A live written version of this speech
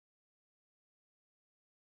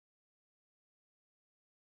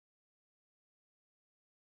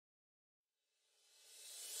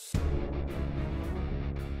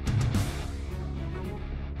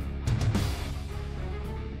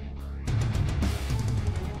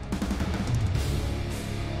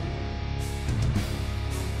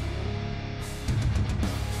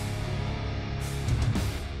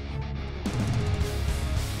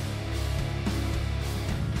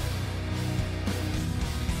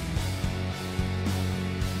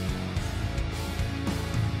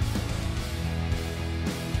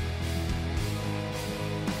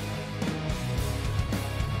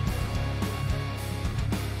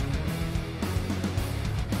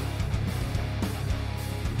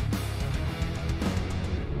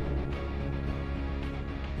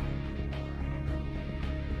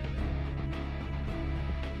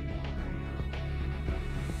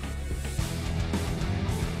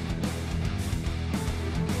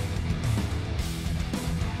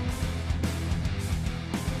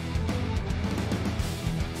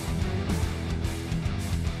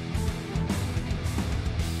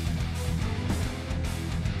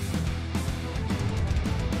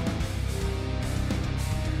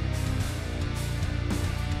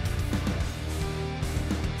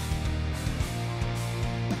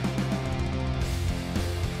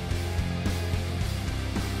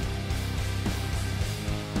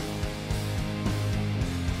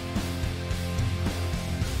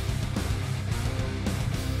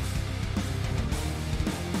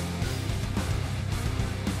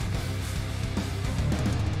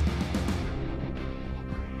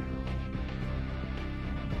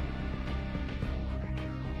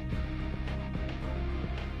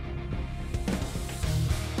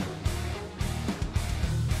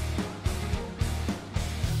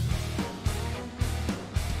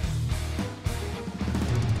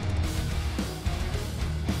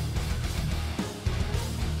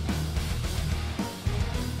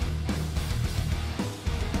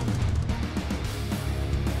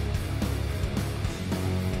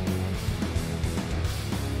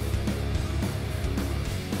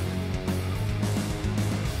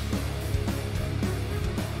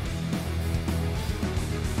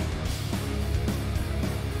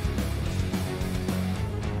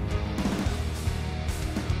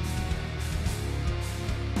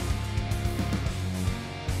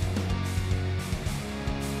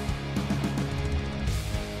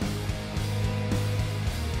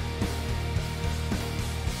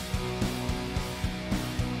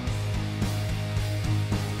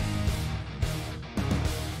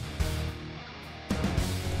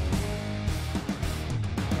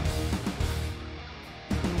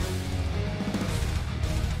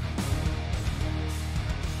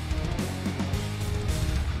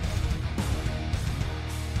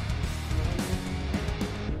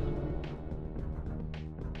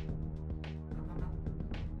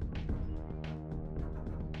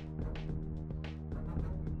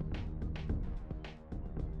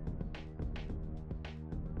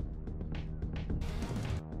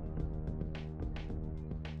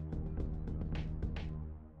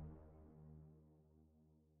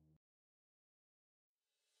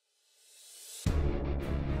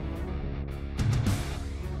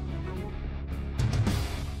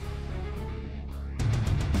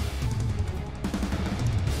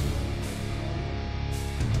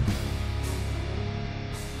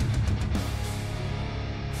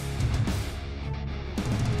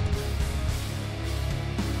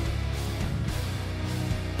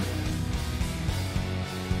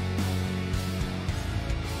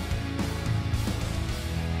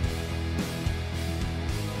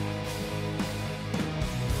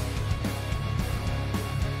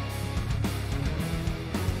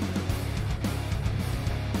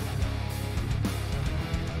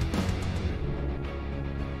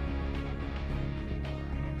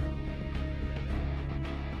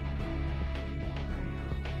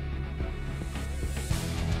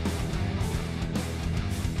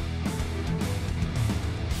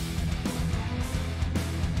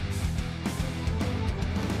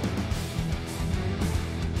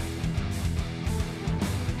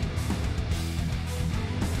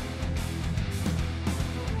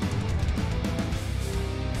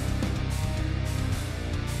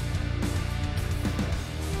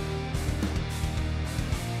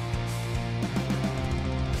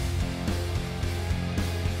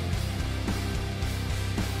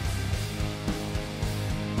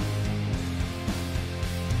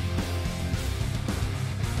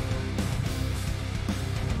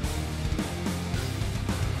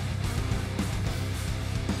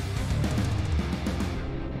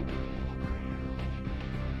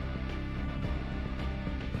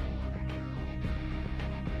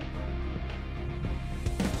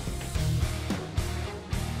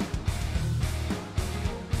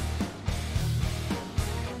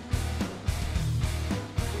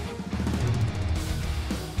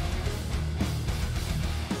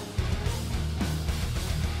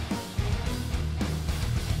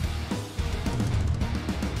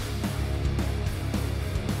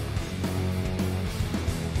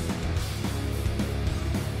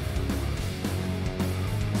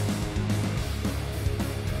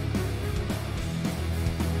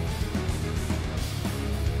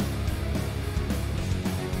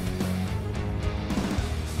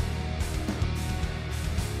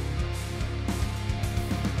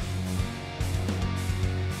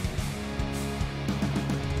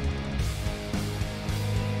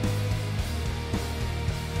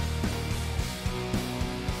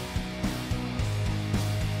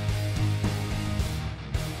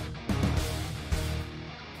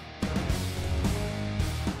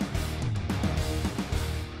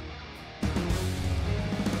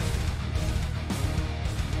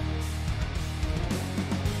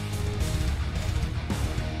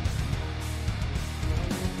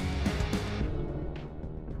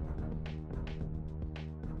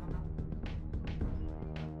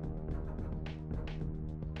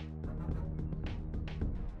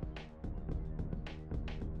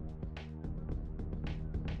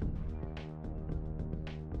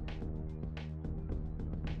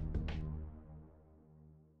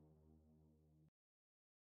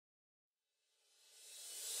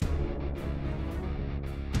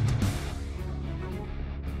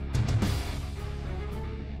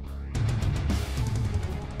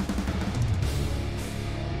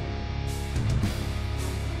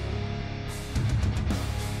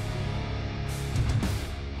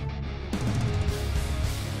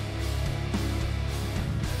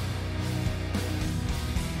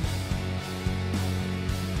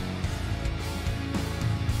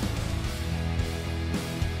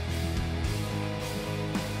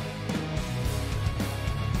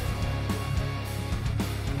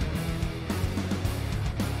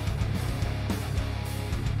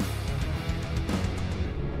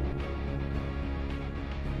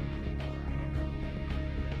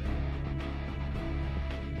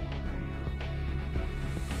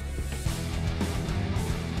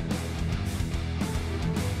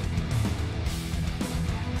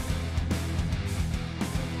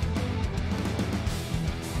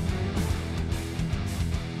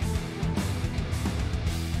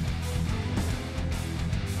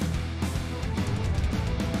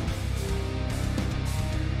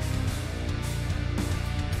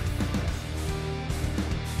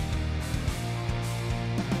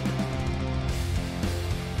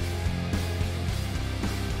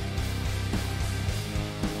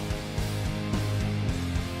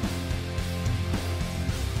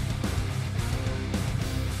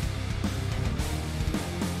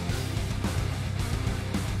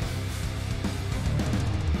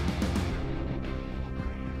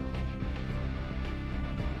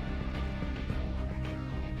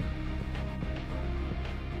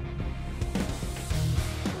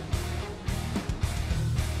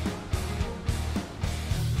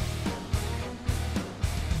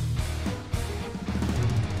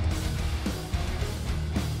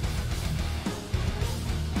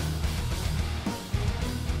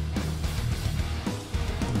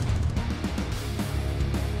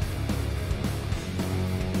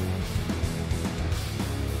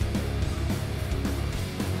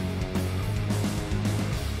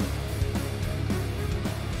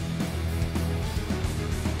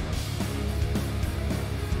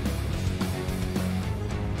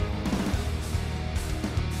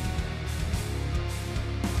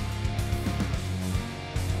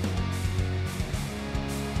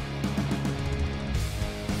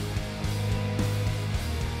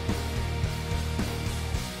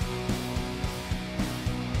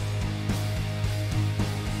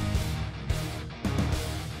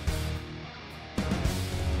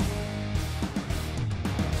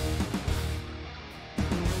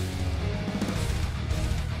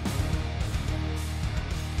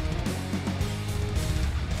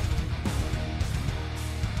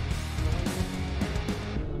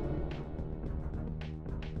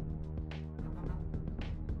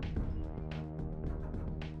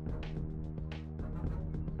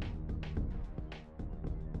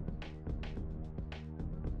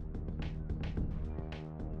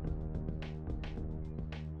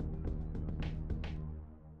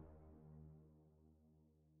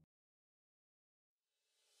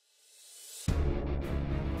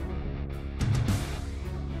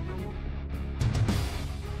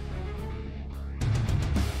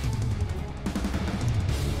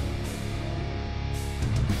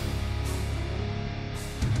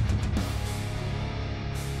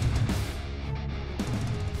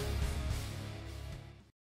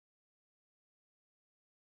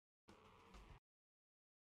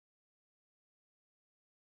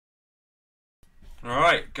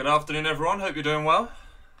Alright, good afternoon everyone, hope you're doing well.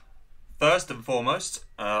 First and foremost,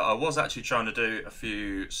 I was actually trying to do a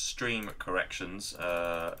few stream corrections,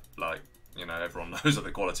 everyone knows that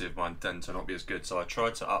the quality of mine tends to not be as good, so I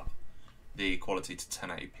tried to up the quality to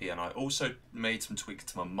 1080p and I also made some tweaks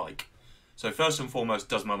to my mic. So first and foremost,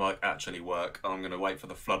 does my mic actually work? I'm going to wait for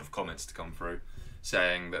the flood of comments to come through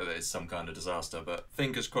saying that it's some kind of disaster, but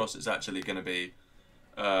fingers crossed it's actually going to be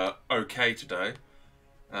okay today.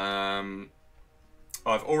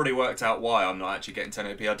 I've already worked out why I'm not actually getting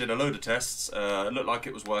 1080p. I did a load of tests, it looked like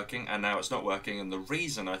it was working, and now it's not working, and the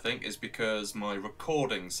reason, I think, is because my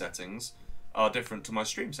recording settings are different to my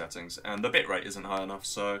stream settings, and the bitrate isn't high enough,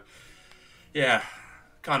 so, yeah,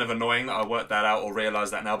 kind of annoying that I worked that out or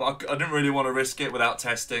realised that now, but I didn't really want to risk it without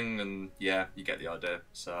testing, and yeah, you get the idea.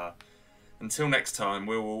 So, until next time,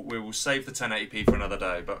 we will save the 1080p for another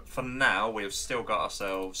day, but for now, we have still got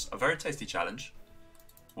ourselves a very tasty challenge.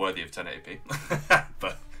 Worthy of 1080p,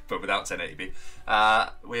 but without 1080p.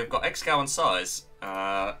 We have got ExCaL and SiZe,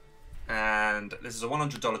 and this is a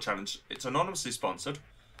 $100 challenge. It's anonymously sponsored,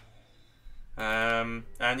 and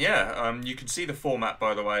yeah, you can see the format,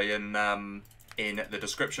 by the way, in the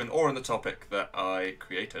description or in the topic that I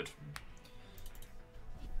created.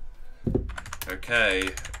 Okay,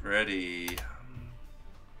 ready.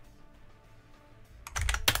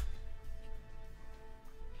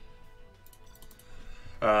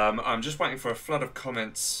 I'm just waiting for a flood of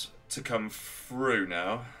comments to come through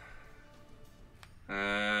now.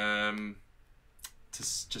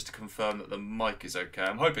 Just to confirm that the mic is okay.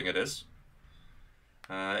 I'm hoping it is.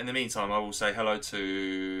 In the meantime, I will say hello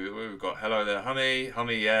to... We've got hello there, Hummy.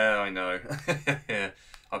 Hummy, yeah, I know. Yeah,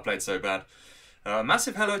 I played so bad.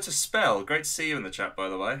 Massive hello to Spell. Great to see you in the chat, by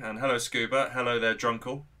the way. And hello, Scuba. Hello there,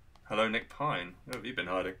 Drunkle. Hello, Nick Pine. Where have you been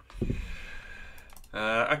hiding?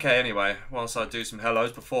 Okay, anyway, whilst I do some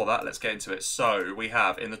hellos before that, let's get into it. So, we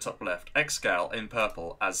have in the top left, ExCaL in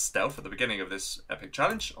purple as Stealth at the beginning of this epic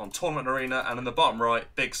challenge on Tournament Arena, and in the bottom right,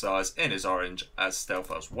 Big SiZe in his orange as Stealth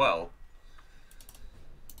as well.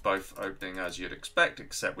 Both opening as you'd expect,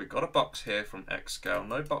 except we've got a box here from ExCaL.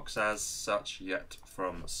 No box as such yet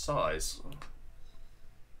from SiZe.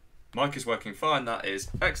 Mic is working fine, that is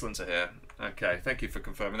excellent to hear. Okay, thank you for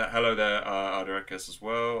confirming that. Hello there, Arderekus as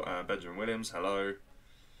well. Benjamin Williams, hello.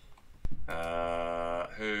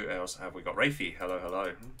 Who else have we got? Rafi, hello,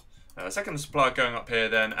 hello. Second supply going up here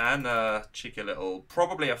then, and cheeky little,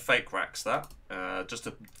 probably a fake racks that. Just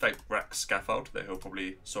a fake rack scaffold that he'll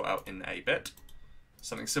probably sort out in a bit.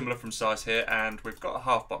 Something similar from SiZe here, and we've got a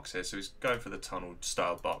half box here, so he's going for the tunnel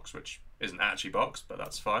style box, which isn't actually boxed, but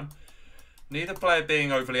that's fine. Neither player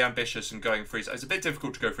being overly ambitious and going free. It's a bit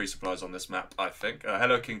difficult to go free supplies on this map, I think.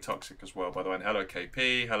 Hello King Toxic as well, by the way. And hello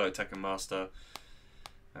KP. Hello Tekken Master.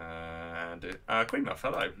 And Queen Muff,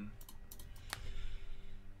 hello.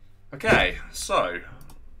 Okay, so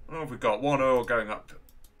what have we got? One oil going up.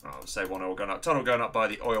 I'll say one oil going up. Tunnel going up by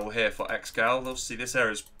the oil here for ExCaL. Obviously, this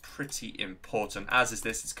area is pretty important, as is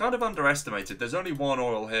this. It's kind of underestimated. There's only one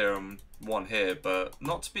oil here and one here, but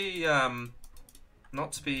not to be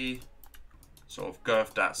sort of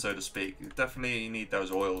girthed at, so to speak. You definitely need those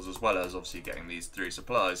oils as well as obviously getting these three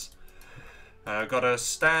supplies. Got a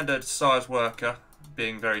standard SiZe worker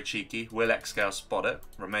being very cheeky. Will ExCaL spot it?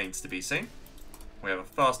 Remains to be seen. We have a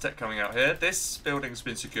fast tech coming out here. This building's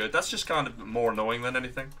been secured. That's just kind of more annoying than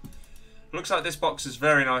anything. Looks like this box is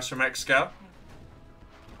very nice from ExCaL.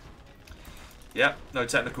 Yep, no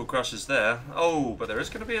technical crushes there. Oh, but there is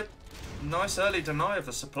going to be a nice early deny of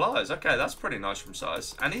the supplies. Okay, that's pretty nice from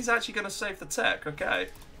SiZe. And he's actually going to save the tech. Okay.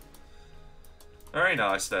 Very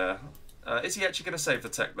nice there. Is he actually going to save the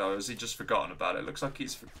tech, though? Or has he just forgotten about it? Looks like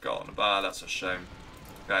he's forgotten about it. That's a shame.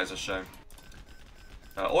 That is a shame.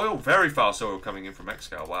 Oil, very fast oil coming in from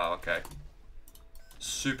ExCaL. Wow, okay.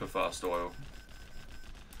 Super fast oil.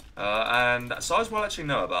 And SiZe will actually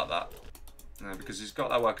know about that. Because he's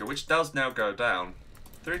got that worker, which does now go down.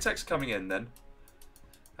 3 techs coming in then.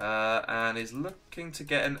 And he's looking to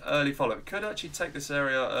get an early follow-up. Could actually take this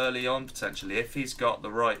area early on, potentially, if he's got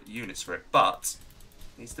the right units for it. But,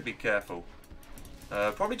 needs to be careful.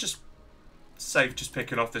 Probably just safe just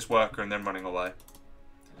picking off this worker and then running away.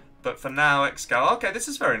 But for now, ExCaL... Okay, this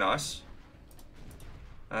is very nice.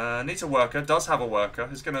 Needs a worker. Does have a worker.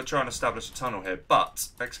 He's going to try and establish a tunnel here. But,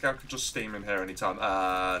 ExCaL could just steam in here anytime.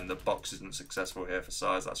 And the box isn't successful here for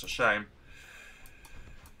SiZe. That's a shame.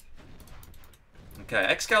 Okay,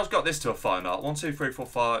 ExCaL's got this to a fine art. 1, 2, 3, 4,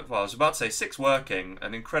 5. Well, I was about to say 6 working,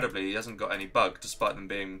 and incredibly, he hasn't got any bug, despite them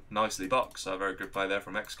being nicely boxed. So, a very good play there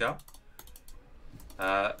from ExCaL.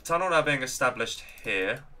 Tunnel now being established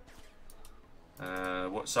here. So I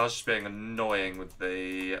was just being annoying with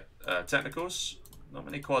the technicals. Not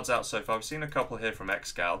many quads out so far. We've seen a couple here from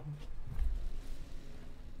ExCaL.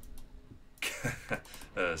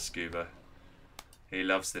 Scuba. He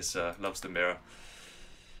loves this, loves the mirror.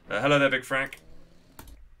 Hello there, Big Frank.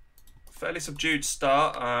 Fairly subdued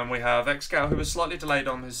start. We have ExCaL, who was slightly delayed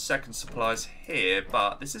on his second supplies here,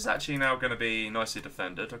 but this is actually now going to be nicely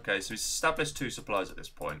defended. Okay, so he's established 2 supplies at this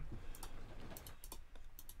point.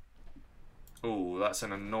 Ooh, that's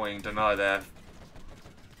an annoying deny there.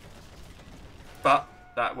 But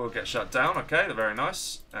that will get shut down. Okay, they're very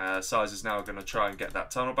nice. SiZe is now going to try and get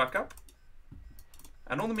that tunnel back up.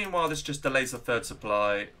 And all the meanwhile, this just delays the 3rd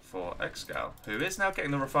supply for ExCaL, who is now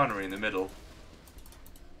getting the refinery in the middle.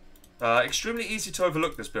 Extremely easy to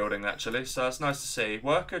overlook this building, actually, so it's nice to see.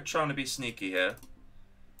 Worker trying to be sneaky here.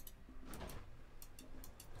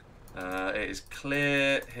 It is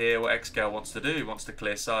clear here what ExCaL wants to do. He wants to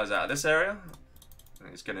clear SiZe out of this area.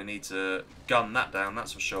 He's going to need to gun that down,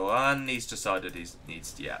 that's for sure. And he's decided he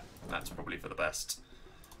needs to, yeah, that's probably for the best.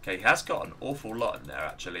 Okay, he has got an awful lot in there,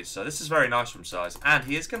 actually. So this is very nice from SiZe. And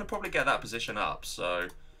he is going to probably get that position up, so...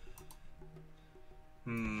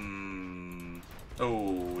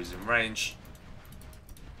 Oh, he's in range.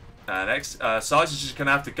 And SiZe is just going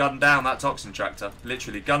to have to gun down that toxin tractor.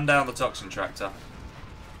 Literally, gun down the toxin tractor.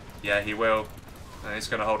 Yeah, he will. And he's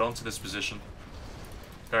going to hold on to this position.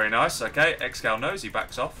 Very nice. Okay, ExCaL knows. He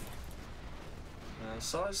backs off.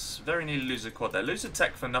 SiZe very nearly lose a quad there. Lose a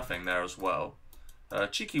tech for nothing there as well.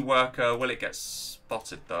 Cheeky worker. Will it get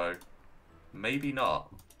spotted, though? Maybe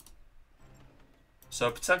not. So,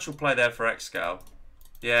 a potential play there for ExCaL.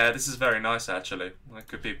 Yeah, this is very nice, actually. That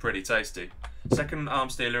could be pretty tasty. Second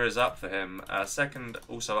arms dealer is up for him. Second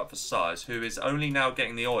also up for SiZe, who is only now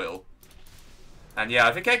getting the oil. And yeah,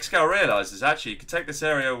 I think ExCaL realises, actually, you could take this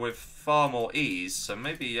area with far more ease, so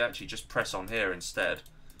maybe actually just press on here instead.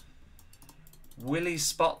 Will he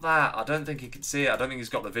spot that? I don't think he can see it. I don't think he's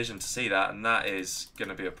got the vision to see that, and that is going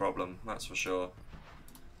to be a problem, that's for sure.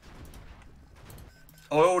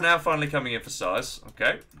 Oil now finally coming in for SiZe.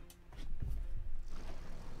 Okay.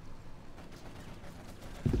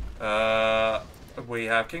 We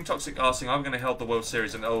have King Toxic asking, I'm going to help the World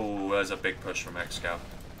Series, and oh, there's a big push from ExCaL.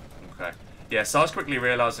 Okay. Yeah, SiZe quickly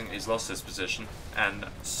realising he's lost his position, and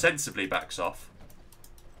sensibly backs off.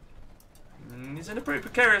 He's in a pretty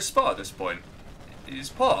precarious spot at this point. He's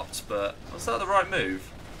popped, but was that the right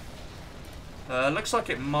move? Looks like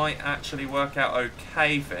it might actually work out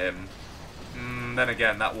okay for him. Then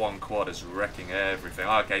again, that one quad is wrecking everything.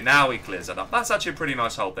 Okay, now he clears it up. That's actually a pretty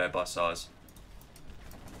nice hold there by SiZe.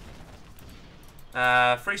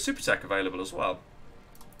 Free super tech available as well.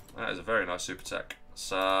 That is a very nice super tech.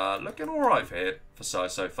 So looking alright for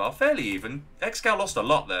SiZe so far. Fairly even. ExCaL lost a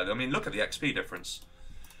lot there. I mean, look at the XP difference.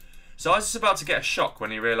 SiZe is about to get a shock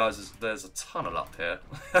when he realises there's a tunnel up here.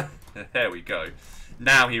 There we go.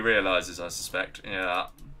 Now he realises, I suspect. Yeah.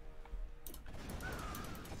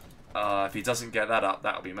 If he doesn't get that up,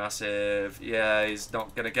 that'll be massive. Yeah, he's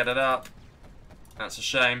not going to get it up. That's a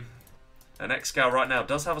shame. And ExCaL right now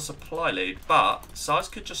does have a supply lead, but SiZe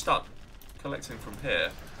could just start collecting from here.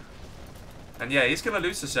 And yeah, he's going to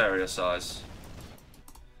lose this area, SiZe.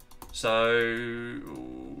 So,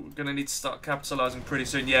 going to need to start capitalising pretty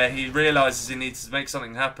soon. Yeah, he realises he needs to make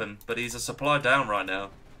something happen, but he's a supply down right now.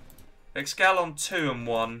 ExCaL on 2 and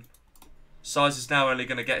 1. SiZe is now only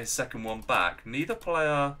going to get his second one back. Neither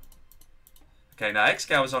player... Okay, now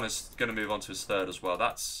ExCaL is going to move on to his third as well.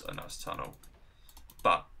 That's a nice tunnel.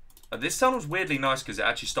 But this tunnel's weirdly nice because it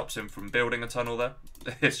actually stops him from building a tunnel there.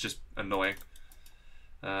 It's just annoying.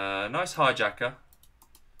 Nice hijacker.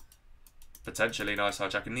 Potentially nice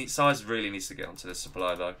hijacker. SiZe really needs to get onto this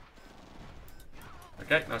supply though.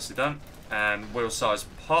 Okay, nicely done. And will SiZe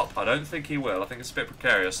pop? I don't think he will. I think it's a bit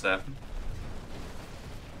precarious there.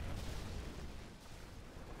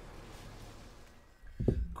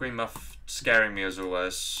 Queen Muff scaring me as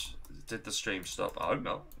always. Did the stream stop? I hope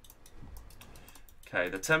not. Okay,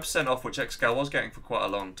 the 10% off which ExCaL was getting for quite a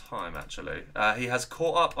long time actually. He has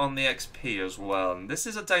caught up on the XP as well. And this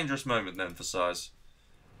is a dangerous moment then for SiZe.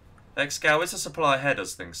 ExCaL is a supply ahead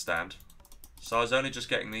as things stand. SiZe only just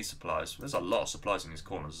getting these supplies. There's a lot of supplies in these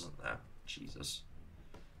corners, isn't there? Jesus.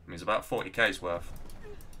 I mean, it's about 40k's worth.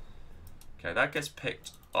 Okay, that gets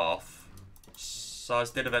picked off.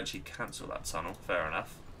 SiZe did eventually cancel that tunnel. Fair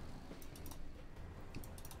enough.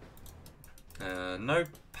 No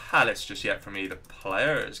pallets just yet from either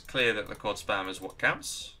player. It's clear that the quad spam is what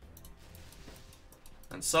counts.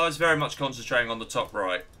 And SiZe very much concentrating on the top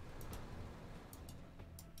right.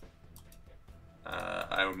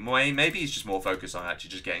 Maybe he's just more focused on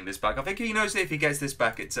actually just getting this back. I think he knows that if he gets this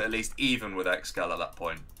back, it's at least even with ExCaL at that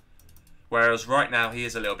point. Whereas right now, he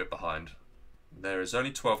is a little bit behind. There is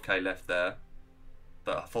only 12k left there,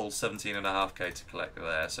 but a full 17.5k to collect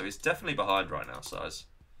there. So he's definitely behind right now, SiZe.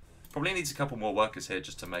 Probably needs a couple more workers here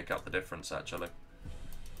just to make up the difference, actually.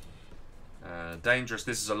 Dangerous.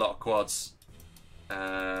 This is a lot of quads.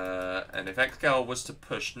 And if ExCaL was to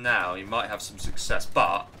push now, he might have some success,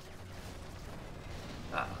 but...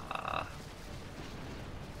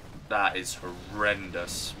 that is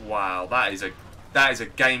horrendous. Wow, that is a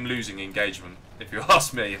game-losing engagement, if you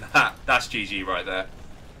ask me. That's GG right there.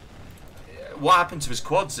 What happened to his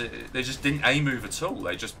quads? They just didn't A-move at all.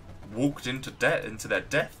 They just walked into their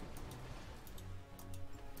death.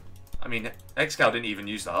 I mean, ExCaL didn't even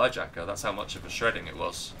use the hijacker. That's how much of a shredding it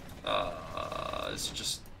was. It's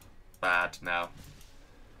just bad now.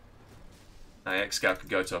 Now ExCaL could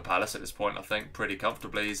go to a palace at this point, I think, pretty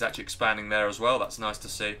comfortably. He's actually expanding there as well. That's nice to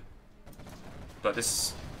see. But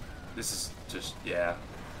this is just, yeah.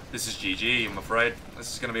 This is GG, I'm afraid.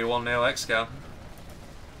 This is going to be 1-0 ExCaL.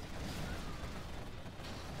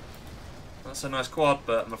 That's a nice quad,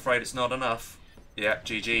 but I'm afraid it's not enough. Yeah,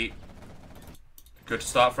 GG. Good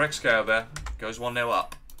start for ExCaL there. Goes 1-0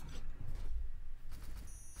 up.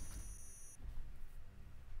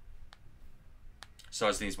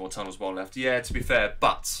 SiZe needs more tunnels, 1 left. Yeah, to be fair,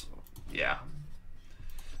 but yeah.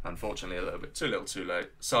 Unfortunately, a little bit too little, too late.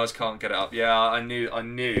 SiZe can't get it up. Yeah, I knew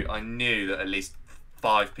that at least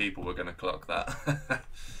 5 people were going to clock that,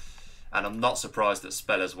 and I'm not surprised that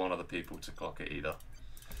Speller's one of the people to clock it either.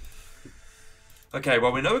 Okay,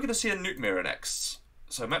 well we know we're going to see a nuke mirror next.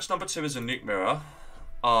 So match number 2 is a nuke mirror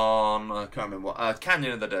on I can't remember what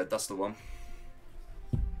Canyon of the Dead. That's the one.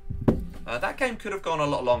 That game could have gone a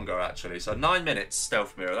lot longer, actually. So 9 minutes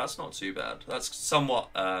stealth mirror. That's not too bad. That's somewhat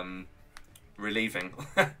relieving.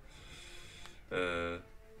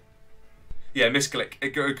 Yeah, misclick.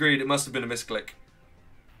 Agreed. It must have been a misclick.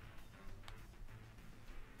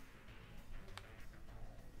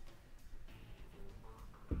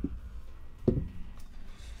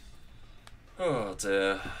 Oh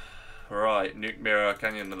dear. Right, nuke mirror,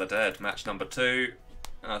 Canyon of the Dead. Match number 2.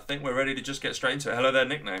 I think we're ready to just get straight into it. Hello there,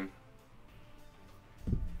 Nickname.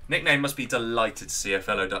 Nickname must be delighted to see a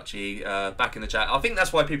fellow Dutchie back in the chat. I think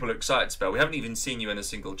that's why people are excited, Spell. We haven't even seen you in a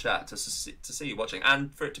single chat to see you watching.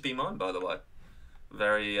 And for it to be mine, by the way.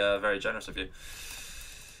 Very, very generous of you.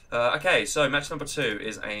 Okay, so match number 2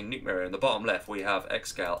 is a nuke mirror. In the bottom left, we have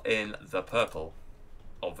ExCaL in the purple,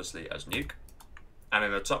 obviously as Nuke. And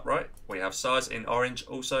in the top right, we have SiZe in orange,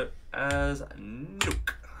 also as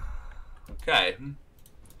Nuke. Okay.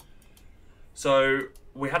 So,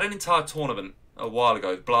 we had an entire tournament a while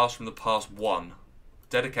ago, Blast from the Past 1,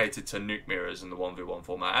 dedicated to nuke mirrors in the 1v1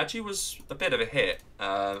 format. Actually was a bit of a hit.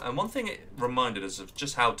 And one thing it reminded us of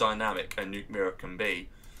just how dynamic a nuke mirror can be.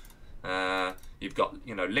 You've got,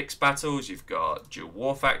 you know, Licks battles, you've got Dual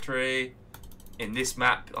War Factory. In this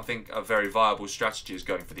map, I think a very viable strategy is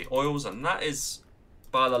going for the oils, and that is,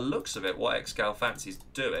 by the looks of it, what ExCaL fancies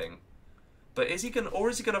doing. But is he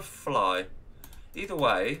gonna fly? Either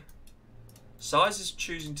way, SiZe is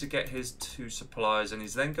choosing to get his 2 supplies, and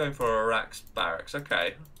he's then going for Iraq's barracks.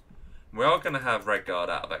 Okay, we are going to have Red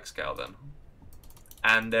Guard out of ExCaL then,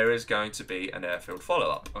 and there is going to be an airfield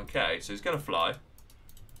follow-up. Okay, so he's going to fly.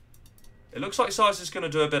 It looks like SiZe is going to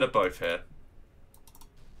do a bit of both here,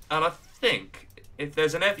 and I think if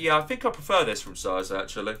there's an yeah, I think I prefer this from SiZe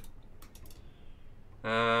actually.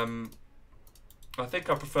 I think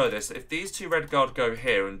I prefer this. If these 2 Red Guard go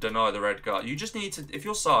here and deny the Red Guard, you just need to, if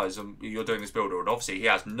you're SiZe and you're doing this build, and obviously he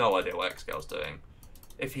has no idea what ExCal's doing.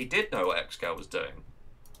 If he did know what ExCaL was doing,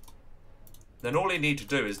 then all he needs to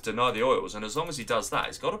do is deny the oils, and as long as he does that,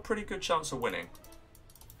 he's got a pretty good chance of winning.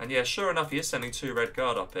 And yeah, sure enough, he is sending 2 Red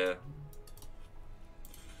Guard up here.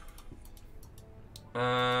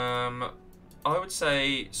 I would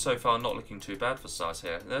say, so far, not looking too bad for SiZe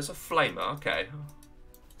here. There's a Flamer, okay.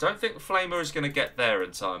 Don't think Flamer is going to get there in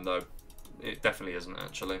time, though. It definitely isn't,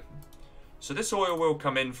 actually. So this oil will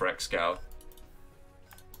come in for ExCaL.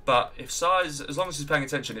 But if SiZe, as long as he's paying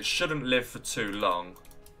attention, it shouldn't live for too long.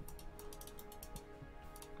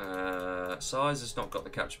 SiZe has not got the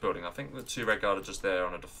capture building. I think the 2 Red Guard are just there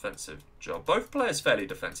on a defensive job. Both players fairly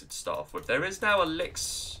defensive to start off with. There is now a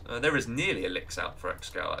Licks. There is nearly a Licks out for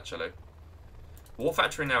ExCaL, actually. War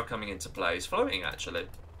Factory now coming into play. He's floating, actually.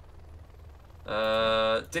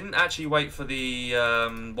 Didn't actually wait for the,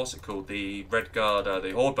 what's it called, the Red Guard,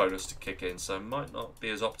 the Horde bonus to kick in, so might not be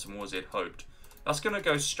as optimal as he had hoped. That's going to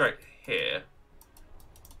go straight here.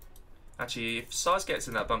 Actually, if SiZe gets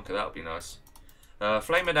in that bunker, that would be nice.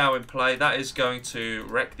 Flamer now in play. That is going to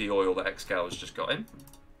wreck the oil that ExCaL has just got in.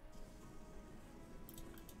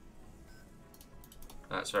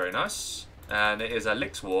 That's very nice. And it is a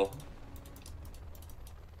Licks war.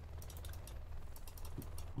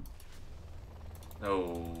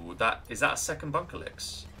 Oh, is that a second bunker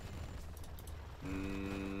licks?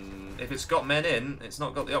 If it's got men in, it's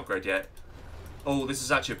not got the upgrade yet. Oh, this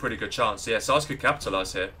is actually a pretty good chance. Yeah, SiZe could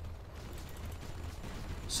capitalise here.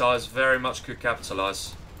 SiZe very much could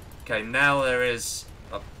capitalise. Okay, now there is...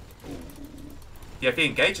 yeah, if he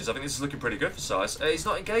engages, I think this is looking pretty good for SiZe. He's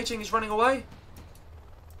not engaging, he's running away.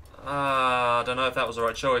 I don't know if that was the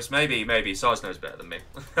right choice. Maybe. SiZe knows better than me.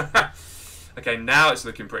 Okay, now it's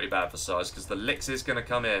looking pretty bad for SiZe because the Licks is going to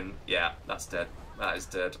come in. Yeah, that's dead. That is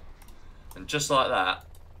dead. And just like that,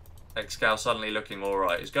 ExCaL suddenly looking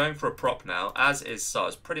alright. He's going for a prop now, as is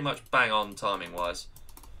SiZe. Pretty much bang on timing-wise.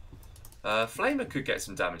 Flamer could get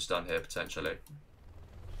some damage done here, potentially.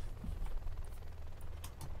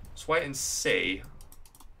 Let's wait and see.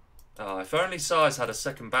 If only SiZe had a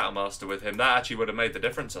second Battlemaster with him, that actually would have made the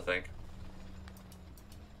difference, I think.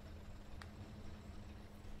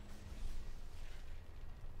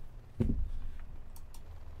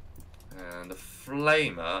 And the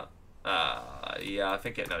Flamer, yeah, I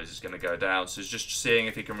think it knows it's going to go down, so it's just seeing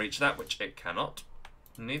if he can reach that, which it cannot.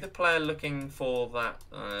 Neither player looking for that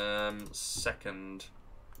second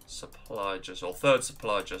supply just, or third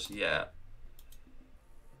supply just yet.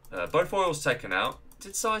 Both oils taken out.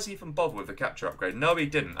 Did SiZe even bother with the capture upgrade? No, he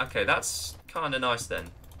didn't. Okay, that's kind of nice then.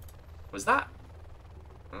 Was that?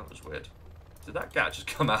 That was weird. Did that gat just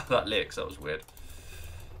come out of that Licks? That was weird.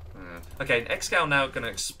 Okay, ExCaL now going to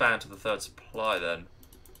expand to the third supply then.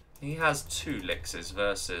 He has 2 Lickses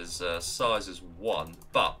versus SiZe's 1.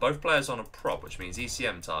 But both players on a prop, which means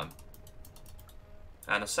ECM time.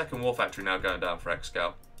 And a second War Factory now going down for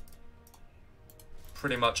ExCaL.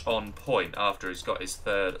 Pretty much on point after he's got his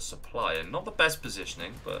third supply in. Not the best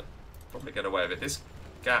positioning, but probably get away with it. This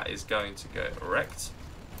gat is going to get wrecked.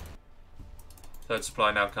 Third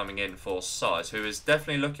supply now coming in for SiZe, who is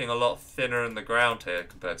definitely looking a lot thinner in the ground here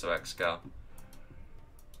compared to ExCaL.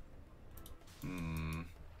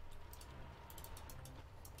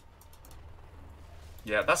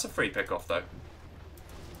 Yeah, that's a free pick-off though.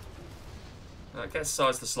 Gets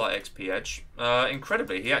SiZe the slight XP edge.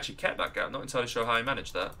 Incredibly, he actually kept that gap. Not entirely sure how he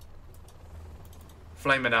managed that.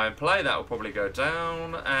 Flamer now in play. That will probably go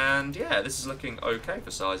down. And yeah, this is looking okay for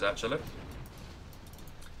SiZe actually.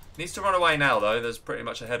 Needs to run away now though. There's pretty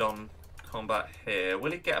much a head-on combat here.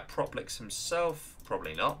 Will he get a prop Licks himself?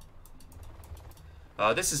 Probably not.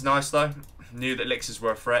 This is nice though. Knew that Licks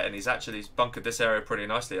were a threat and he's bunkered this area pretty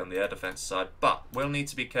nicely on the air defense side. But we'll need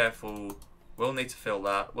to be careful. We'll need to fill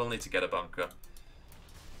that. We'll need to get a bunker.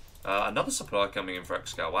 Another supply coming in for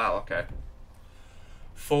ExCaL. Wow, okay.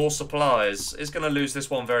 4 supplies. Is going to lose this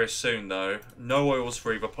one very soon, though. No oils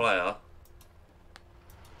for either player.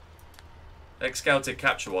 ExCaL did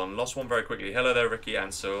capture one. Lost one very quickly. Hello there, Ricky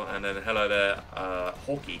Ansel. And then hello there,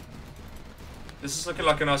 Hawkey. This is looking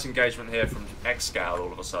like a nice engagement here from ExCaL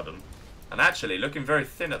all of a sudden. And actually, looking very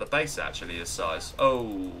thin at the base, actually, his SiZe.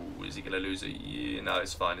 Oh, is he going to lose it? Yeah, no,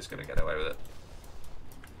 it's fine. He's going to get away with it.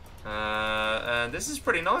 And this is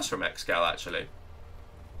pretty nice from ExCaL, actually.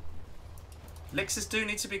 Lickses do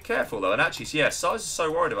need to be careful, though. And actually, yeah, SiZe is so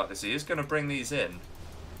worried about this. He is going to bring these in.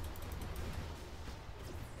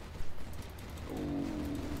 Ooh,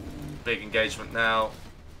 big engagement now.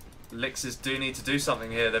 Lickses do need to do something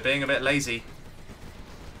here. They're being a bit lazy.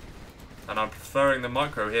 And I'm preferring the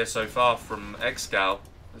micro here so far from ExCaL.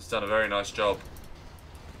 He's done a very nice job.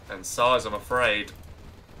 And SiZe, I'm afraid...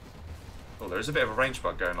 Oh, there is a bit of a range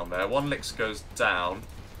bug going on there. 1 Licks goes down.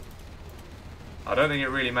 I don't think it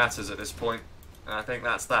really matters at this point. And I think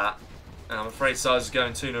that's that. And I'm afraid SiZe is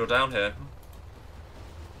going 2-0 down here.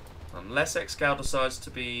 Unless ExCaL decides to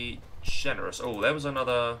be generous. Oh, there was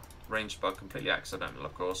another range bug. Completely accidental,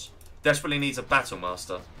 of course. Desperately needs a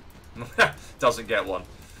Battlemaster. Doesn't get one.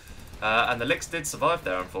 And the Licks did survive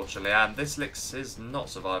there, unfortunately. And this Licks is not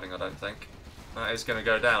surviving, I don't think. That is going to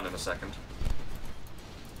go down in a second.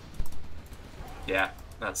 Yeah,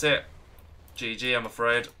 that's it. GG, I'm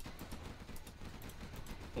afraid.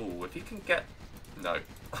 Oh, if he can get... No.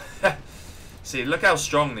 See, look how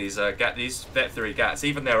strong these these Vet 3 Gats.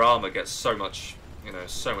 Even their armor gets so much, you know,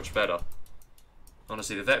 so much better.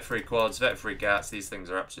 Honestly, the Vet 3 Quads, Vet 3 Gats, these things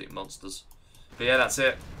are absolute monsters. But yeah, that's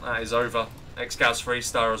it. That is over. ExCal's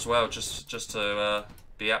 3-star as well, just to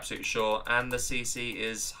be absolutely sure. And the CC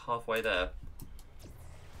is halfway there.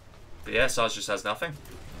 But yeah, SiZe just has nothing.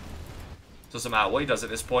 Doesn't matter what he does at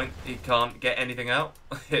this point. He can't get anything out.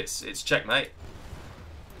 It's checkmate.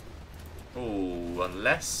 Ooh,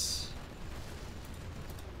 unless...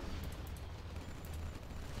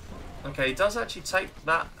 Okay, he does actually take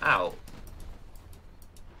that out.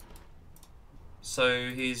 So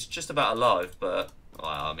he's just about alive, but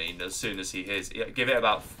Well, I mean, as soon as he hears... Give it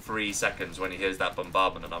about 3 seconds when he hears that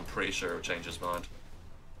bombardment, and I'm pretty sure he'll change his mind.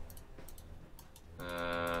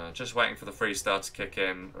 Just waiting for the freestyle to kick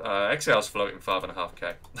in. ExCaL's floating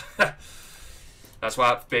 5.5k. That's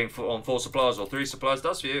what being on 4 supplies or 3 supplies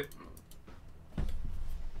does for you.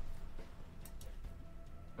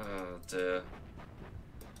 Oh dear.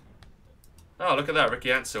 Oh, look at that.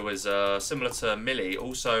 Ricky Ansel is similar to Millie,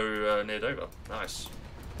 also neared over. Nice.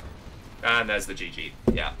 And there's the GG.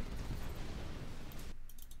 Yeah.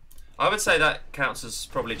 I would say that counts as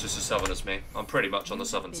probably just as southern as me. I'm pretty much on the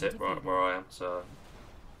southern tip where I am, so...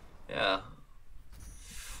 Yeah.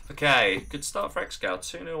 Okay, good start for ExCaL.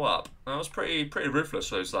 2-0 up. That was pretty ruthless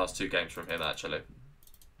for those last 2 games from him, actually.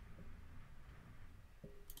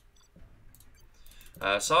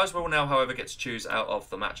 SiZe will now, however, get to choose out of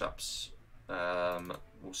the matchups.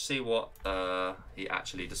 We'll see what he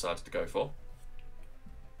actually decided to go for.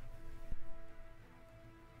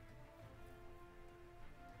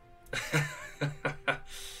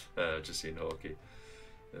 Just seen hockey.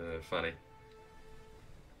 Funny.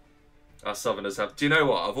 Us Southerners have... Do you know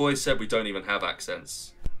what? I've always said we don't even have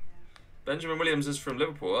accents. Benjamin Williams is from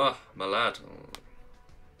Liverpool. Ah, my lad.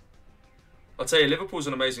 I'll tell you, Liverpool's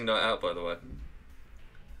an amazing night out, by the way.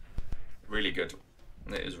 Really good.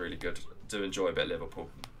 It is really good. Do enjoy a bit of Liverpool.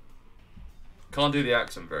 Can't do the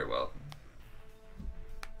accent very well.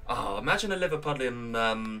 Oh, imagine a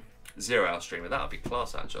Liverpudlian 0-hour streamer. That would be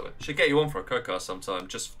class, actually. Should get you on for a co-cast sometime,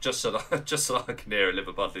 just so that I can hear a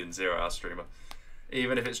Liverpudlian 0-hour streamer.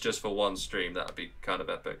 Even if it's just for 1 stream, that would be kind of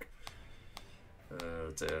epic.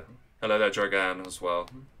 Oh dear. Hello there, Drogan, as well.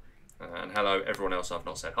 And hello, everyone else I've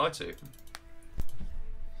not said hi to.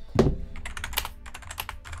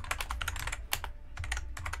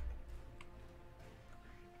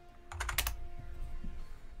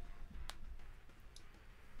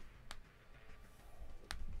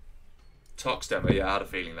 Tox demo, yeah, I had a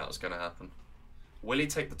feeling that was going to happen. Will he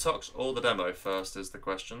take the Tox or the demo first is the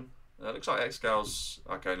question. Looks like ExCaL's...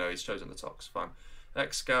 Okay, no, he's chosen the Tox, fine.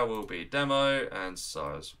 ExCaL will be demo and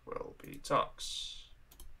SiZe will be Tox.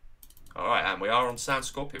 Alright, and we are on Sand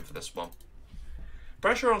Scorpion for this one.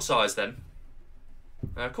 Pressure on SiZe then.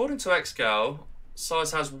 According to ExCaL,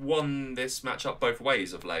 SiZe has won this matchup both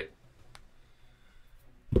ways of late.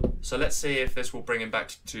 So let's see if this will bring him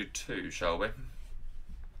back to 2, shall we?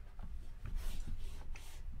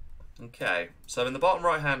 Okay, so in the bottom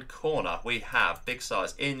right hand corner we have Big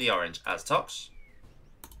SiZe in the orange as Tox.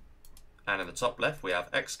 And in the top left we have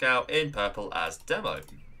ExCaL in purple as Demo.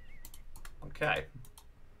 Okay.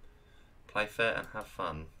 Play fair and have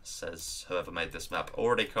fun, says whoever made this map.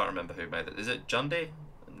 Already can't remember who made it. Is it Jundy?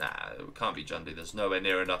 Nah, it can't be Jundy. There's nowhere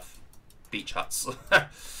near enough beach huts.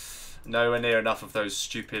 Nowhere near enough of those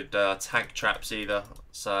stupid tank traps either.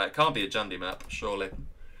 So it can't be a Jundy map, surely.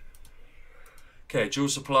 Okay, dual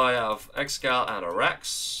supply out of ExCaL and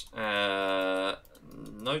Arax.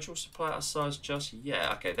 No dual supply out of SiZe just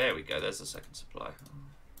yet. Okay, there we go. There's the second supply.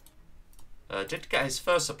 Did get his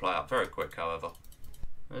first supply out very quick, however.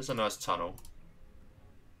 There's a nice tunnel.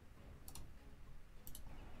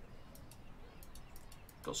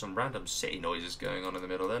 Got some random city noises going on in the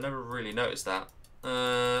middle there. Never really noticed that.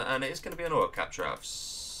 And it is going to be an oil capture out of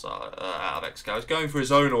ExCaL. He's going for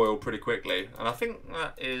his own oil pretty quickly, and I think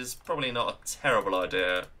that is probably not a terrible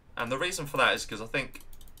idea. And the reason for that is because I think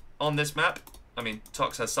on this map, I mean,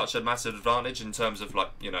 Tox has such a massive advantage in terms of, like,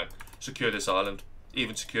 you know, secure this island.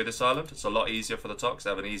 Even secure this island, it's a lot easier for the Tox. They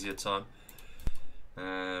have an easier time.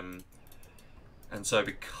 And so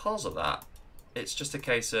because of that, it's just a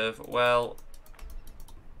case of, well,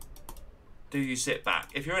 do you sit back?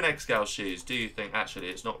 If you're in ExCaL's shoes, do you think actually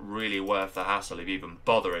it's not really worth the hassle of even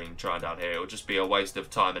bothering trying down here? It will just be a waste of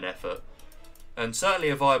time and effort. And certainly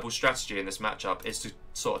a viable strategy in this matchup is to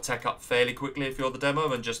sort of tech up fairly quickly if you're the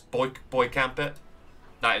demo and just boy camp it.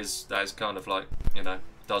 That is kind of like, you know,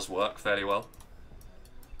 does work fairly well.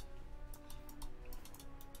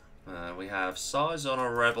 We have SiZe on a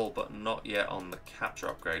Rebel, but not yet on the capture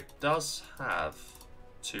upgrade. Does have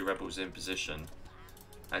 2 Rebels in position.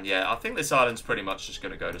 And yeah, I think this island's pretty much just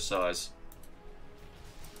going to go to SiZe.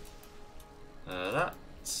 That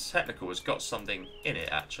technical has got something in it,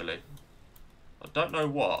 actually. I don't know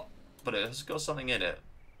what, but it has got something in it.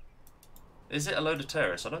 Is it a load of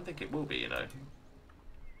terrorists? I don't think it will be, you know.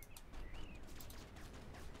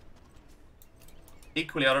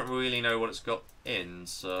 Equally, I don't really know what it's got in,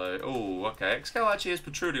 so... Oh, okay. ExCaL actually is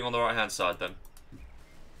protruding on the right-hand side, then.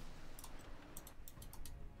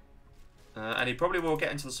 And he probably will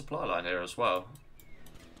get into the supply line here as well.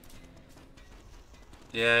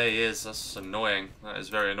 Yeah, he is. That's annoying. That is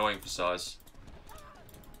very annoying for SiZe.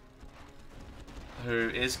 who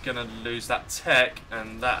is going to lose that tech,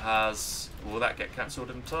 and that has... Will that get cancelled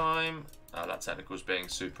in time? Oh, that technical's being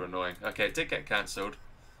super annoying. Okay, it did get cancelled.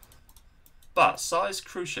 But SiZe,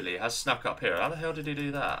 crucially, has snuck up here. How the hell did he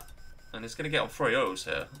do that? And it's going to get on 3 oils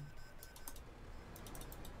here.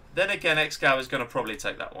 Then again, ExCaL is going to probably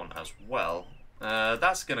take that one as well.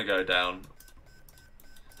 That's going to go down.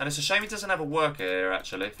 And it's a shame he doesn't have a worker here,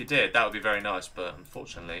 actually. If he did, that would be very nice, but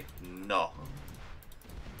unfortunately, no.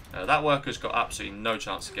 That worker's got absolutely no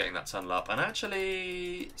chance of getting that tunnel up. And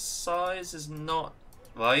actually, SiZe is not...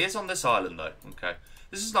 Well, he is on this island, though. Okay.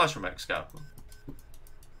 This is nice from ExCaL.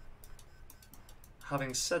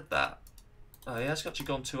 Having said that... Oh, he has actually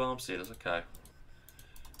gone 2 arm stealers. Okay.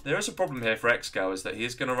 There is a problem here for ExCaL, is that he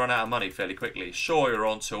is going to run out of money fairly quickly. Sure, you're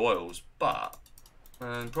on 2 oils, but...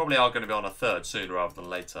 And probably are going to be on a 3rd sooner rather than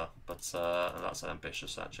later. But that's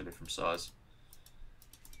ambitious, actually, from SiZe.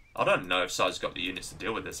 I don't know if SiZe's got the units to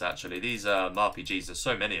deal with this, actually. These RPGs, there's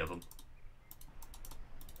so many of them.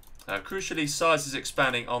 Crucially, SiZe is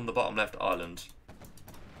expanding on the bottom left island.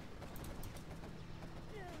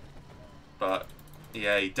 But,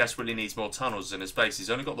 yeah, he desperately needs more tunnels in his base. He's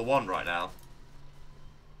only got the 1 right now.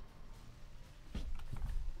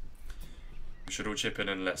 We should all chip in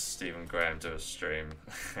and let Stephen Graham do a stream.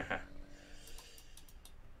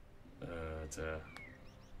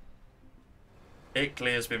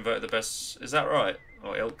 ExCaL has been voted the best. Is that right?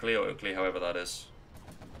 Or ExCaL, however that is.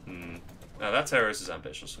 No, that terrorist is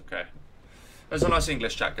ambitious. Okay. There's a nice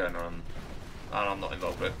English chat going on, and I'm not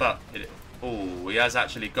involved with it. But oh, he has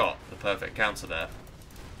actually got the perfect counter there.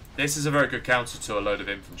 This is a very good counter to a load of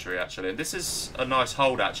infantry, actually. And this is a nice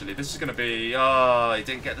hold, actually. This is going to be... Oh, he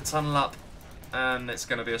didn't get the tunnel up. And it's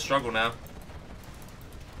going to be a struggle now.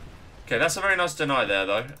 Okay, that's a very nice deny there,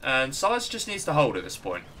 though. And SiZe just needs to hold at this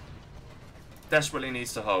point. Desperately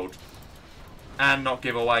needs to hold. And not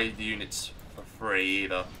give away the units for free,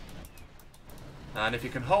 either. And if he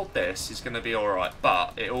can hold this, he's going to be alright.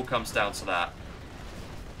 But it all comes down to that.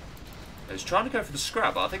 He's trying to go for the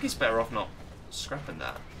scrap, but I think he's better off not scrapping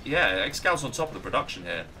that. Yeah, ExCal's on top of the production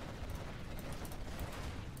here.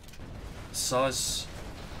 SiZe...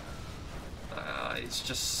 it's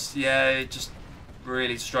just, yeah, just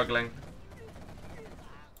really struggling.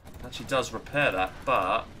 Actually does repair that,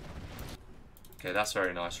 but... Okay, that's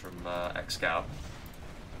very nice from ExCaL.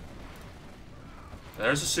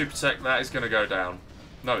 There's a super tech, that is going to go down.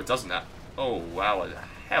 No, it doesn't. That. Oh, wow, the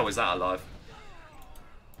hell is that alive?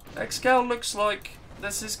 ExCaL looks like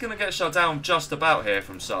this is going to get shut down just about here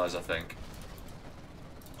from SiZe, I think.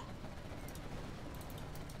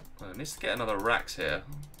 Well, it needs to get another Rax here.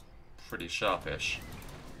 Pretty sharpish.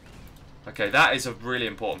 Okay, that is a really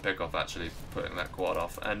important pick-off, actually, putting that quad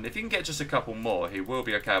off. And if you can get just a couple more, he will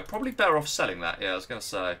be okay. Probably better off selling that, yeah, I was going to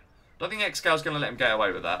say. Don't think ExCal's going to let him get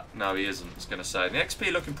away with that. No, he isn't, I was going to say. And the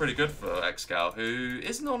XP looking pretty good for ExCaL, who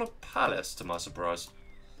isn't on a palace, to my surprise.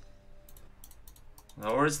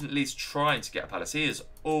 Or isn't at least trying to get a palace. He is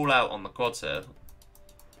all out on the quads here.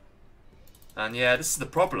 And yeah, this is the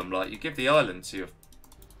problem. Like, you give the island to your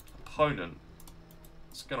opponent,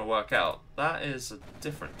 it's going to work out. That is a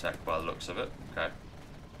different tech by the looks of it. Okay.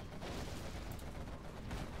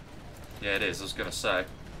 Yeah, it is. I was going to say.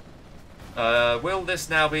 Will this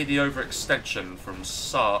now be the overextension from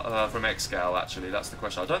ExCaL, actually? That's the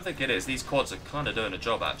question. I don't think it is. These quads are kind of doing a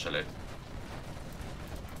job, actually.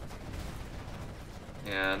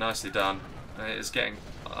 Yeah, nicely done. It is getting...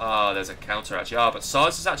 Ah, there's a counter, actually. Ah, but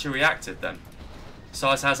SiZe has actually reacted, then.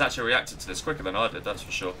 SiZe has actually reacted to this quicker than I did, that's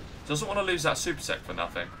for sure. Doesn't want to lose that super tech for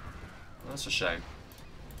nothing. That's a shame.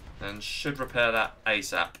 And should repair that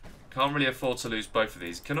ASAP. Can't really afford to lose both of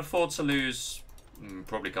these. Can afford to lose...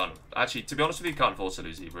 probably can't. Actually, to be honest with you, can't afford to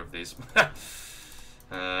lose either of these.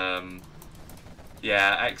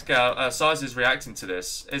 Yeah, ExCaL... SiZe is reacting to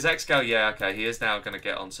this. Is ExCaL... Yeah, okay, he is now going to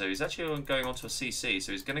get onto... He's actually going onto a CC,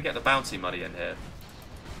 so he's going to get the bounty money in here.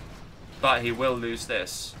 But he will lose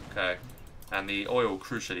this. Okay. And the oil,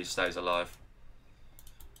 crucially, stays alive.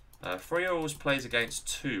 3 oils plays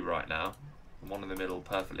against 2 right now. One in the middle,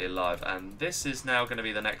 perfectly alive. And this is now going to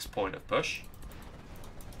be the next point of push.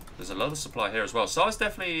 There's a lot of supply here as well. SiZe's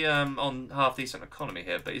definitely on half-decent economy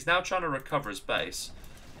here, but he's now trying to recover his base.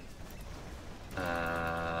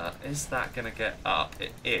 Is that going to get up?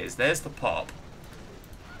 It is. There's the pop.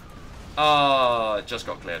 Oh, it just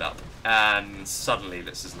got cleared up. And suddenly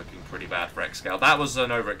this is looking pretty bad for ExCaL. That was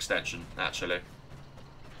an overextension, actually.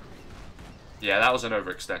 Yeah, that was an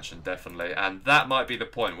overextension, definitely. And that might be the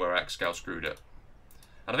point where ExCaL screwed it.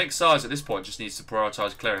 And I think SiZe at this point just needs to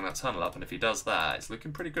prioritise clearing that tunnel up. And if he does that, it's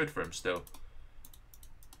looking pretty good for him still.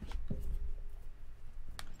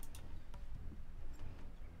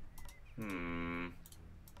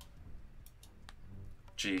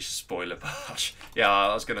 Geez, spoiler barge. Yeah,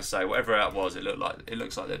 I was gonna say whatever that was. It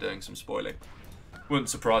looks like they're doing some spoiling. Wouldn't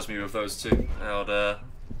surprise me with those two. That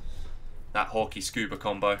Hawkeye Scuba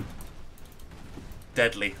combo.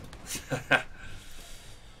 Deadly.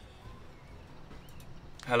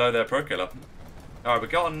 Hello there, Pro Killer. Alright, we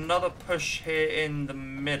got another push here in the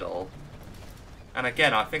middle. And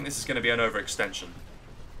again, I think this is going to be an overextension.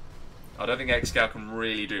 I don't think ExCaL can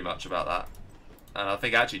really do much about that. And I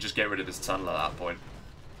think actually just get rid of this tunnel at that point.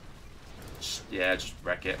 Just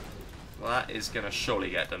wreck it. Well, that is going to surely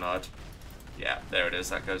get denied. Yeah, there it is.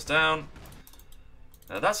 That goes down.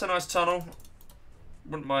 Now, that's a nice tunnel.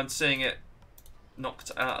 Wouldn't mind seeing it knocked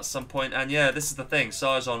out at some point. And yeah, this is the thing.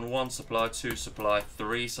 SiZe on 1 supply, 2 supply,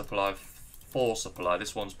 3 supply, 4 supply.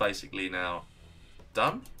 This one's basically now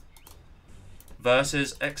done.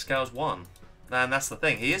 Versus ExCal's 1. And that's the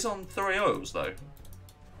thing. He is on 3 oils, though.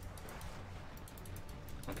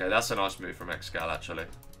 Okay, that's a nice move from ExCaL, actually.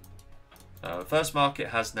 The first market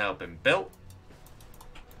has now been built.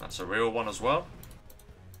 That's a real one as well.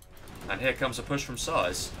 And here comes a push from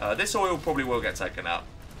SiZe. This oil probably will get taken out.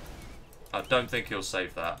 I don't think he'll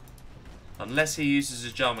save that. Unless he uses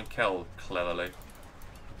his German ExCaL cleverly.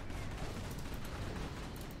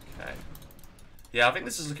 Okay. Yeah, I think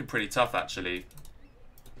this is looking pretty tough, actually.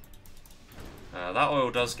 That oil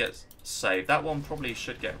does get saved. That one probably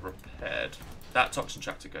should get repaired. That toxin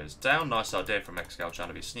tractor goes down. Nice idea from ExCaL trying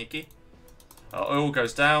to be sneaky. Oil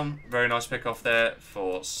goes down. Very nice pick off there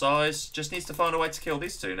for SiZe. Just needs to find a way to kill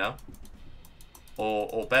these two now.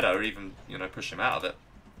 Or better, even, you know, push him out of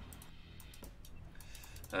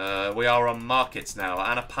it. We are on markets now.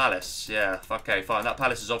 And a palace. Yeah, okay, fine. That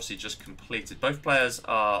palace is obviously just completed. Both players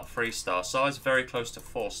are 3-star. SiZe very close to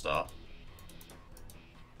 4-star.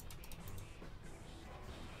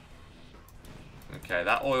 Okay,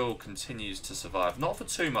 that oil continues to survive. Not for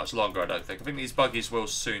too much longer, I don't think. I think these buggies will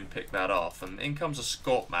soon pick that off. And in comes a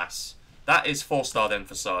Scorp Mass. That is 4-star then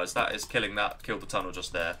for SiZe. That is killing that. Killed the tunnel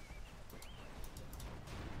just there.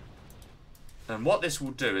 And what this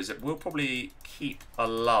will do is it will probably keep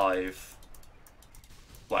alive.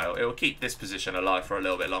 Well, it will keep this position alive for a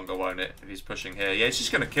little bit longer, won't it? If he's pushing here. Yeah, it's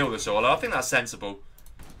just going to kill this oil. I think that's sensible.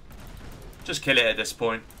 Just kill it at this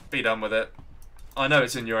point. Be done with it. I know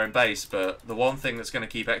it's in your own base, but the one thing that's going to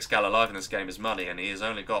keep ExCaL alive in this game is money, and he has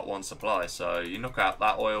only got 1 supply. So you knock out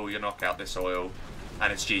that oil, you knock out this oil,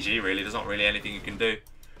 and it's GG really. There's not really anything you can do.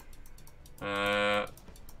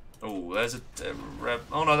 Oh, there's a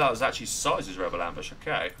oh no, that was actually SiZe's Rebel Ambush.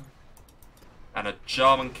 Okay. And a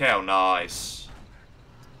German ExCaL. Nice.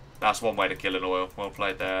 That's one way to kill an oil. Well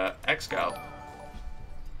played there. ExCaL.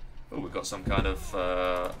 Oh, we've got some kind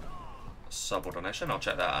of sub or donation. I'll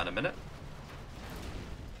check that out in a minute.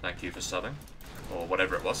 Thank you for subbing. Or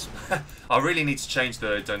whatever it was. I really need to change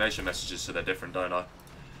the donation messages so they're different, don't I?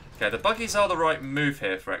 Okay, the buggies are the right move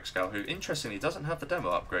here for ExCaL, who, interestingly, doesn't have the demo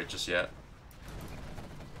upgrade just yet.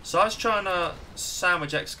 So I was trying to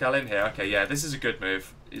sandwich ExCaL in here. Okay, yeah, this is a good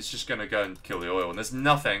move. It's just going to go and kill the oil. And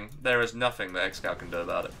there is nothing that ExCaL can do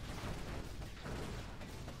about it.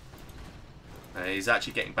 He's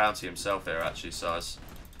actually getting bounty himself here, actually, SiZe.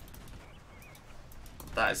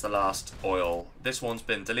 That is the last oil. This one's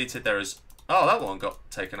been deleted. There is... Oh, that one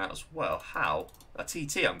got taken out as well. How? A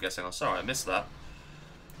TT, I'm guessing. I'm sorry, I missed that.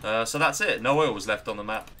 So that's it. No oil was left on the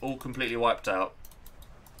map. All completely wiped out.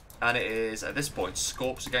 And it is, at this point,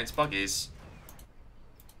 Scorps against buggies.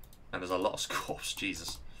 And there's a lot of Scorps.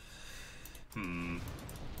 Jesus.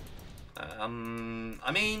 I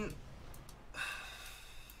mean...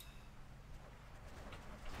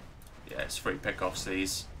 Yeah, it's free pickoffs,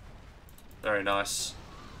 these. Very nice.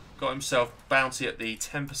 Got himself bounty at the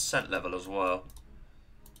 10% level as well.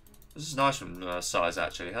 This is nice from SiZe,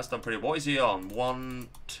 actually. He has done pretty... What is he on? 1,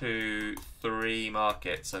 2, 3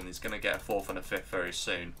 markets, and he's going to get a 4th and a 5th very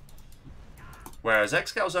soon. Whereas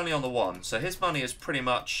ExCal's only on the 1, so his money is pretty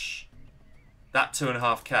much that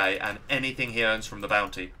 2.5k and anything he earns from the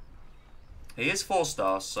bounty. He is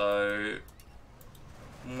 4-star, so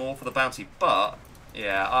more for the bounty, but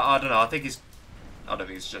yeah, I don't know. I think he's... I don't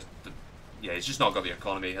think it's just... Yeah, he's just not got the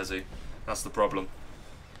economy, has he? That's the problem.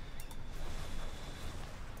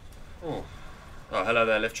 Oh, hello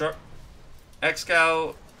there, lift truck.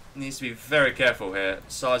 ExCaL needs to be very careful here.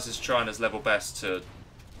 SiZe is trying his level best to...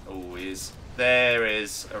 Oh, there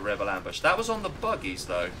is a Rebel Ambush. That was on the buggies,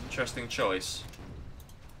 though. Interesting choice.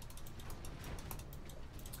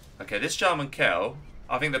 Okay, this German ExCaL.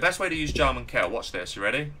 I think the best way to use German ExCaL... Watch this, you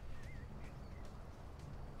ready?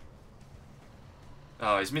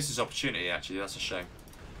 Oh, he's missed his opportunity, actually. That's a shame.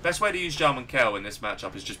 Best way to use German ExCaL in this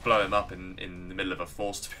matchup is just blow him up in the middle of a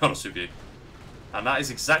force, to be honest with you. And that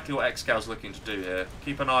is exactly what ExCaL's looking to do here.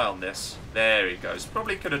 Keep an eye on this. There he goes.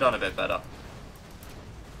 Probably could have done a bit better.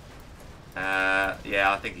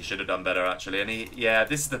 Yeah, I think he should have done better, actually. And yeah,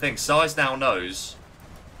 this is the thing. SiZe now knows.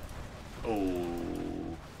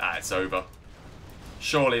 Ooh. It's over.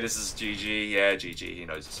 Surely this is GG. Yeah, GG. He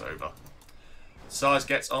knows it's over. SiZe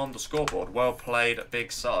gets on the scoreboard. Well played, big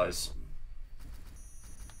SiZe.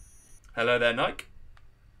 Hello there, Nuke.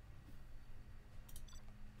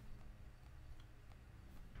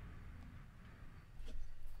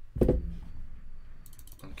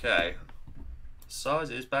 Okay.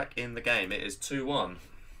 SiZe is back in the game. It is 2-1.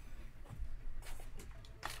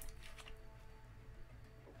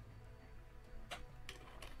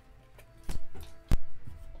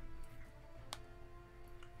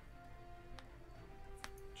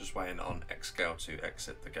 Just waiting on ExCaL to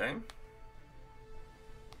exit the game.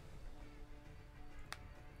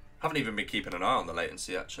 Haven't even been keeping an eye on the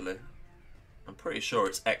latency, actually. I'm pretty sure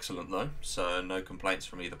it's excellent, though, so no complaints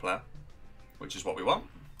from either player, which is what we want.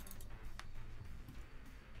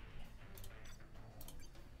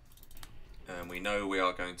 And we know we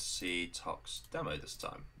are going to see Tox demo this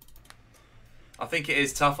time. I think it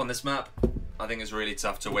is tough on this map. I think it's really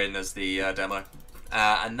tough to win as the demo.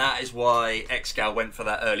 And that is why ExCaL went for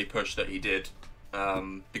that early push that he did.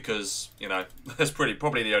 Because, you know, that's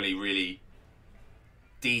probably the only really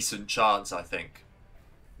decent chance, I think,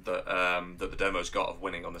 that, that the demo's got of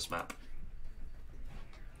winning on this map.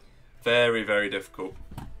 Very, very difficult.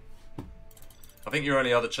 I think your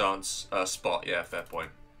only other chance, spot, yeah, fair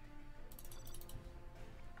point.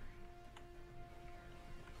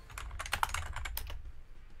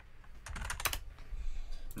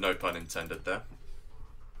 No pun intended there.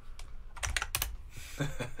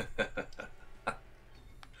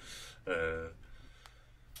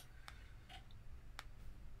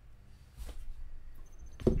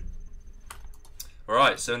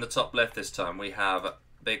 Alright, so in the top left this time we have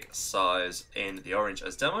big SiZe in the orange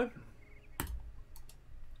as demo.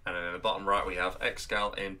 And then in the bottom right we have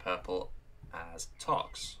ExCaL in purple as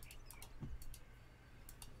Tox.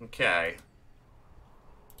 Okay.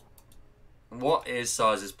 What is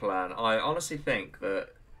SiZe's plan? I honestly think that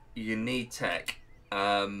you need tech.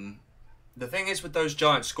 The thing is with those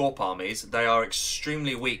giant Scorp armies, they are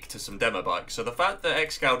extremely weak to some demo bikes. So the fact that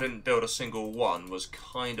ExCaL didn't build a single one was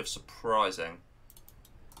kind of surprising.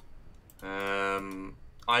 I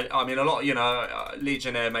mean, a lot, you know,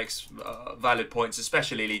 Legionnaire makes valid points,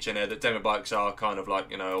 especially Legionnaire, that demo bikes are kind of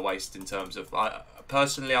like, you know, a waste in terms of...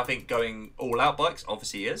 personally, I think going all-out bikes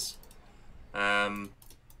obviously is.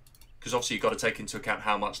 Because obviously you've got to take into account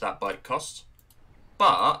how much that bike costs.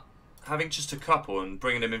 But having just a couple and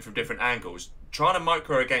bringing them in from different angles, trying to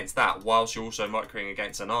micro against that whilst you're also microing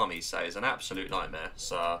against an army, say, is an absolute nightmare.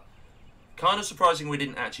 So, kind of surprising we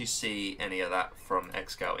didn't actually see any of that from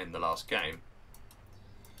ExCaL in the last game.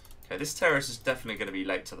 Okay, this terrace is definitely going to be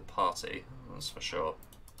late to the party, that's for sure.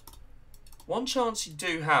 One chance you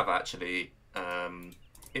do have, actually,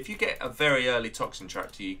 if you get a very early Toxin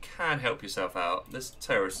Tractor, you can help yourself out. This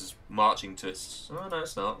terrace is marching to its... Oh, no,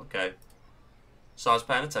 it's not. Okay. SiZe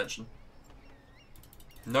paying attention.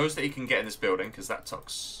 Knows that he can get in this building, because that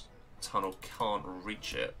Tox tunnel can't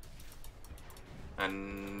reach it.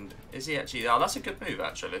 And is he actually... Oh, that's a good move,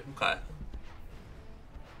 actually. Okay.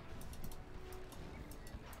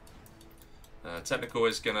 Technical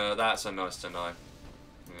is gonna... That's a nice deny.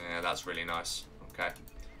 Yeah, that's really nice. Okay.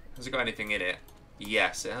 Has it got anything in it?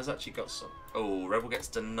 Yes, it has actually got some... Oh, Rebel gets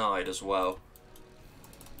denied as well.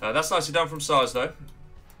 That's nicely done from SiZe, though.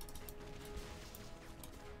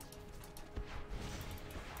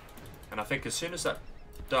 And I think as soon as that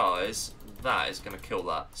dies, that is going to kill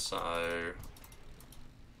that. So,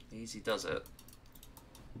 easy does it.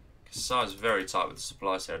 Because SiZe is very tight with the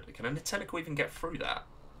supplies here. Can a Technical even get through that?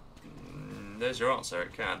 There's your answer,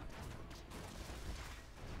 it can.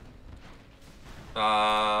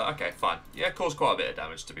 Okay, fine. Yeah, caused quite a bit of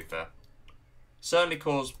damage, to be fair. Certainly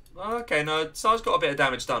caused... Okay, no, SiZe's got a bit of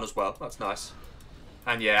damage done as well. That's nice.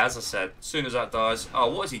 And yeah, as I said, as soon as that dies...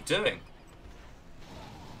 Oh, what is he doing?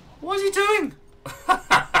 What is he doing?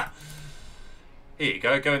 Here you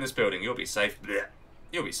go. Go in this building. You'll be safe. Blech.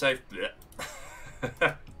 You'll be safe.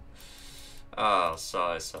 Oh,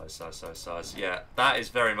 SiZe. Yeah, that is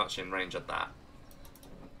very much in range of that.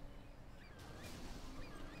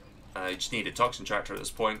 You just need a Toxin Tractor at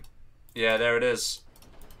this point. Yeah, there it is.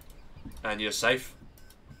 And you're safe.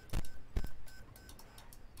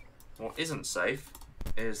 What isn't safe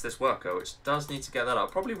is this worker, which does need to get that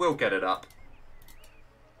up. Probably will get it up.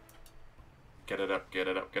 Get it up, get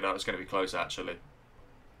it up, get it up. It's going to be close, actually.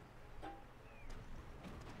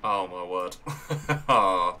 Oh, my word.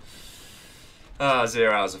 Oh.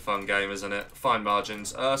 0 hours a fun game, isn't it? Fine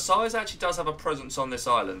margins. SiZe actually does have a presence on this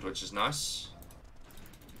island, which is nice.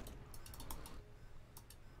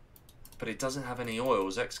 But it doesn't have any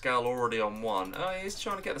oils. ExCaL already on 1. Oh, he's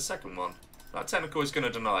trying to get the second one. That technical is going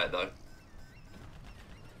to deny it, though.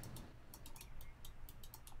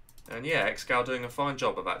 And yeah, ExCaL doing a fine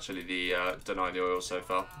job of actually denying the oil so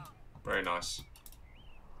far. Very nice.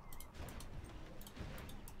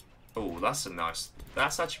 Oh, that's a nice...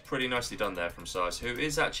 That's actually pretty nicely done there from SiZe, who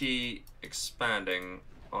is actually expanding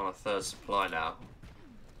on a third supply now.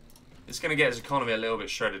 It's going to get his economy a little bit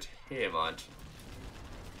shredded here, mind.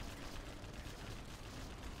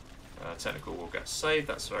 Technical will get saved,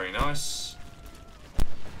 that's very nice.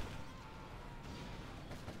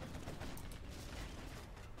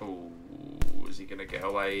 Oh, is he going to get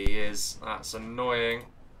away? He is. That's annoying.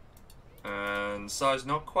 And SiZe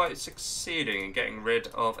not quite succeeding in getting rid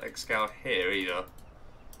of ExCaL here either.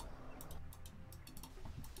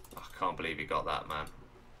 I can't believe he got that, man.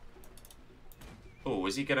 Oh,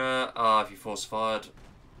 is he gonna... Ah, if he force fired.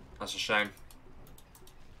 That's a shame.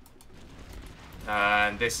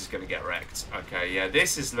 And this is gonna get wrecked. Okay, yeah,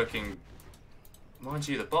 this is looking... Mind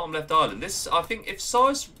you, the bottom left island. This, I think, if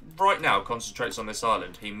SiZe right now concentrates on this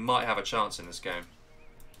island, he might have a chance in this game.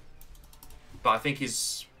 But I think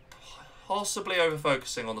he's possibly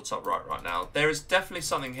over-focusing on the top right now. There is definitely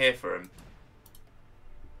something here for him.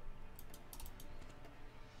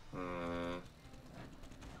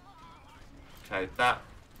 Okay, that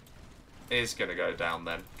is going to go down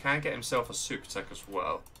then. Can get himself a super tech as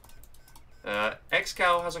well.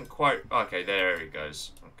 ExCaL hasn't quite... Okay, there he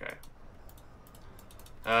goes. Okay.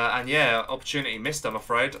 And yeah, opportunity missed, I'm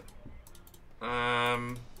afraid.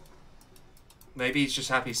 Maybe he's just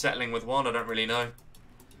happy settling with 1, I don't really know.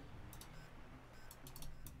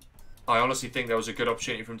 I honestly think there was a good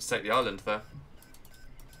opportunity for him to take the island there.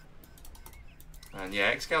 And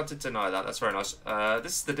yeah, ExCaL did deny that, that's very nice.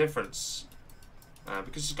 This is the difference.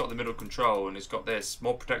 Because he's got the middle control and he's got this,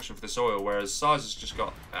 more protection for this oil, whereas SiZe has just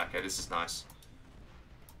got... Okay, this is nice.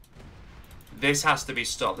 This has to be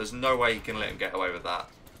stopped. There's no way he can let him get away with that.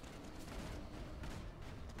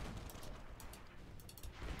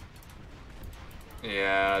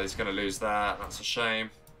 Yeah, he's going to lose that. That's a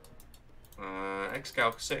shame.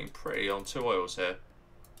 ExCaL sitting pretty on 2 oils here.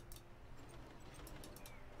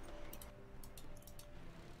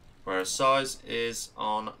 Whereas SiZe is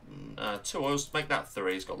on 2 oils to make that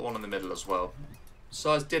 3. He's got the one in the middle as well.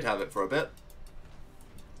 SiZe did have it for a bit.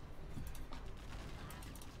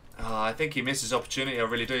 I think he misses opportunity, I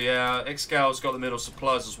really do. Yeah, ExCal's got the middle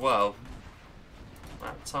supplies as well.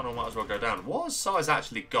 That tunnel might as well go down. What has SiZe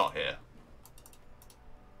actually got here?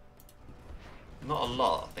 Not a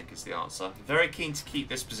lot, I think is the answer. Very keen to keep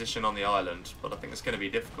this position on the island, but I think it's going to be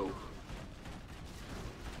difficult.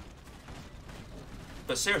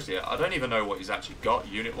 But seriously, I don't even know what he's actually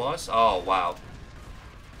got unit-wise. Oh, wow.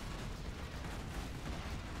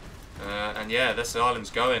 And yeah, this island's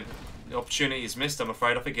going. The opportunity is missed, I'm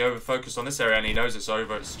afraid. I think he over-focused on this area and he knows it's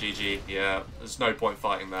over. It's GG. Yeah, there's no point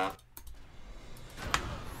fighting that.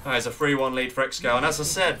 There's a 3-1 lead for ExCaL. And as I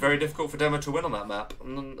said, very difficult for Demo to win on that map.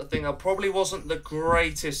 And I think that probably wasn't the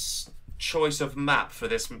greatest choice of map for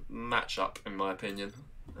this matchup, in my opinion.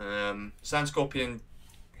 Sand Scorpion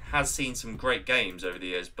has seen some great games over the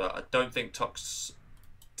years, but I don't think Tox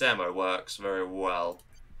Demo works very well.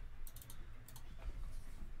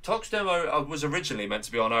 Tox Demo was originally meant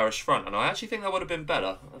to be on Irish front, and I actually think that would have been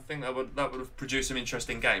better. I think that would have produced some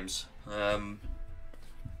interesting games.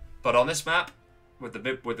 But on this map, with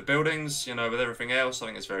the buildings, you know, with everything else, I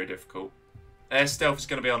think it's very difficult. Air stealth is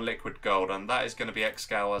going to be on liquid gold, and that is going to be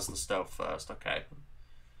ExCaL as the stealth first. Okay.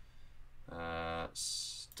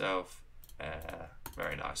 Stealth, air,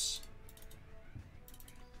 very nice.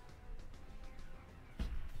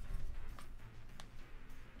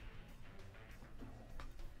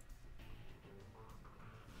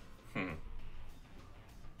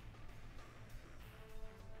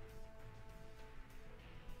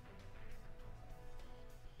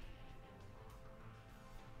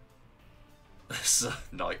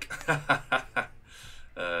 Nike.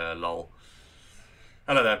 Lol.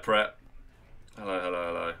 Hello there, Pret. Hello, hello,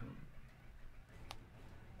 hello.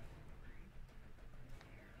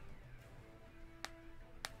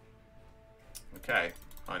 Okay,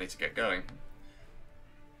 I need to get going.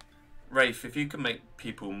 Rafe, if you can make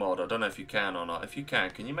people mod, I don't know if you can or not. If you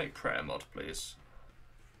can you make Pret a mod, please?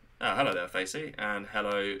 Oh, hello there, Facey, and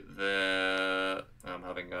hello there. I'm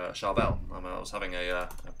having Charbel. I was having a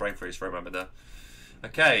brain freeze for a moment there.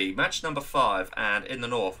 Okay, match number 5, and in the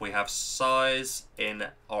north we have SiZe in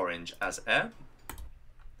orange as air,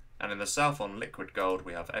 And in the south on liquid gold,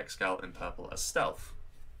 we have ExCaL in purple as stealth.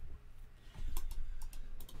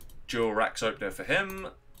 Dual racks opener for him.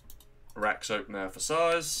 Racks opener for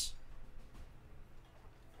SiZe.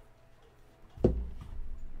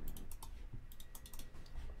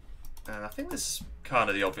 And I think this is kind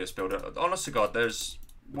of the obvious build. Honest to God, there's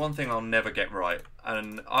one thing I'll never get right.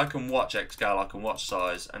 And I can watch ExCaL, I can watch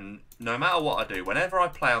SiZe, and no matter what I do, whenever I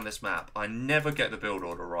play on this map, I never get the build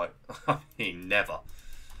order right. I mean, never.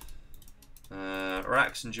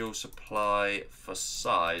 Racks and dual supply for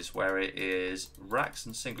SiZe, where it is racks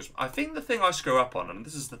and singles. I think the thing I screw up on, and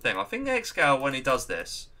this is the thing, I think ExCaL, when he does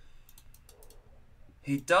this,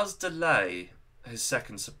 he does delay his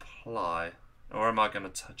second supply. Or am I going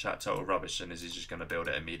to chat total rubbish and is he just going to build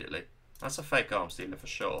it immediately? That's a fake arms dealer for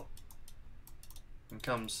sure. And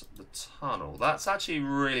comes the tunnel. That's actually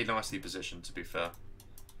really nicely positioned, to be fair.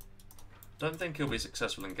 Don't think he'll be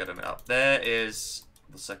successful in getting it up. There is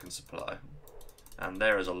the second supply. And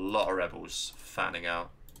there is a lot of rebels fanning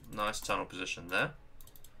out. Nice tunnel position there.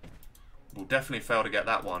 We'll definitely fail to get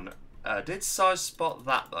that one. Did SiZe spot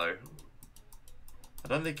that, though? I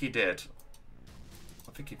don't think he did.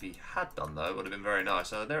 I think if he had done, though, it would have been very nice.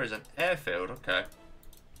 There is an airfield. Okay.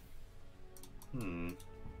 And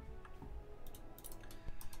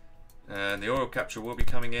the oil capture will be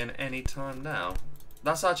coming in any time now.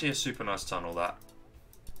 That's actually a super nice tunnel, that.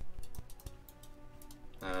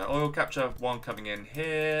 Oil capture, one coming in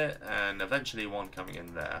here, and eventually one coming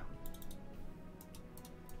in there.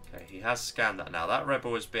 Okay, he has scanned that now. That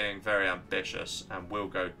rebel is being very ambitious and will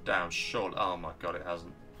go down short. Oh my god, it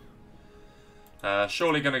hasn't.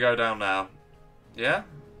 Surely going to go down now. Yeah?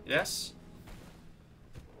 Yes?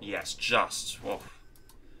 Yes, just. Whoa.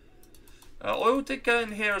 Oil did go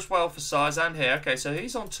in here as well for SiZe and here. Okay, so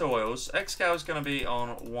he's on 2 oils. ExCaL is going to be on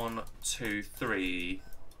 1, 2, 3.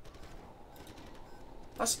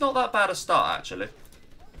 That's not that bad a start, actually.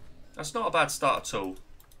 That's not a bad start at all.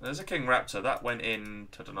 There's a King Raptor. That went in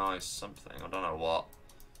to deny something. I don't know what.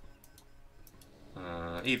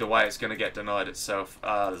 Either way, it's going to get denied itself.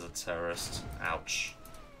 Ah, there's a terrorist. Ouch.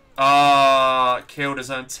 Ah, killed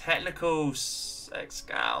his own technicals.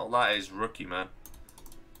 ExCaL. That is rookie, man.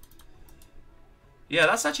 Yeah,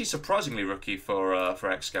 that's actually surprisingly rookie for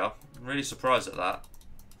ExCaL. I'm really surprised at that.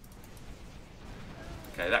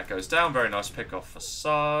 Okay, that goes down. Very nice pick off for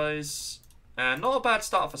SiZe. And not a bad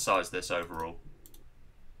start for SiZe this overall.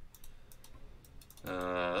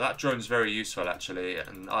 That drone's very useful, actually.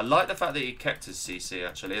 And I like the fact that he kept his CC,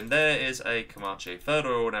 actually. And there is a Comanche. Third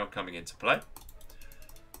oil now coming into play.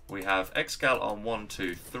 We have ExCaL on 1,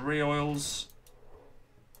 2, 3 oils.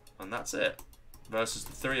 And that's it. Versus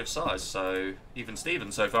the 3 of SiZe. So, even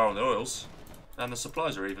Steven so far on the oils. And the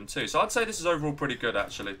supplies are even too. So I'd say this is overall pretty good,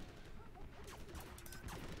 actually.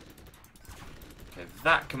 Okay,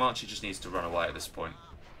 that Comanche just needs to run away at this point.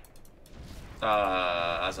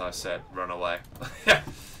 As I said, run away.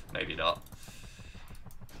 Maybe not.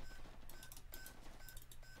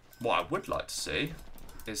 What I would like to see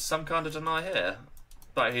is some kind of deny here.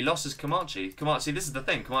 But he lost his Comanche. Comanche, this is the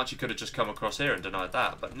thing. Comanche could have just come across here and denied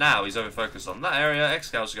that. But now he's over-focused on that area.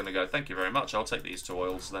 ExCal's going to go, thank you very much. I'll take these 2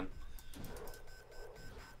 oils then.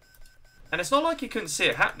 And it's not like he couldn't see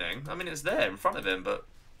it happening. I mean, it's there in front of him, but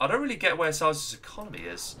I don't really get where SiZe's economy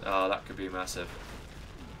is. Oh, that could be massive.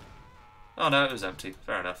 Oh no, it was empty.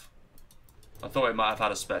 Fair enough. I thought it might have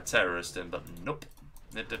had a spare terrorist in, but nope.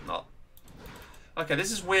 It did not. Okay,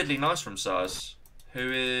 this is weirdly nice from SiZe,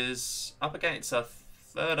 who is up against a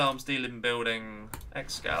third arms dealing building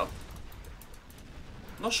ExCaL.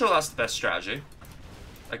 Not sure that's the best strategy.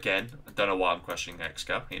 Again, I don't know why I'm questioning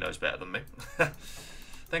ExCaL. He knows better than me. I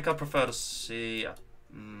think I prefer to see...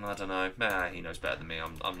 I don't know. Nah, he knows better than me.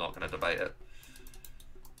 I'm not going to debate it.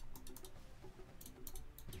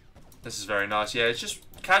 This is very nice. Yeah, it's just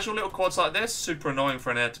casual little quads like this. Super annoying for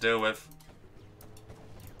an air to deal with.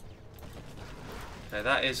 Okay,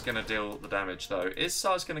 that is going to deal the damage, though. Is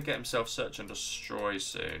SiZe going to get himself search and destroy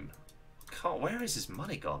soon? Where is his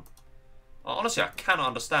money gone? Honestly, I cannot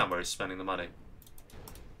understand where he's spending the money.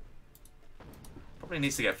 Probably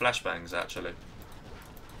needs to get flashbangs, actually.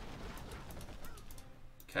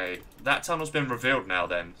 Okay, that tunnel's been revealed now,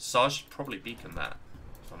 then. SiZe should probably beacon that,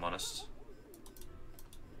 if I'm honest.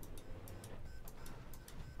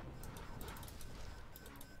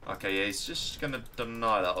 Okay, yeah, he's just going to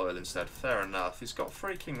deny that oil instead. Fair enough. He's got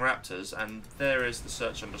 3 King Raptors, and there is the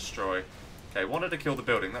search and destroy. Okay, wanted to kill the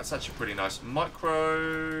building. That's actually pretty nice.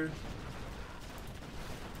 Micro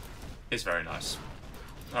is very nice.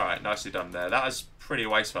 Alright, nicely done there. That was pretty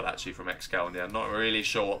wasteful, actually, from ExCaL. And yeah, I'm not really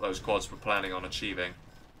sure what those quads were planning on achieving.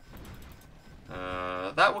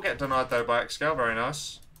 That will get denied, though, by ExCaL. Very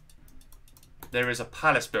nice. There is a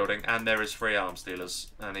palace building and there is 3 arms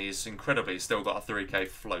dealers. And he's incredibly still got a 3k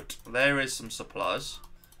float. There is some supplies.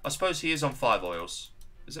 I suppose he is on 5 oils.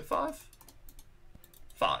 Is it 5?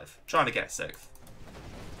 5. Trying to get 6th.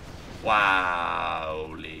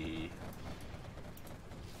 Wowly.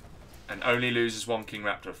 And only loses 1 King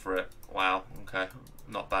Raptor for it. Wow, okay.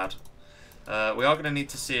 Not bad. We are going to need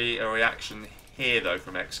to see a reaction here, though,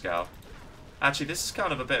 from ExCaL. Actually, this is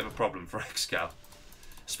kind of a bit of a problem for ExCaL.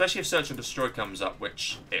 Especially if Search and Destroy comes up,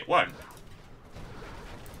 which it won't.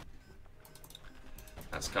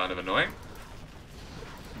 That's kind of annoying.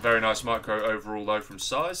 Very nice micro overall, though, from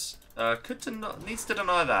SiZe. Needs to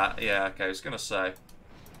deny that. Yeah, okay, I was going to say.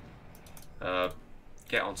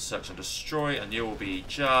 Get on to Search and Destroy, and you will be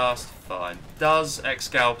just fine. Does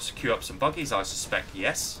ExCaL queue up some buggies? I suspect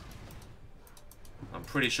yes. I'm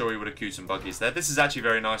pretty sure he would have queued some buggies there. This is actually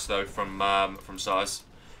very nice, though, from SiZe.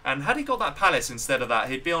 And had he got that palace instead of that,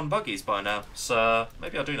 he'd be on buggies by now. So,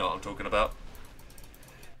 maybe I do know what I'm talking about.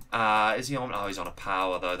 Is he on... Oh, he's on a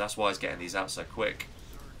power, though. That's why he's getting these out so quick.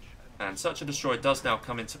 And Search and Destroy does now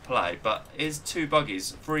come into play. But is 3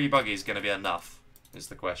 buggies going to be enough, is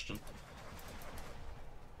the question.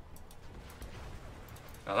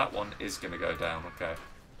 Now that one is going to go down, okay.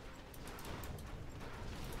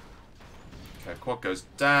 Okay, quad goes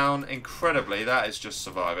down. Incredibly, that is just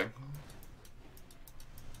surviving.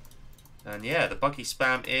 And yeah, the buggy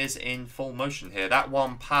spam is in full motion here. That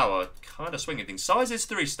 1 power kind of swinging things. SiZe is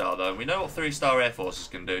 3-star though, and we know what 3-star Air Forces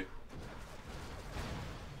can do.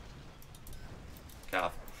 Okay,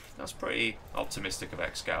 that's pretty optimistic of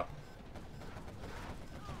ExCaL.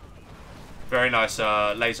 Very nice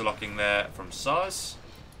laser locking there from SiZe.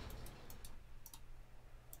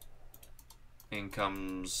 In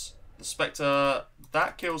comes the Spectre.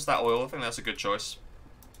 That kills that oil. I think that's a good choice.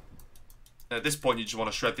 At this point, you just want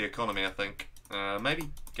to shred the economy, I think.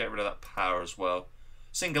 Maybe get rid of that power as well.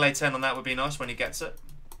 Single A10 on that would be nice when he gets it.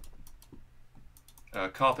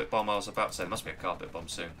 Carpet bomb, I was about to say. There must be a carpet bomb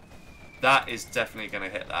soon. That is definitely going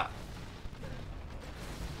to hit that.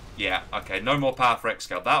 Yeah, okay. No more power for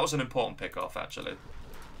ExCaL. That was an important pick-off, actually.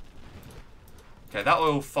 Okay, that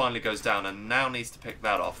oil finally goes down and now needs to pick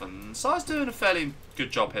that off. And SiZe's doing a fairly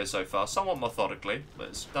good job here so far. Somewhat methodically, but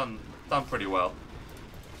it's done pretty well.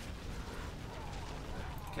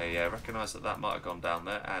 Okay, yeah, recognise that might have gone down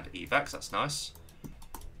there. Add evacs, that's nice.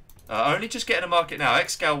 Only just getting a market now.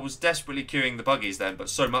 ExCaL was desperately queuing the buggies then, but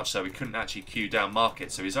so much so he couldn't actually queue down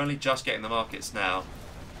markets. So he's only just getting the markets now.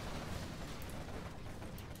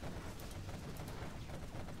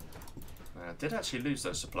 Did actually lose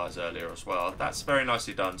those supplies earlier as well. That's very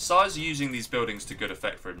nicely done. SiZe using these buildings to good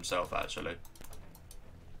effect for himself, actually.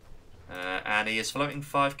 And he is floating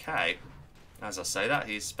 5k. As I say that,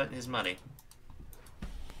 he's spent his money.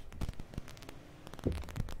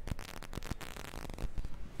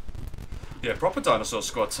 Yeah, proper dinosaur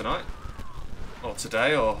squad tonight. Or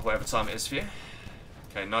today, or whatever time it is for you.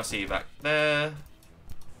 Okay, nice evac there.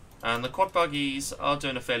 And the quad buggies are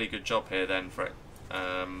doing a fairly good job here then for it.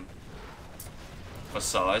 For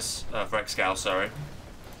SiZe, for ExCaL, sorry.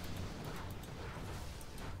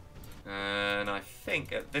 And I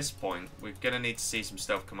think at this point we're going to need to see some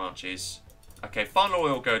stealth Comanches. Okay, final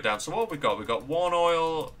oil go down. So what have we got? We've got 1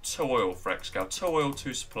 oil, 2 oil for ExCaL. 2 oil,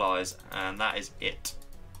 2 supplies, and that is it.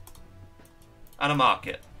 And a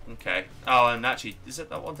market. Okay. Oh, and actually, is it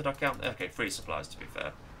that one? Did I count? Okay, 3 supplies to be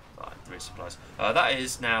fair. Right, 3 supplies. That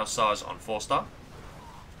is now SiZe on 4-star.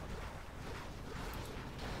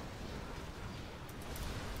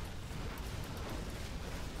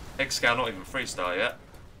 ExCaL not even 3-star yet.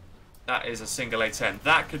 That is a single A10.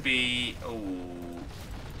 That could be... Ooh,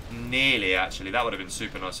 nearly, actually. That would have been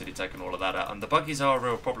super nice if he'd taken all of that out. And the buggies are a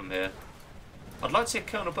real problem here. I'd like to see a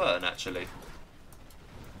Colonel Burton, actually.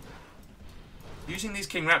 Using these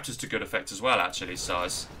King Raptors to good effect as well, actually,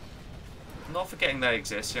 SiZe. Not forgetting they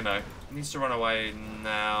exist, you know. Needs to run away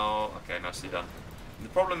now. Okay, nicely done. The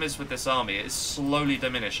problem is with this army, it's slowly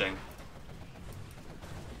diminishing.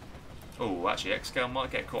 Oh, actually, ExCaL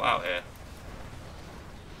might get caught out here.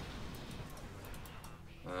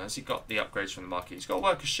 Has he got the upgrades from the market? He's got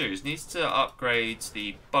worker shoes. Needs to upgrade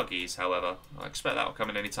the buggies, however. I expect that will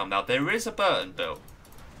come in any time now. There is a Burton built.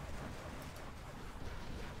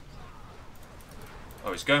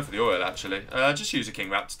 Oh, he's going for the oil, actually. Just use a King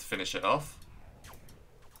Raptor to finish it off.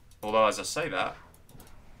 Although, as I say that,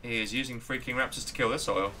 he is using 3 King Raptors to kill this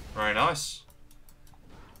oil. Very nice.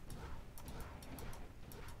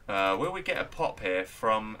 Will we get a pop here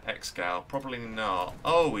from ExCaL? Probably not.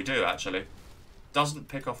 Oh, we do, actually. Doesn't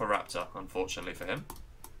pick off a Raptor, unfortunately for him.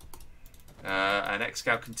 And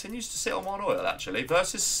ExCaL continues to sit on 1 oil, actually,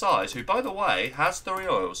 versus SiZe, who, by the way, has 3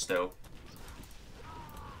 oils still.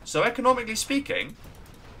 So economically speaking,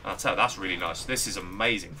 I'll tell you, that's really nice. This is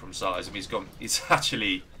amazing from SiZe. I mean, he's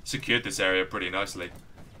actually secured this area pretty nicely.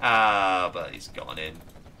 But he's gone in.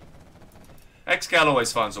 ExCaL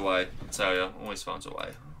always finds a way, I'll tell you. Always finds a way.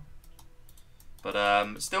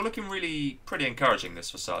 But still looking really pretty encouraging,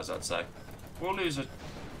 this for SiZe, I'd say. We'll lose a...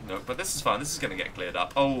 No, but this is fine. This is going to get cleared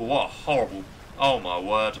up. Oh, what a horrible... Oh, my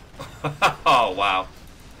word. Oh, wow.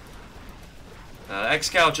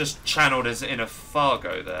 ExCaL just channeled his inner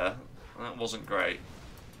Fargo there. That wasn't great.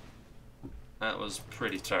 That was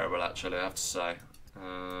pretty terrible, actually, I have to say.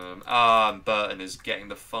 And Burton is getting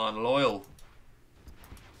the final oil.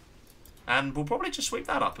 And we'll probably just sweep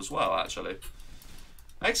that up as well, actually.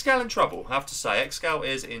 ExCaL in trouble, I have to say. ExCaL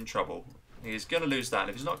is in trouble. He's going to lose that, and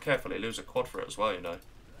if he's not careful, he'll lose a quad for it as well, you know.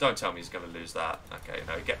 Don't tell me he's going to lose that. Okay,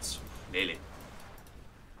 no, he gets... Nearly.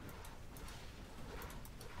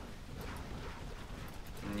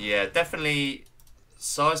 Yeah, definitely...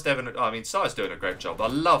 SiZe doing a great job. I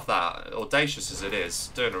love that. Audacious as it is,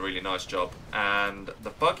 doing a really nice job. And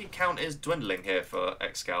the buggy count is dwindling here for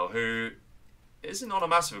ExCaL, who isn't on a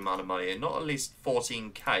massive amount of money, not at least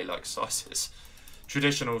 14k like SiZe is.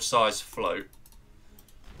 Traditional SiZe float.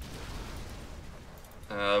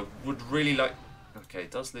 Would really like... Okay,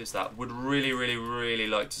 does lose that. Would really, really, really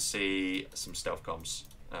like to see some stealth comms.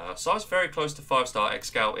 SiZe very close to 5-star.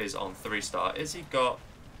 ExCaL is on 3-star. Is he got...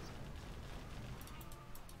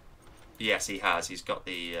 Yes, he has. He's got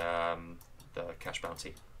the cash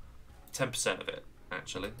bounty. 10% of it,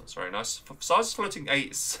 actually. That's very nice. SiZe is floating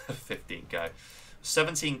 15k.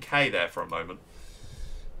 17k there for a moment.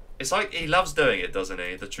 It's like he loves doing it, doesn't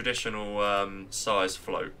he? The traditional SiZe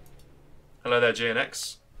float. Hello there,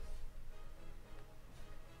 GNX.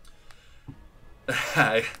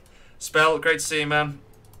 Hey. Spell, great to see you, man.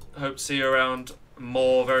 Hope to see you around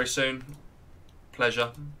more very soon.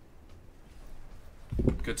 Pleasure.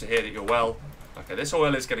 Good to hear that you're well. Okay, this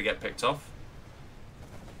oil is going to get picked off.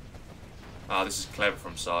 Ah, this is clever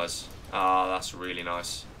from SiZe. Ah, that's really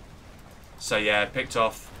nice. So yeah, picked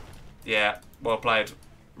off. Yeah, well played.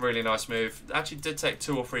 Really nice move. Actually did take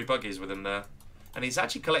 2 or 3 buggies with him there. And he's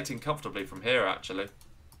actually collecting comfortably from here, actually.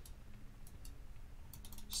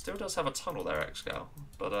 Still does have a tunnel there, ExCaL.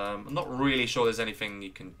 But I'm not really sure there's anything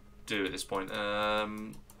you can do at this point.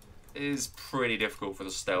 It is pretty difficult for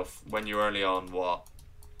the stealth when you're only on, what?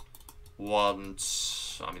 I mean,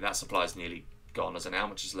 that supply's nearly gone, isn't it? How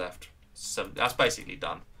much is left? 7. That's basically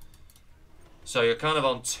done. So you're kind of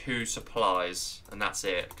on 2 supplies, and that's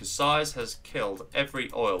it. Because SiZe has killed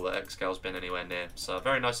every oil that ExCaL's been anywhere near. So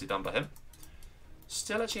very nicely done by him.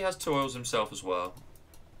 Still actually has 2 oils himself as well.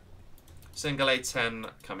 Single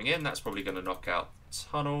A10 coming in. That's probably going to knock out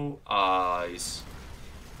tunnel. Eyes.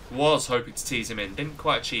 Was hoping to tease him in. Didn't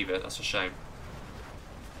quite achieve it. That's a shame.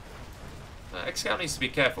 ExCaL needs to be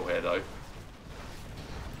careful here, though.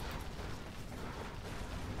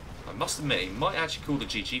 I must admit, he might actually call the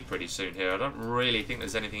GG pretty soon here. I don't really think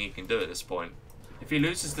there's anything he can do at this point. If he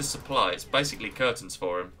loses this supply, it's basically curtains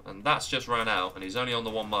for him. And that's just run out, and he's only on the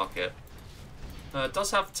 1 market. It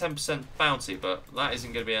does have 10% bounty, but that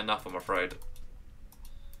isn't going to be enough, I'm afraid.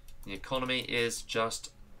 The economy is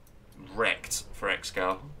just wrecked for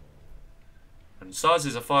ExCaL. And SiZe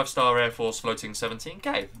is a 5-star Air Force floating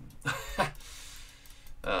 17k.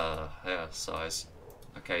 Yeah, SiZe.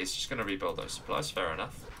 Okay, he's just going to rebuild those supplies, fair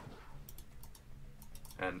enough.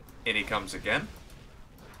 And in he comes again.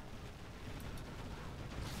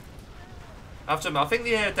 I think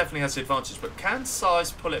the air definitely has the advantage, but can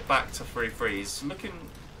SiZe pull it back to 3-3? He's looking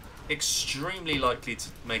extremely likely to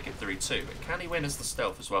make it 3-2, but can he win as the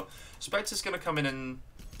stealth as well? Spectre's going to come in and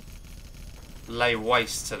lay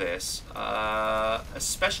waste to this,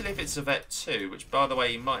 especially if it's a Vet 2, which, by the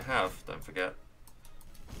way, he might have, don't forget.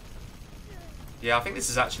 Yeah, I think this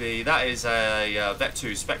is actually, that is a Vet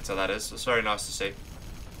 2 Spectre, that is. It's very nice to see.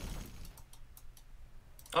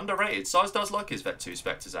 Underrated. SiZe does like his Vet 2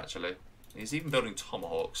 Spectres, actually. He's even building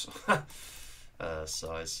Tomahawks.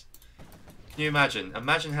 SiZe. Can you imagine?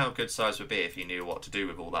 Imagine how good SiZe would be if he knew what to do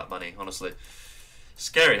with all that money, honestly.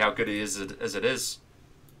 Scary how good he is as it is.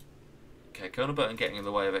 Okay, Colonel Burton getting in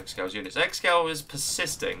the way of ExCaL's units. ExCaL is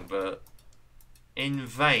persisting, but in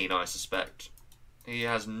vain, I suspect. He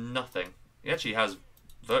has nothing. He actually has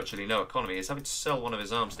virtually no economy. He's having to sell one of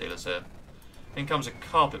his arms dealers here. In comes a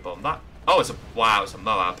carpet bomb. Oh, it's a... Wow, it's a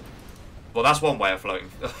Moab. Well, that's one way of floating.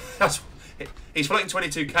 He's floating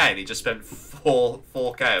 22k and he just spent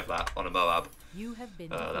 4k of that on a Moab.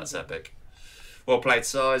 That's epic. Well played,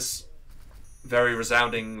 SiZe. Very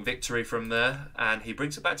resounding victory from there. And he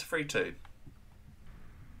brings it back to 3-2.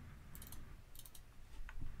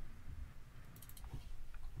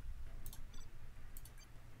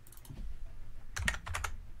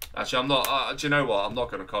 Actually, I'm not. Do you know what? I'm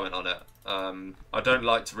not going to comment on it. I don't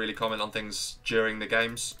like to really comment on things during the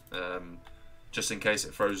games, just in case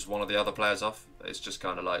it throws one of the other players off. It's just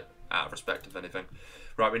kind of like out of respect, if anything.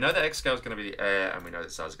 Right, we know that ExCaL is going to be the air, and we know that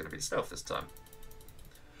SiZe is going to be the stealth this time.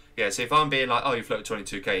 Yeah, so if I'm being like, oh, you floated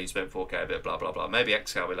 22k, you spent 4k a bit, blah, blah, blah, maybe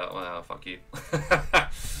ExCaL will be like, well, fuck you.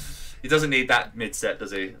 He doesn't need that mid-set,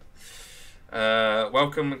 does he?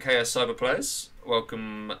 Welcome, KS Cyber Players.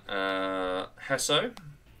 Welcome, Hesso.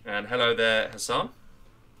 And hello there, Hassan.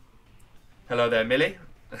 Hello there, Millie.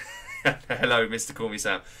 Hello, Mr. Call Me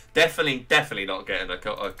Sam. Definitely not getting a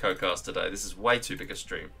co-cast today. This is way too big a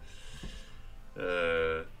stream.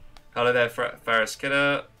 Hello there, Faris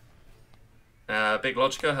Kidder. Big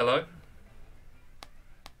Logica, hello.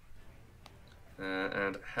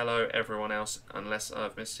 And hello everyone else, unless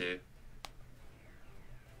I've missed you.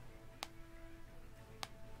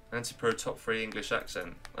 Anti-pro top 3 English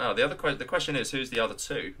accent. Oh, the question is, who's the other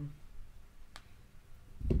two?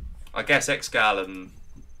 I guess ExCaL and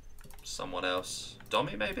someone else.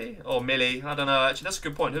 Dommy maybe? Or Millie? I don't know. Actually, that's a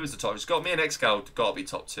good point. Who is the top? It's got me and ExCaL. Got to be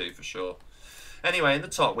top 2 for sure. Anyway, in the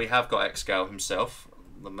top we have got ExCaL himself,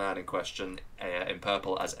 the man in question, in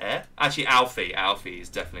purple as air. Actually, Alfie's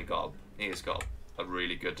definitely got. He's got a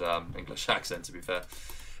really good English accent, to be fair.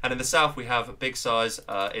 And in the south we have Big SiZe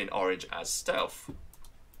in orange as stealth.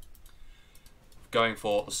 Going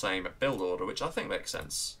for the same build order, which I think makes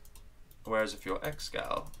sense. Whereas if you're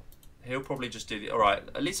ExCaL, he'll probably just do the... Alright,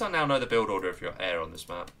 at least I now know the build order if you're air on this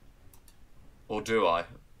map. Or do I?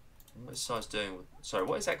 What is SiZe doing with... Sorry,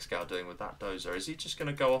 what is ExCaL doing with that dozer? Is he just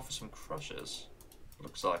going to go off for some crushes?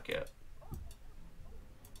 Looks like it.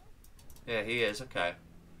 Yeah, he is, okay.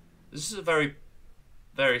 This is a very,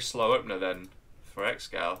 very slow opener then for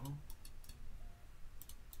ExCaL.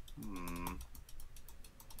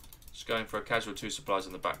 Just going for a casual 2 supplies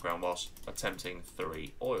in the background whilst attempting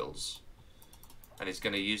 3 oils. And he's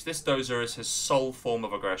going to use this dozer as his sole form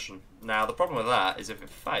of aggression. Now, the problem with that is if it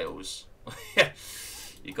fails,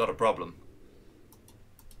 you got a problem.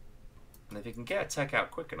 And if you can get a tech out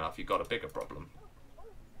quick enough, you got a bigger problem.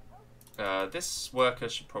 This worker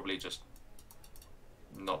should probably just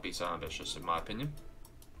not be so ambitious, in my opinion.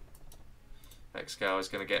 ExCaL is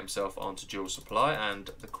going to get himself onto dual supply, and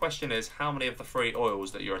the question is, how many of the 3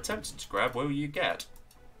 oils that you're attempting to grab will you get?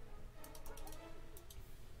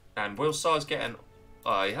 And will SiZe get an...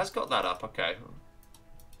 Oh, he has got that up, okay.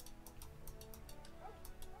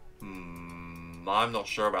 I'm not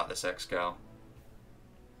sure about this, ExCaL.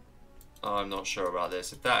 I'm not sure about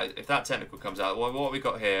this. If that technical comes out, what have we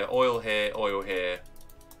got here? Oil here, oil here,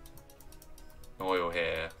 oil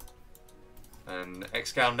here. And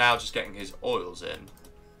ExCaL now just getting his oils in.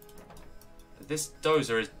 This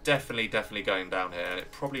dozer is definitely going down here, and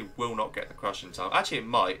it probably will not get the crush in time. Actually, it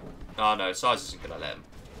might. Oh no, SiZe isn't going to let him.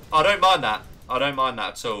 I don't mind that. I don't mind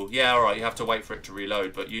that at all. Yeah, alright, you have to wait for it to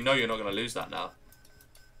reload, but you know you're not going to lose that now.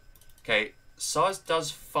 Okay, SiZe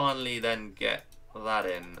does finally then get that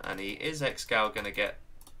in, and he is ExCaL going to get...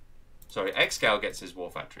 Sorry, ExCaL gets his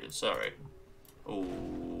war factory in, sorry.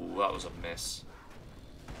 Ooh, that was a miss.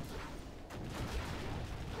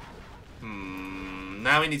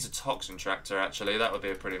 Now he needs a toxin tractor, actually. That would be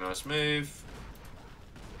a pretty nice move.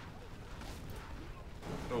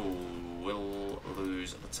 Ooh, we'll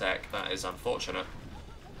lose the tech. That is unfortunate.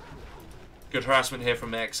 Good harassment here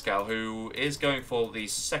from ExCaL, who is going for the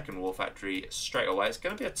second war factory straight away. It's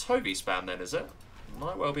going to be a Toby spam then, is it?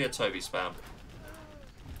 Might well be a Toby spam.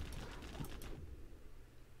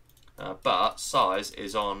 But SiZe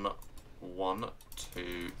is on 1,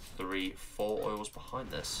 2, 3, 4 oils behind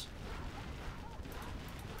this.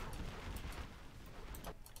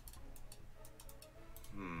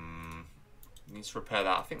 Needs to repair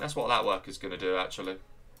that. I think that's what that worker's going to do, actually.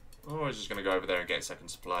 Or he's just going to go over there and get a second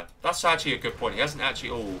supply. That's actually a good point. He hasn't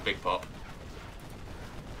actually... Oh, big pop.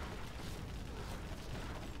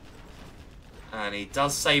 And he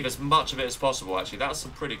does save as much of it as possible, actually. That's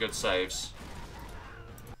some pretty good saves.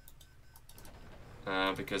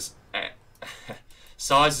 Because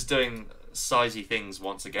SiZe is doing SiZe things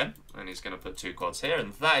once again. And he's going to put 2 quads here.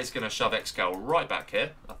 And that is going to shove ExCaL right back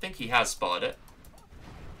here. I think he has spotted it.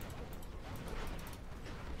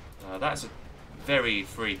 That's a very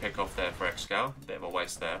free pick off there for ExCaL. A bit of a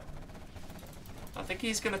waste there. I think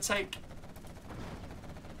he's going to take...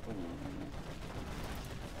 Ooh.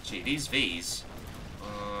 Gee, these Vs...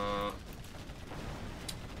 Oh,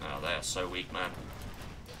 they are so weak, man.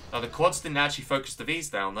 The quads didn't actually focus the Vs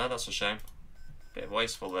down there. That's a shame. Bit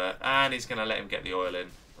wasteful there. And he's going to let him get the oil in.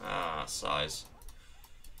 Ah, SiZe.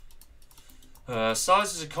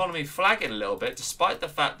 SiZe's economy flagging a little bit, despite the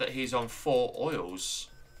fact that he's on 4 oils.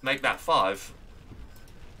 Make that 5.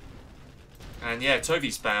 And yeah, Tovi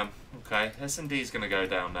spam. Okay, S&D is going to go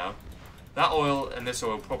down now. That oil and this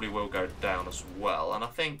oil probably will go down as well. And I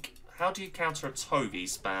think, how do you counter a Tovi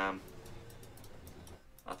spam?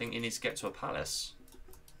 I think he needs to get to a palace.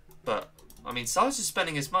 But, I mean, SiZe is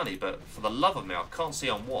spending his money, but for the love of me, I can't see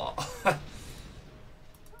on what.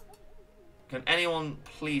 Can anyone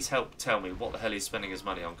please help tell me what the hell he's spending his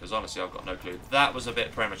money on? Because honestly, I've got no clue. That was a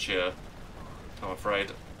bit premature, I'm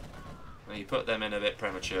afraid. And he put them in a bit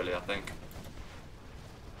prematurely, I think.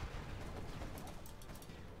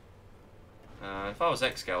 If I was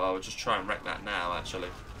ExCaL, I would just try and wreck that now, actually.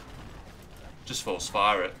 Just force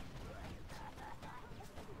fire it.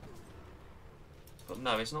 But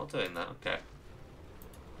no, he's not doing that. Okay.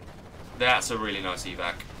 That's a really nice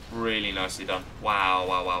evac. Really nicely done. Wow,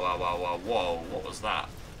 wow, wow, wow, wow, wow. Whoa, what was that?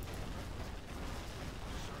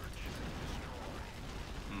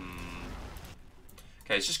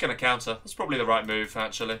 Okay, it's just going to counter. That's probably the right move,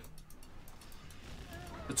 actually.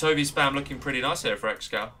 The Tovi spam looking pretty nice here for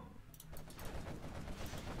ExCaL.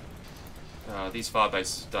 These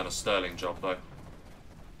firebases have done a sterling job, though.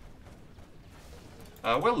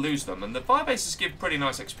 We'll lose them, and the firebases give pretty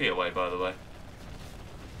nice XP away, by the way.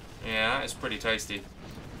 Yeah, that is pretty tasty.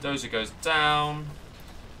 Dozer goes down,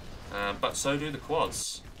 but so do the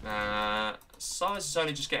quads. SiZe is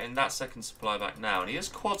only just getting that second supply back now, and he is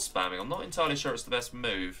quad spamming. I'm not entirely sure it's the best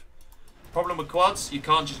move. Problem with quads, you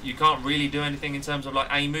can't really do anything in terms of like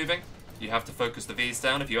aim moving. You have to focus the Vs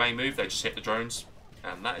down. If you aim move, they just hit the drones,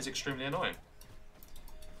 and that is extremely annoying.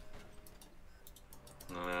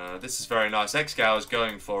 This is very nice. ExCaL is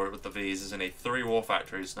going for it with the Vs, isn't he? 3 war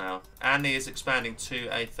factories now, and he is expanding to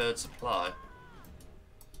a 3rd supply.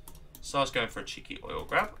 So I was going for a cheeky oil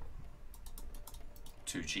grab.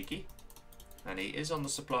 Too cheeky. And he is on the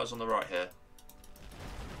supplies on the right here.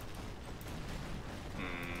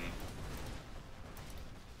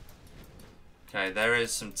 Okay, there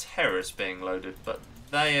is some terrorists being loaded, but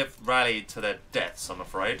they have rallied to their deaths, I'm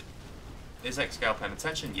afraid. Is ExCaL paying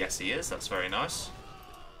attention? Yes, he is. That's very nice.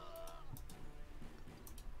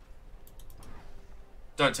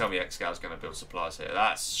 Don't tell me ExCaL is going to build supplies here.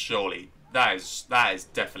 That's surely... That is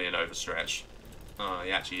definitely an overstretch. Oh,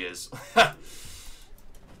 he actually is.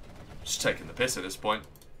 Just taking the piss at this point.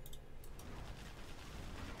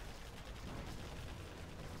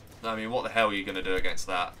 I mean, what the hell are you going to do against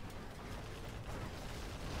that?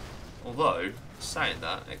 Although, saying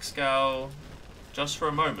that, ExCaL, just for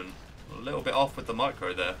a moment, a little bit off with the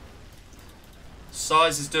micro there.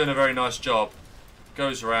 SiZe is doing a very nice job.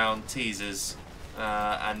 Goes around, teases,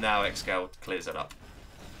 and now ExCaL clears it up.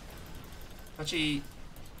 Actually,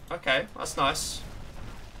 okay, that's nice.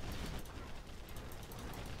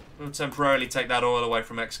 We'll temporarily take that oil away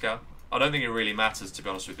from ExCaL. I don't think it really matters, to be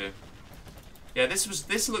honest with you. Yeah, this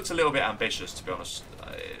looks a little bit ambitious, to be honest.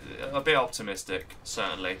 A bit optimistic,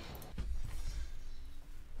 certainly.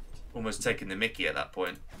 Almost taking the mickey at that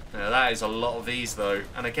point. Now, that is a lot of these, though.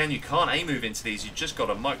 And again, you can't aim move into these. You've just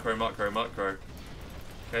got a micro, micro, micro.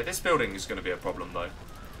 Okay, this building is going to be a problem, though.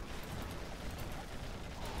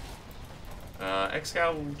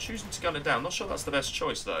 ExCaL choosing to gun it down. Not sure that's the best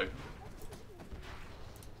choice, though.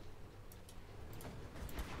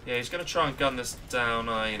 Yeah, he's going to try and gun this down.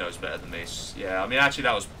 He knows better than me. Yeah, I mean, actually,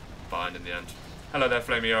 that was fine in the end. Hello there,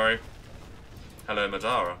 Flamiori. Hello,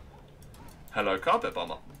 Madara. Hello, Carpet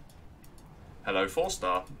Bomber. Hello,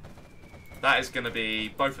 4-star. That is going to be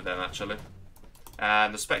both of them, actually.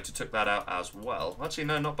 And the Spectre took that out as well. Actually,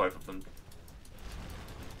 no, not both of them.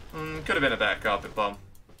 Could have been a better Carpet Bomb.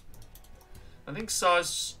 I think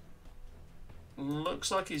SiZe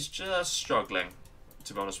looks like he's just struggling,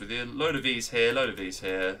 to be honest with you. Load of V's here, load of V's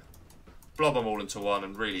here. Blob them all into one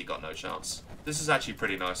and really got no chance. This is actually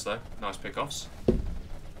pretty nice, though. Nice pickoffs.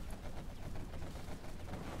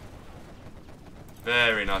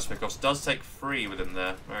 Very nice pickoffs. Does take 3 with him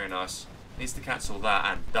there. Very nice. Needs to cancel that,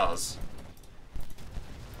 and does.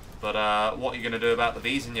 But what are you going to do about the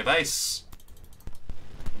V's in your base?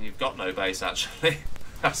 You've got no base, actually.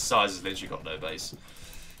 SiZe has literally got no base.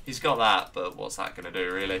 He's got that, but what's that going to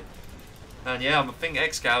do, really? And yeah, I think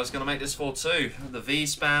ExCaL is going to make this 4-2. The V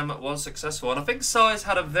spam was successful. And I think SiZe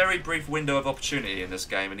had a very brief window of opportunity in this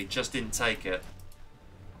game, and he just didn't take it.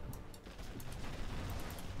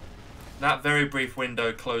 That very brief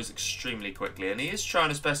window closed extremely quickly, and he is trying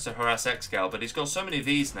his best to harass ExCaL, but he's got so many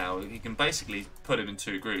Vs now, he can basically put him in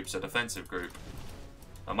 2 groups, a defensive group.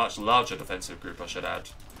 A much larger defensive group, I should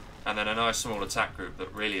add. And then a nice small attack group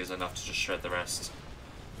that really is enough to just shred the rest.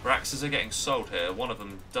 Raxes are getting sold here. One of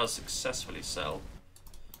them does successfully sell.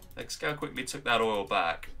 ExCaL quickly took that oil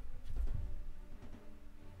back.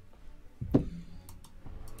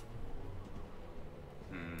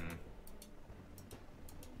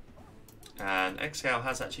 And ExCaL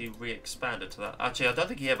has actually re-expanded to that. Actually, I don't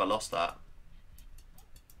think he ever lost that.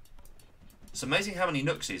 It's amazing how many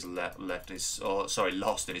Nukes he's left.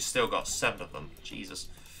 Lost, and he's still got 7 of them. Jesus.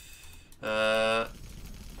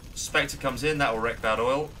 Spectre comes in, that will wreck that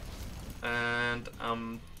oil. And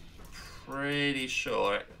I'm pretty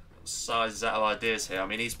sure SiZe is out of ideas here. I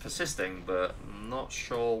mean, he's persisting, but I'm not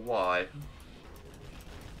sure why.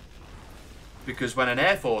 Because when an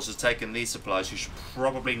Air Force has taken these supplies, you should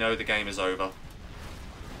probably know the game is over.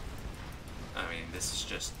 I mean, this is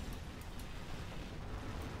just...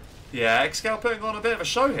 Yeah, ExCaL putting on a bit of a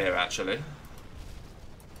show here, actually.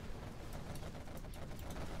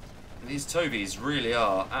 These Tovies really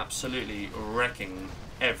are absolutely wrecking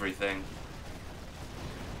everything.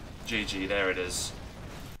 GG, there it is.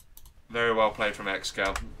 Very well played from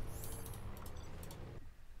ExCaL.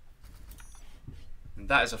 And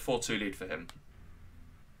that is a 4-2 lead for him.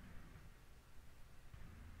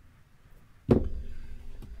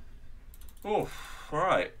 Oh,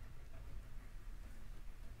 alright.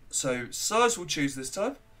 So, SiZe will choose this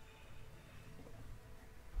time.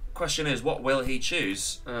 Question is, what will he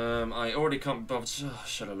choose? I already can't bother.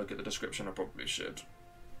 Should I look at the description? I probably should.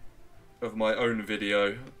 Of my own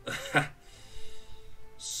video.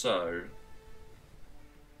 So,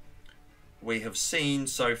 we have seen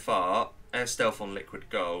so far Air Stealth on Liquid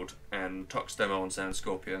Gold and Tox Demo on Sand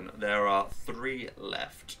Scorpion. There are 3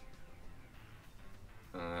 left.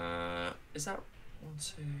 Is that 1,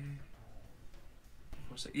 2?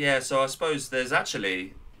 Yeah, so I suppose there's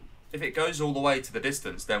actually, if it goes all the way to the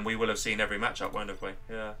distance, then we will have seen every matchup, won't we?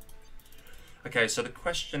 Yeah. Okay, so the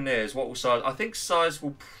question is, what will SiZe... I think SiZe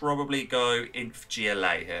will probably go Inf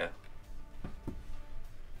GLA here.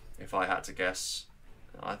 If I had to guess.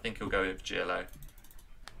 I think he'll go Inf GLA.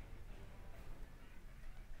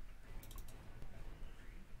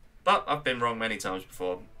 But I've been wrong many times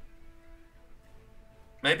before.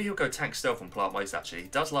 Maybe he'll go Tank Stealth on Plant Waste, actually. He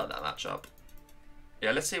does like that matchup.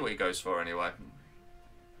 Yeah, let's see what he goes for anyway.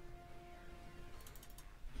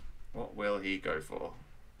 What will he go for?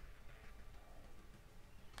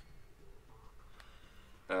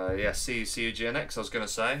 Yeah, CUGNX, I was going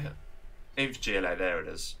to say. Inf GLA, there it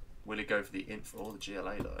is. Will he go for the Inf or the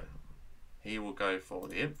GLA, though? He will go for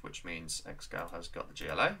the Inf, which means ExCaL has got the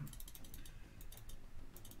GLA.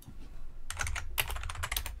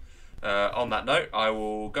 On that note, I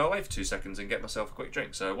will go away for 2 seconds and get myself a quick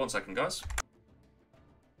drink. So 1 second, guys.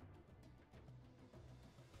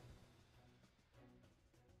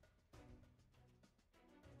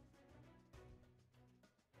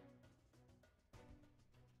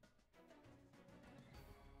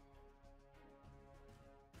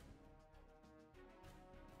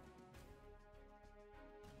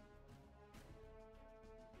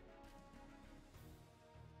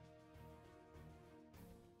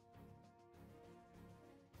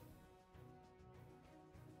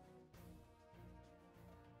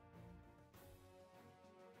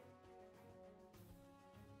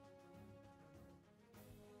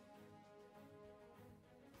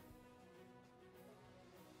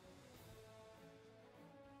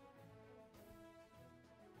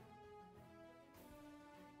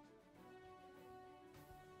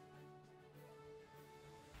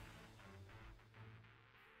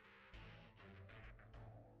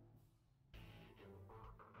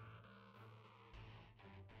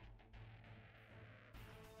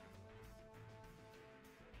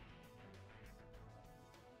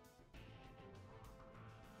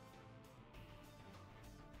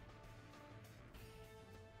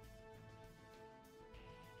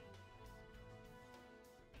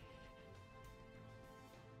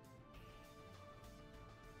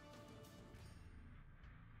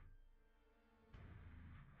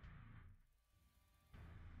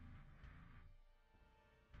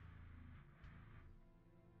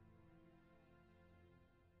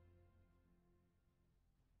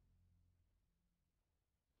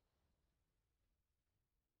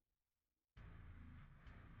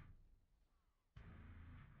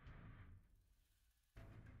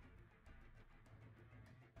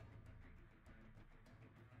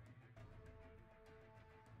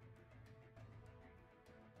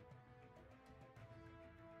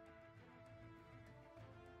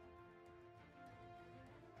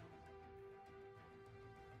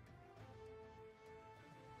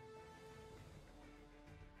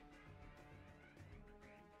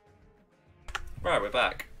 Right, we're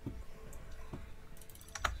back.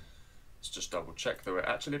 Let's just double check that we're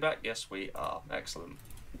actually back. Yes, we are. Excellent.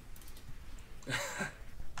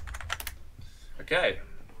 Okay.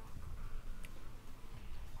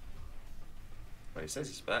 Well, he says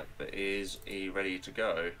he's back, but is he ready to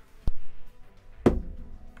go?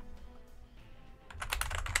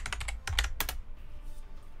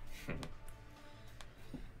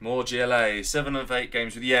 More GLA. 7 of 8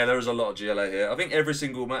 games with... Yeah, there is a lot of GLA here. I think every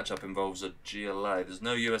single matchup involves a GLA. There's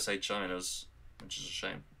no USA Chinas, which is a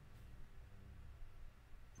shame.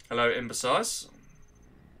 Hello, Imbeciles.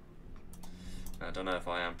 I don't know if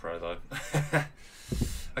I am pro, though.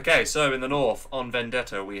 Okay, so in the north, on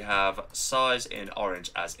Vendetta, we have SiZe in orange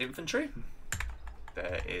as infantry.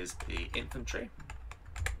 There is the infantry.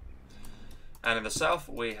 And in the south,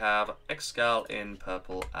 we have ExCaL in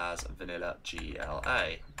purple as vanilla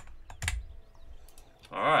GLA.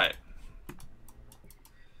 Alright.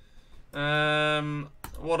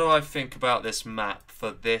 What do I think about this map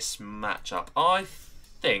for this matchup? I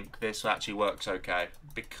think this actually works okay,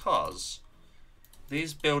 because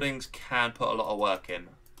these buildings can put a lot of work in.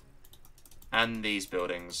 And these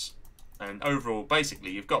buildings, and overall,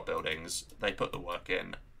 basically, you've got buildings, they put the work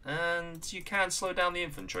in, and you can slow down the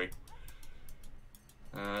infantry.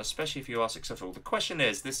 Especially if you are successful. The question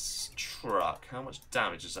is, this truck, how much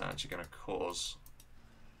damage is that actually going to cause?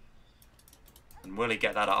 And will he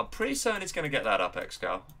get that up? I'm pretty certain he's going to get that up,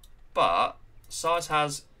 ExCaL. But SiZe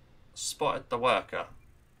has spotted the worker.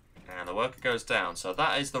 And the worker goes down. So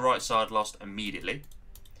that is the right side lost immediately.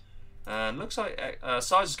 And looks like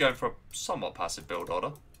SiZe is going for a somewhat passive build order.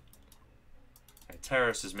 Okay,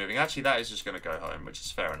 Terrorist is moving. Actually, that is just going to go home, which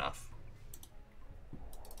is fair enough.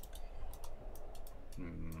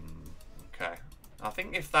 Okay. I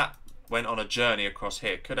think if that went on a journey across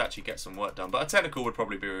here, could actually get some work done. But a technical would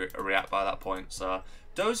probably be a react by that point. So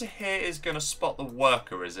Dozer here is going to spot the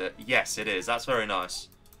worker, is it? Yes, it is. That's very nice.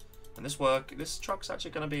 And this truck's actually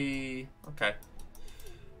going to be... Okay.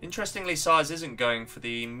 Interestingly, SiZe isn't going for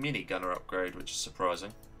the minigunner upgrade, which is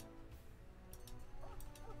surprising.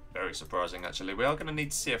 Very surprising, actually. We are going to need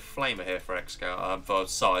to see a flamer here for ExCaL, for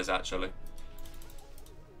SiZe, actually.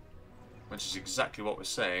 Which is exactly what we're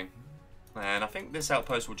saying. And I think this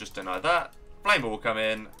outpost will just deny that. Flamer will come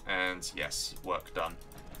in, and yes, work done.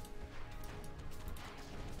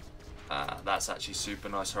 That's actually super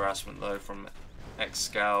nice harassment, though, from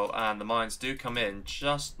ExCaL. And the mines do come in,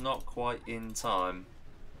 just not quite in time.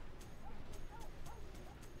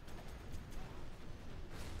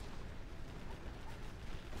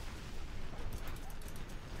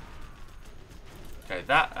 Okay,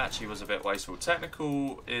 that actually was a bit wasteful.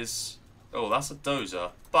 Technical is... Oh, that's a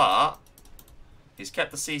dozer. But he's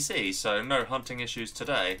kept the CC, so no hunting issues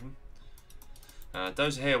today.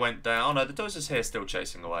 Dozer here went down. Oh no, the dozer's here still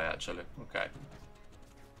chasing away, actually. Okay.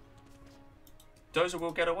 Dozer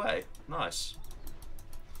will get away. Nice.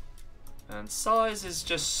 And SiZe is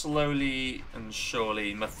just slowly and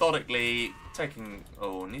surely, methodically taking...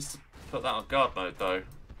 Oh, needs to put that on guard mode, though.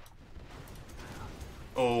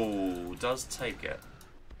 Oh, does take it.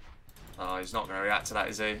 Oh, he's not going to react to that,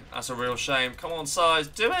 is he? That's a real shame. Come on,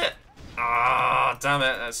 SiZe, do it! Ah, damn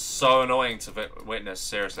it. That's so annoying to witness.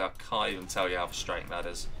 Seriously, I can't even tell you how frustrating that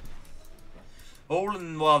is. All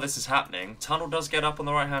in while this is happening, Tunnel does get up on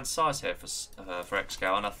the right-hand side here for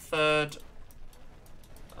ExCaL, and a third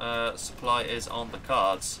supply is on the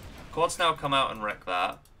cards. Quads now come out and wreck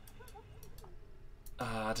that.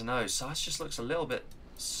 I don't know. SiZe just looks a little bit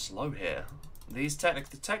slow here. The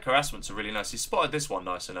tech harassments are really nice. He spotted this one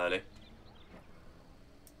nice and early.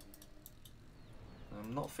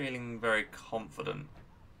 I'm not feeling very confident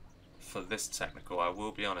for this technical, I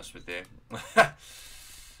will be honest with you.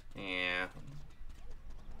 Yeah.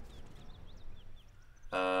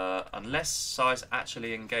 Unless SiZe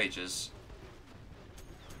actually engages.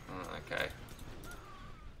 Okay.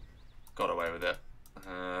 Got away with it.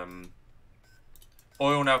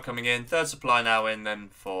 Oil now coming in. Third supply now in then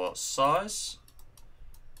for SiZe.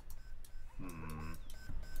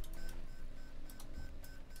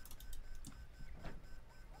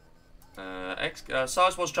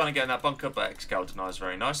 SiZe was trying to get in that bunker, but ExCaL denies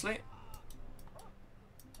very nicely.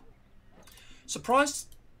 Surprised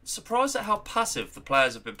at how passive the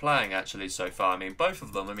players have been playing, actually, so far. I mean, both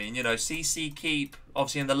of them. I mean, you know, CC keep.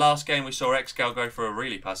 Obviously, in the last game, we saw ExCaL go for a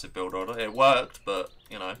really passive build order. It worked, but,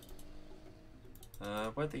 you know.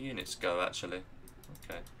 Where'd the units go, actually?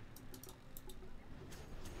 Okay.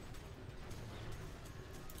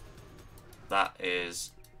 That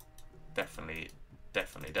is definitely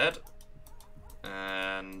dead.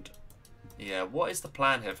 And yeah, what is the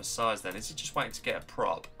plan here for SiZe then? Is he just waiting to get a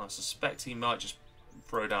prop? I suspect he might just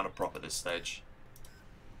throw down a prop at this stage.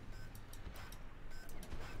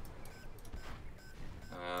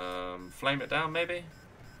 Flame it down maybe?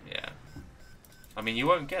 Yeah. I mean, you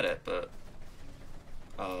won't get it, but...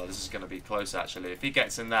 Oh, this is going to be close actually. If he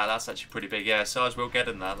gets in that, that's actually pretty big. Yeah, SiZe will get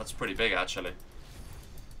in that. That's pretty big actually.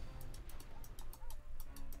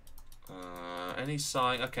 any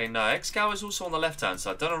sign? Okay, no. ExCaL is also on the left-hand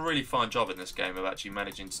side. Done a really fine job in this game of actually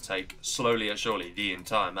managing to take, slowly and surely, the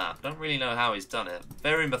entire map. Don't really know how he's done it.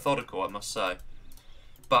 Very methodical, I must say.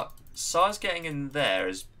 But SiZe getting in there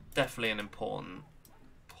is definitely an important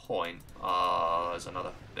point. There's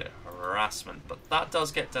another bit of harassment, but that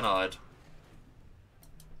does get denied.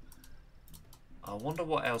 I wonder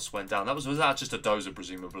what else went down. Was that just a dozer,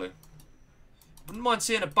 presumably? Wouldn't mind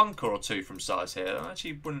seeing a bunker or two from SiZe here. That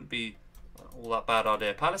actually wouldn't be all that bad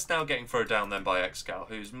idea. Palace now getting thrown down then by ExCaL,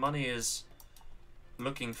 whose money is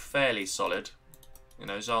looking fairly solid. You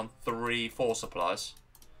know, he's on 3-4 supplies.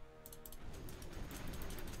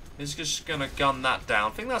 He's just going to gun that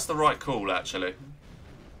down. I think that's the right call, actually.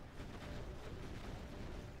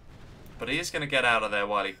 But he is going to get out of there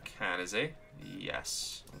while he can, is he?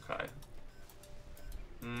 Yes. Okay.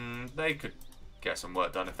 They could get some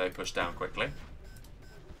work done if they push down quickly.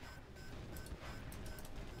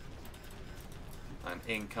 And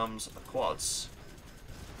in comes the quads.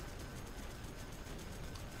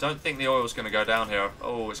 Don't think the oil's going to go down here.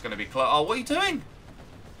 Oh, it's going to be close. Oh, what are you doing?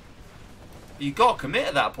 You got to commit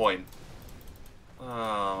at that point.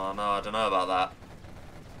 Oh, no, I don't know about that.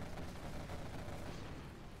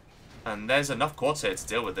 And there's enough quads here to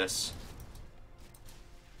deal with this.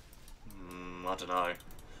 I don't know.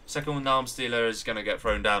 Second arms dealer is going to get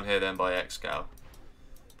thrown down here then by ExCaL.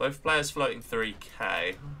 Both players floating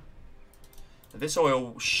 3k. This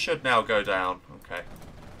oil should now go down. Okay.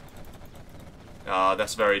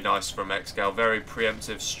 That's very nice from ExCaL. Very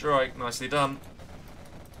preemptive strike. Nicely done.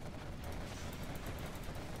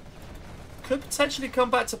 Could potentially come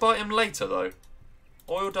back to bite him later, though.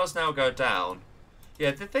 Oil does now go down.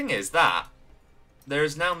 Yeah, the thing is that there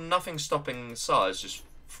is now nothing stopping SiZe just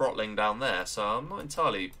throttling down there, so I'm not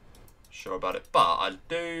entirely sure about it. But I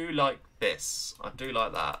do like this. I do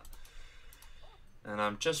like that. And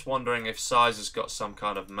I'm just wondering if SiZe has got some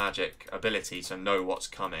kind of magic ability to know what's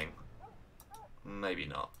coming. Maybe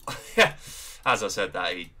not. As I said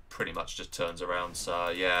that, he pretty much just turns around, so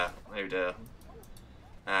yeah, oh dear.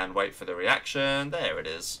 And wait for the reaction. There it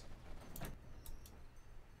is.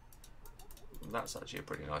 That's actually a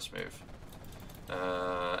pretty nice move.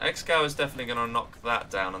 ExCaL is definitely going to knock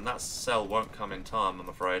that down, and that cell won't come in time, I'm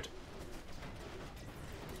afraid.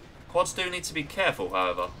 Quads do need to be careful,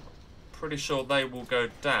 however. Pretty sure they will go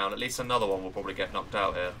down. At least another one will probably get knocked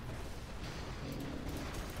out here.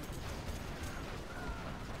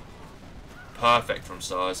 Perfect from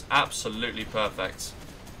SiZe. Absolutely perfect.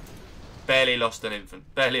 Barely lost an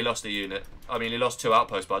infant. Barely lost a unit. I mean, he lost 2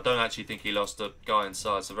 outposts, but I don't actually think he lost a guy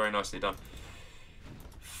inside, so very nicely done.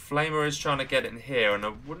 Flamer is trying to get in here, and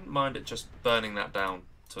I wouldn't mind it just burning that down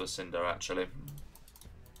to a cinder, actually.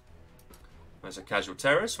 There's a casual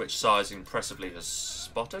terrorist, which SiZe impressively has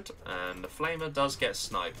spotted, and the Flamer does get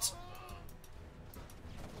sniped.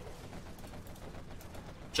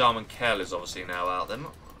 Jarman Kell is obviously now out then.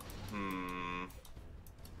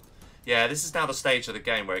 Yeah, this is now the stage of the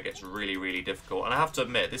game where it gets really, really difficult. And I have to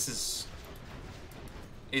admit, he's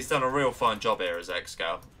done a real fine job here as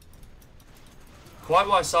ExCaL. Quite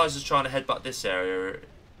why SiZe is trying to headbutt this area,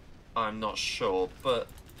 I'm not sure. But,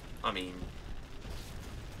 I mean,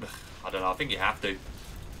 I don't know, I think you have to.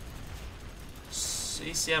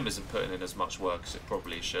 ECM isn't putting in as much work as it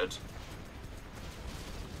probably should.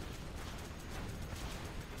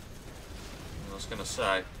 I was going to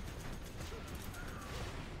say.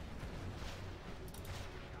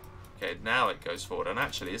 Okay, now it goes forward. And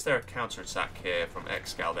actually, is there a counter-attack here from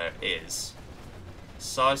ExCaL? There is.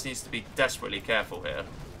 SiZe needs to be desperately careful here.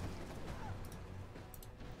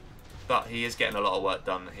 But he is getting a lot of work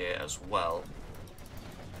done here as well.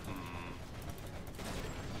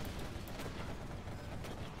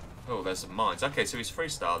 Oh, there's some mines. Okay, so he's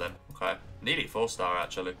 3-star then. Okay, nearly 4-star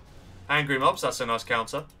actually. Angry mobs, that's a nice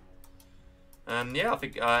counter. And yeah, I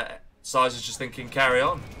think SiZe is just thinking carry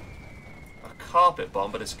on. A carpet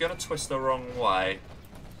bomb, but it's going to twist the wrong way.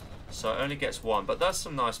 So it only gets 1, but there's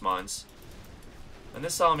some nice mines. And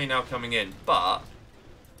this army now coming in, but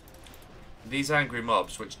these angry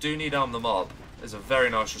mobs, which do need arm the mob, is a very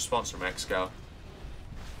nice response from ExCaL,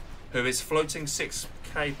 who is floating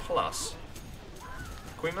 6k plus.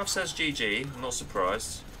 Queen Muff says GG, I'm not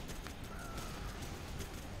surprised.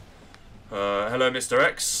 Hello, Mr.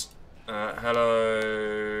 X.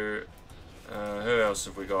 Hello. Who else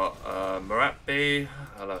have we got? Maratby.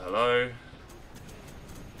 Hello, hello.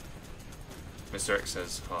 Mr. X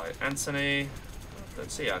says hi. Anthony.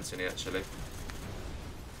 Don't see Anthony actually.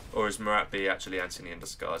 Or is Maratby actually Anthony in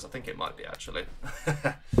disguise? I think it might be actually.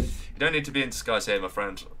 You don't need to be in disguise here, my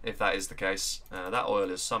friend, if that is the case. That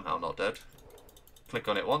oil is somehow not dead. Click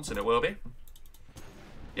on it once and it will be.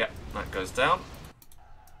 Yep, that goes down.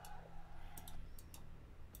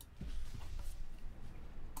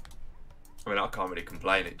 I mean, I can't really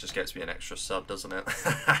complain. It just gets me an extra sub, doesn't it?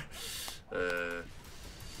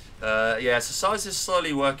 Yeah, so SiZe is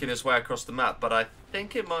slowly working his way across the map, but I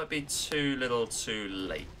think it might be too little too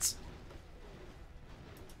late.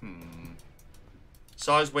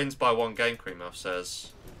 SiZe wins by 1 game, Creamuff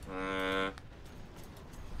says. I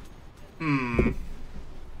mean,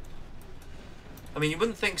 you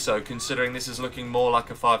wouldn't think so, considering this is looking more like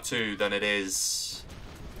a 5-2 than it is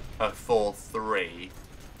a 4-3.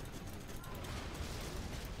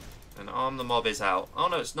 And Arm the Mob is out. Oh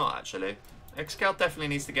no, it's not actually. ExCaL definitely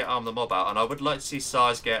needs to get Arm the Mob out, and I would like to see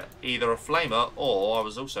SiZe get either a Flamer, or I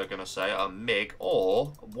was also going to say a MiG, or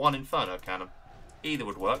 1 Inferno Cannon. Either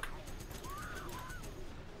would work.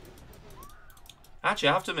 Actually,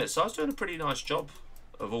 I have to admit, SiZe's doing a pretty nice job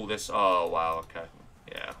of all this. Oh, wow, okay.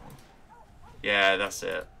 Yeah. Yeah, that's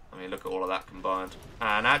it. I mean, look at all of that combined.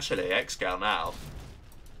 And actually, ExCaL now,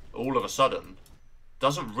 all of a sudden,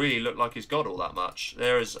 doesn't really look like he's got all that much.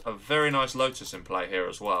 There is a very nice Lotus in play here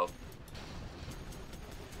as well.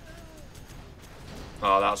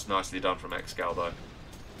 Oh, that's nicely done from ExCaL, though.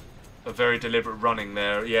 A very deliberate running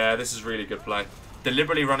there. Yeah, this is really good play.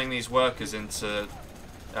 Deliberately running these workers into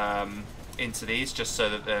these, just so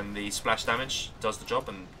that then the splash damage does the job,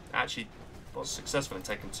 and actually was successful in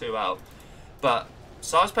taking 2 out. But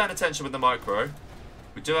SiZe paying attention with the micro.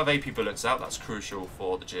 We do have AP bullets out. That's crucial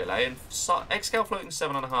for the GLA. And ExCaL floating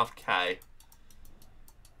 7.5k.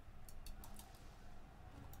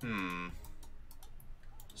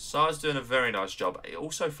 SiZe doing a very nice job.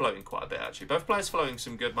 Also floating quite a bit, actually. Both players floating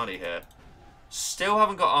some good money here. Still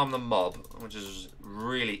haven't got Arm the Mob, which is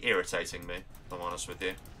really irritating me, if I'm honest with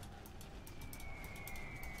you.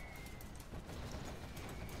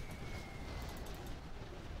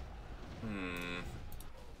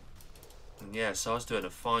 Yeah, SiZe doing a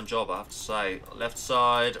fine job, I have to say. Left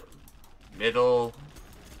side, middle.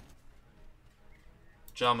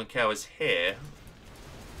 ExCaL is here.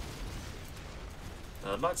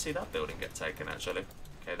 I'd like to see that building get taken, actually.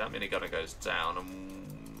 Okay, that minigunner goes down.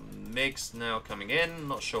 And MiGs now coming in.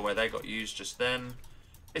 Not sure where they got used just then.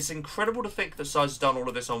 It's incredible to think that SiZe has done all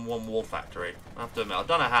of this on 1 war factory. I have to admit, I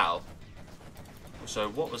don't know how. So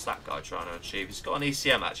what was that guy trying to achieve? He's got an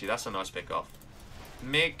ECM, actually. That's a nice pick-off.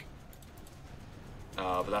 MiG.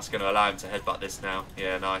 But that's going to allow him to headbutt this now.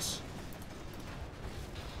 Yeah, nice.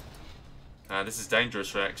 This is dangerous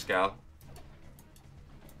for ExCaL.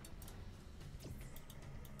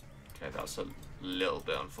 Okay, that's a little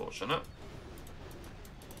bit unfortunate.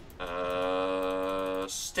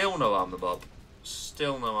 Still no Arm the Mob.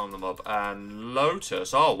 Still no Arm the Mob. And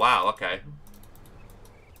Lotus. Oh, wow, okay.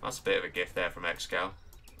 That's a bit of a gift there from ExCaL.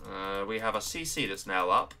 We have a CC that's now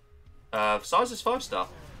up. SiZe is 5-star.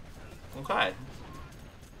 Okay.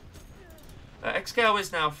 ExCaL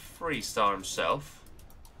is now 3-star himself.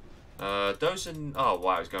 Dozen. Oh,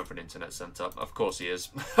 wow, he's going for an internet setup. Of course he is.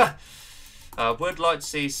 Would like to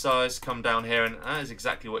see SiZe come down here, and that is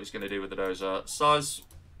exactly what he's going to do with the Dozer. SiZe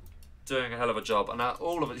doing a hell of a job, and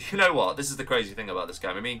all of it. You know what? This is the crazy thing about this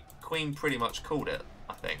game. I mean, Queen pretty much called it,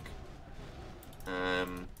 I think.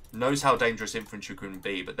 Knows how dangerous infantry can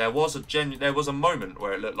be, but there was a moment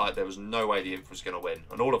where it looked like there was no way the Inf was going to win,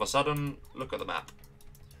 and all of a sudden, look at the map.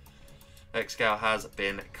 ExCaL has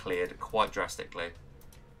been cleared quite drastically.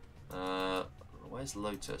 Where's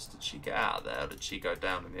Lotus? Did she get out of there, or did she go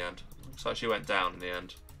down in the end? Looks like she went down in the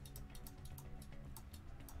end.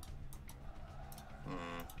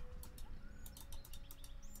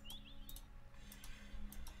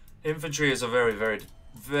 Infantry is a very, very,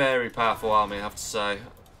 very powerful army, I have to say.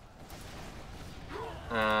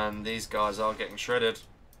 And these guys are getting shredded.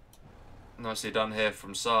 Nicely done here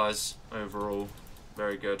from SiZe. Overall,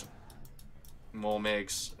 very good. More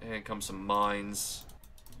MiGs. Here comes some mines.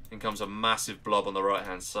 In comes a massive blob on the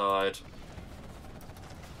right-hand side.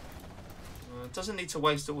 Doesn't need to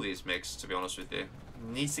waste all these MiGs, to be honest with you.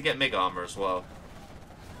 Needs to get MiG armor as well.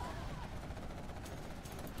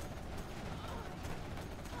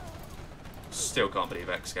 Still can't believe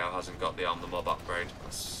ExCaL hasn't got the Arm the Mob upgrade.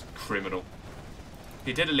 That's criminal.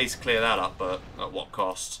 He did at least clear that up, but at what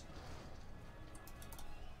cost?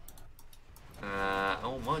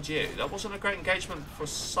 Oh, mind you, that wasn't a great engagement for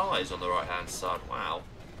SiZe on the right-hand side. Wow.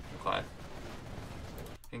 Okay.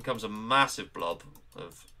 In comes a massive blob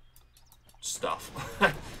of stuff.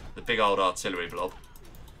 The big old artillery blob.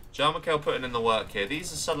 ExCaL putting in the work here.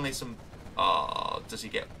 These are suddenly some... Oh, does he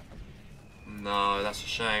get... No, that's a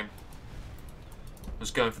shame. Was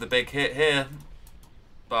going for the big hit here.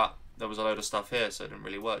 But there was a load of stuff here, so it didn't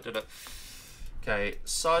really work, did it? Okay,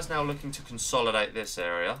 SiZe now looking to consolidate this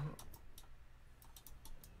area.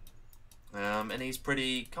 And he's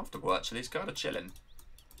pretty comfortable actually, he's kind of chilling.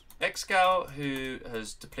 ExCaL, who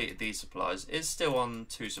has depleted these supplies, is still on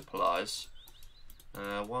 2 supplies.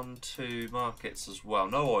 1, 2 markets as well.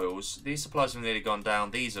 No oils. These supplies have nearly gone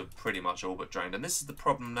down. These are pretty much all but drained. And this is the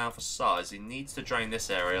problem now for SiZe. He needs to drain this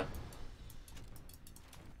area.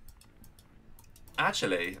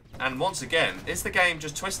 Actually, and once again, is the game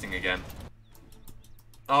just twisting again?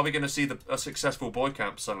 Are we going to see a successful boy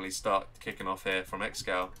camp suddenly start kicking off here from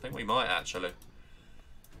ExCaL? I think we might actually.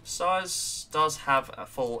 SiZe does have a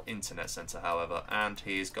full internet centre, however, and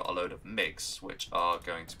he's got a load of MiGs, which are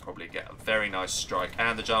going to probably get a very nice strike.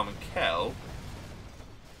 And the Jarman Kell.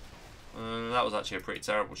 That was actually a pretty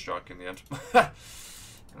terrible strike in the end.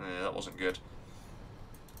 That wasn't good.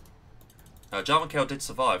 Jarman Kell did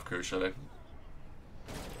survive, crucially.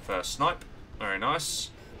 First snipe. Very nice.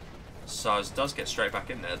 SiZe does get straight back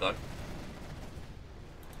in there, though.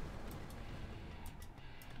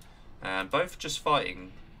 And both just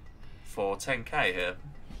fighting for 10k here.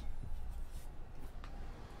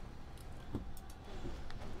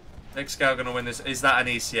 ExCaL going to win this. Is that an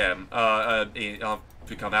ECM? I've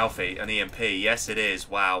become Alfie. An EMP. Yes, it is.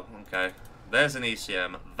 Wow. Okay. There's an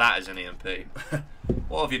ECM. That is an EMP.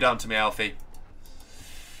 What have you done to me, Alfie?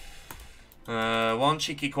 One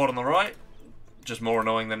cheeky quad on the right. Just more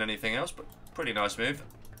annoying than anything else, but pretty nice move.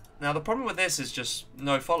 Now, the problem with this is just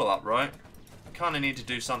no follow-up, right? Kind of need to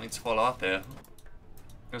do something to follow up here.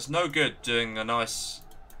 It's no good doing a nice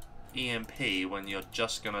EMP when you're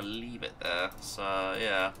just going to leave it there. So,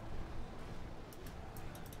 yeah.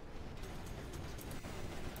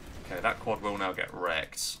 Okay, that quad will now get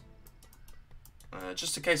wrecked.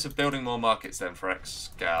 Just a case of building more markets then for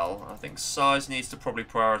ExCaL. I think SiZe needs to probably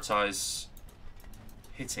prioritise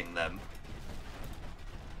hitting them.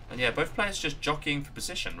 And yeah, both players just jockeying for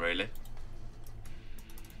position, really.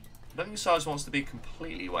 I don't think SiZe wants to be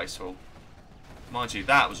completely wasteful. Mind you,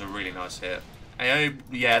 that was a really nice hit.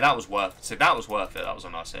 Yeah, that was worth it. So that was worth it. That was a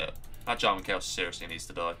nice hit. That Jarman Kell seriously needs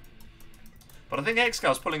to die. But I think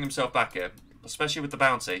ExCal's pulling himself back here, especially with the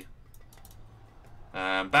bounty.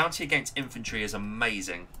 Bounty against infantry is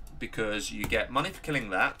amazing because you get money for killing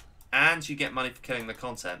that, and you get money for killing the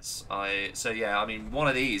contents. So yeah, I mean, one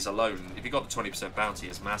of these alone, if you got the 20% bounty,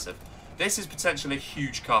 is massive. This is potentially a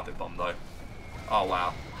huge carpet bomb, though. Oh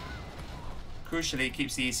wow. Crucially, it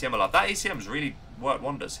keeps the ECM alive. That ECM's really worked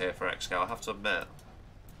wonders here for ExCaL, I have to admit.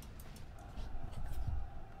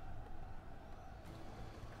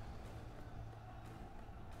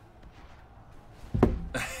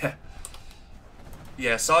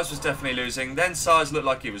 Yeah, SiZe was definitely losing. Then SiZe looked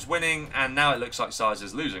like he was winning, and now it looks like SiZe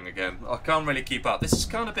is losing again. I can't really keep up. This has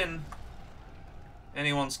kind of been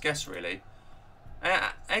anyone's guess, really.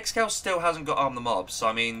 ExCaL still hasn't got Arm the Mob, so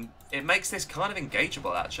I mean, it makes this kind of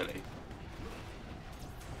engageable, actually.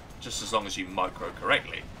 Just as long as you micro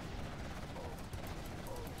correctly.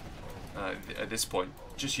 At this point,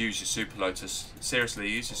 just use your Super Lotus. Seriously,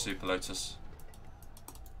 use your Super Lotus.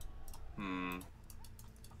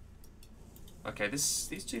 Okay, these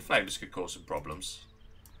 2 flames could cause some problems.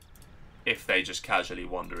 If they just casually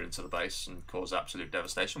wander into the base and cause absolute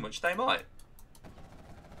devastation, which they might.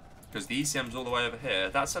 Because the ECM's all the way over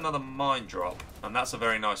here. That's another mine drop, and that's a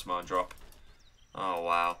very nice mine drop. Oh,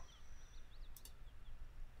 wow.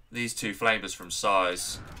 These 2 flamers from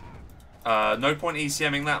SiZe. No point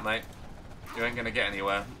ECMing that, mate. You ain't going to get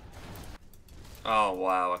anywhere. Oh,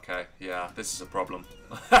 wow, okay. Yeah, this is a problem.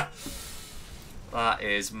 That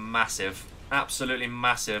is massive. Absolutely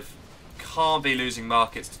massive. Can't be losing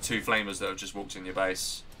markets to 2 flamers that have just walked in your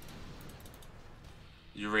base.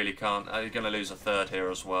 You really can't. You're going to lose a 3rd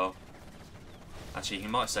here as well. Actually, he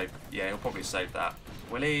might save... Yeah, he'll probably save that.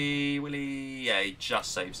 Will he? Will he? Yeah, he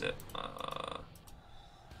just saves it.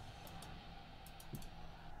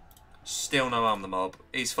 Still no Arm the Mob.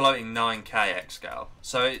 He's floating 9k ExCaL.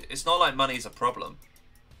 So it's not like money's a problem.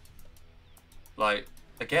 Like,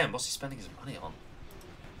 again, what's he spending his money on?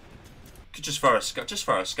 Could just throw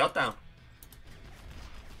a scud down.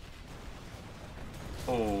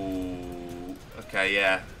 Oh, okay,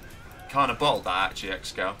 yeah. Kind of bottled that, actually,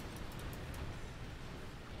 ExCaL.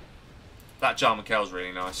 That Jarman Kell's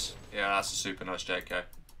really nice. Yeah, that's a super nice JK.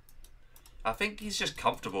 I think he's just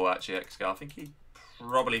comfortable, actually, ExCaL. I think he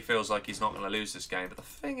probably feels like he's not going to lose this game. But the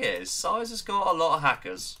thing is, SiZe has got a lot of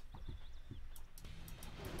hackers.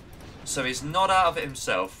 So he's not out of it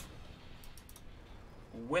himself.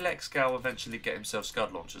 Will ExCaL eventually get himself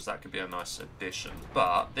Scud Launchers? That could be a nice addition.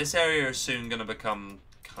 But this area is soon going to become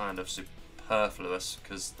kind of superfluous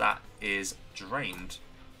because that is drained.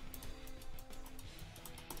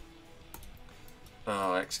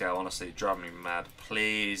 Oh, ExCaL, honestly, driving me mad.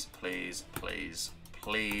 Please, please, please,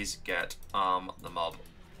 please get the mob.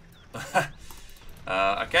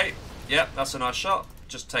 Okay, yep, that's a nice shot.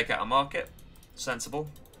 Just take out a market. Sensible.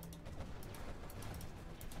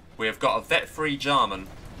 We have got a vet-free Jarman,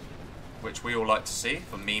 which we all like to see,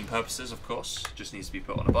 for meme purposes, of course. Just needs to be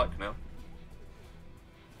put on a bike now.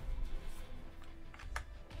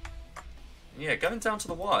 Yeah, going down to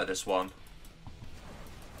the wire, this one.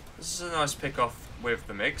 This is a nice pick-off with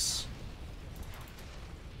the mix.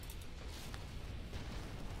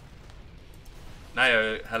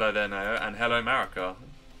 Nao, hello there, Nao, and hello, Marika.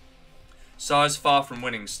 SiZe far from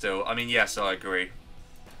winning still. I mean, yes, I agree.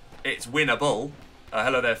 It's winnable.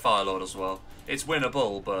 Hello there, Firelord, as well. It's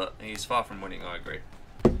winnable, but he's far from winning, I agree.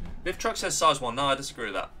 If Truck says SiZe won, no, I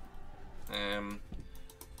disagree with that.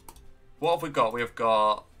 What have we got? We have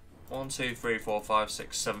got 1, 2, 3, 4, 5,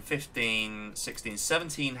 6, 7, 15, 16,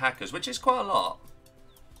 17 hackers, which is quite a lot.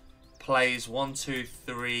 Plays 1, 2,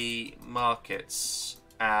 3 markets,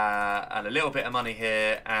 and a little bit of money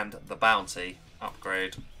here, and the bounty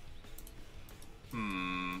upgrade.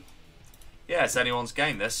 Yeah, it's anyone's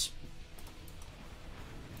game, this.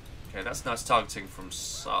 Okay, that's nice targeting from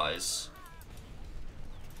SiZe,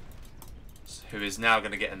 who is now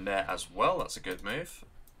going to get in there as well. That's a good move.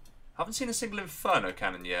 Haven't seen a single Inferno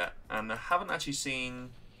cannon yet, and I haven't actually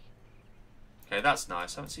seen... Okay, that's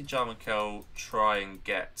nice. Haven't seen ExCaL try and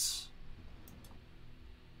get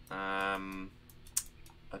a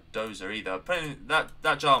dozer either. But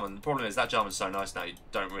that Jarman, the problem is that Jarman's so nice now, you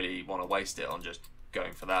don't really want to waste it on just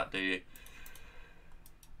going for that, do you?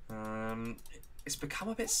 It's become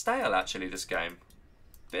a bit stale, actually, this game.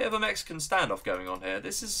 Bit of a Mexican standoff going on here.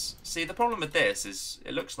 This is... See, the problem with this is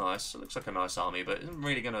it looks nice. It looks like a nice army, but it isn't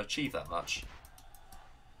really going to achieve that much.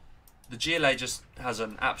 The GLA just has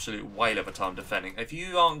an absolute whale of a time defending. If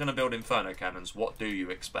you aren't going to build Inferno cannons, what do you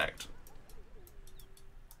expect?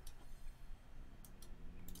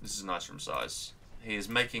 This is nice from SiZe. He is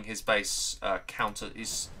making his base counter...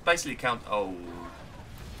 He's basically counter... Oh.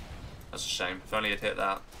 That's a shame. If only he'd hit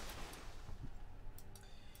that.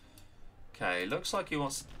 Okay, looks like he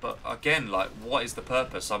wants... But again, like, what is the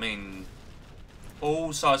purpose? I mean, all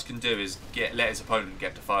SiZe can do is let his opponent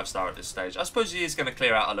get to 5-star at this stage. I suppose he is going to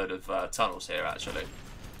clear out a load of tunnels here, actually.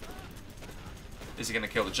 Is he going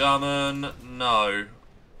to kill the Jarman? No.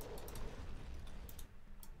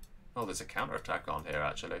 Oh, there's a counter-attack on here,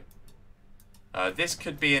 actually. This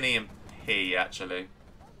could be an EMP, actually.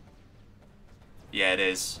 Yeah, it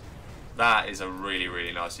is. That is a really,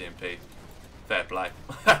 really nice EMP. Fair play.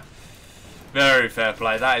 Very fair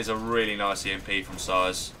play. That is a really nice EMP from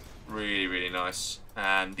SiZe. Really, really nice.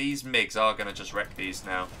 And these MiGs are going to just wreck these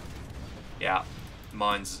now. Yeah.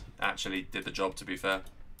 Mines actually did the job, to be fair.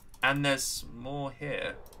 And there's more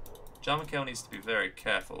here. ExCaL needs to be very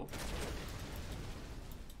careful.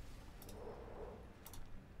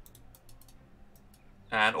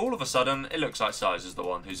 And all of a sudden, it looks like SiZe is the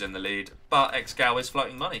one who's in the lead. But ExCaL is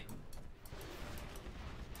floating money.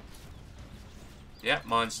 Yeah,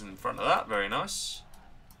 mine's in front of that. Very nice.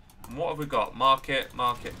 And what have we got? Market,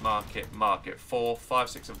 market, market, market. 4, 5,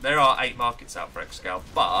 6... There are 8 markets out for ExCaL,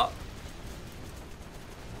 but...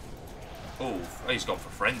 Oh, he's gone for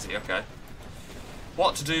Frenzy. Okay.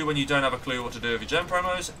 What to do when you don't have a clue what to do with your gem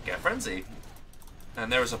promos? Get Frenzy.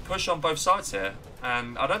 And there is a push on both sides here.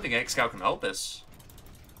 And I don't think ExCaL can hold this.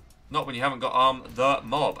 Not when you haven't got the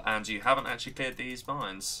mob and you haven't actually cleared these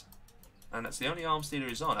mines. And that's the only arms dealer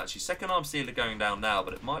who's on. Actually, second arms dealer going down now,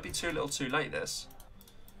 but it might be too little too late, this.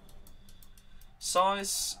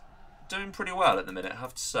 SiZe doing pretty well at the minute, I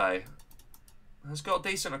have to say. Has got a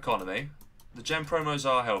decent economy. The gem promos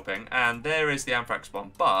are helping, and there is the Anthrax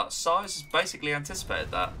bomb. But SiZe has basically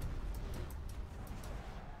anticipated that.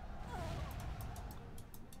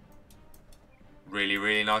 Really,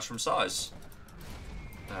 really nice from SiZe.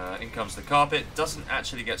 In comes the carpet, doesn't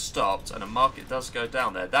actually get stopped, and a market does go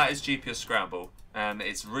down there. That is GPS scramble, and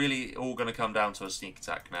it's really all going to come down to a sneak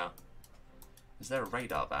attack now. Is there a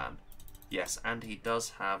radar ban? Yes, and he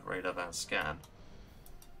does have radar ban scan.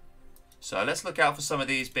 So let's look out for some of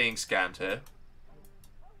these being scanned here.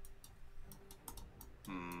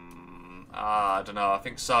 I don't know. I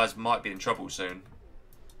think SiZe might be in trouble soon.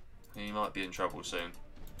 He might be in trouble soon.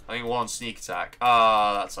 I think one sneak attack.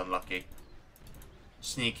 That's unlucky.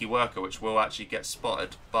 Sneaky worker, which will actually get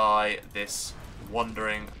spotted by this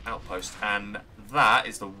wandering outpost, and that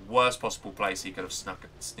is the worst possible place he could have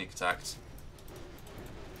sneak attacked.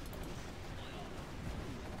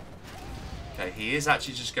 Okay, he is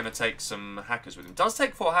actually just going to take some hackers with him. Does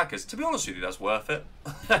take 4 hackers. To be honest with you, that's worth it.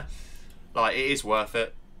 Like, it is worth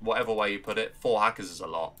it. Whatever way you put it, 4 hackers is a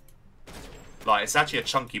lot. Like, it's actually a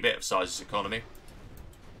chunky bit of SiZe's economy.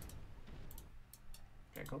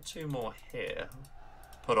 Okay, got 2 more here.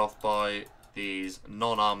 Put off by these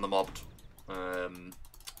non-arm the mobbed, what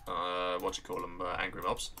do you call them, angry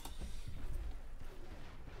mobs.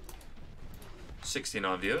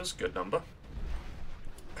 69 viewers, good number.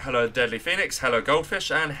 Hello Deadly Phoenix, hello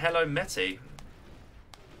Goldfish, and hello Meti.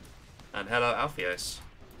 And hello Alpheus.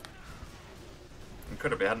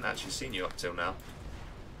 Incredibly, I hadn't actually seen you up till now.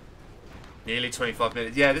 Nearly 25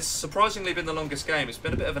 minutes. Yeah, this has surprisingly been the longest game. It's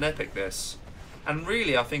been a bit of an epic, this. And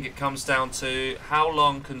really, I think it comes down to how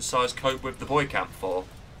long can SiZe cope with the boy camp for.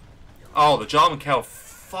 Oh, the ExCaL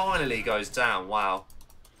finally goes down. Wow.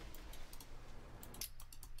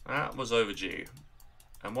 That was overdue.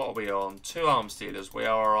 And what are we on? 2 arms dealers. We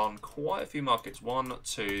are on quite a few markets. 1,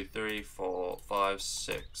 2, 3, 4, 5,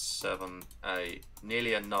 6, 7, 8.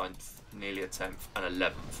 Nearly a 9th, nearly a 10th, and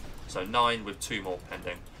 11th. So 9 with 2 more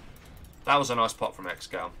pending. That was a nice pot from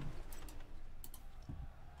ExCaL.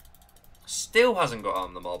 Still hasn't got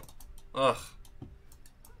Arm the Mob. Ugh.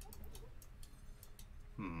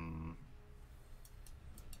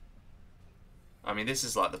 I mean, this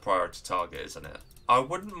is like the priority target, isn't it? I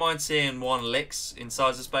wouldn't mind seeing 1 Licks in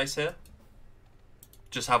SiZe's base here.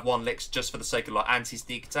 Just have 1 Licks just for the sake of like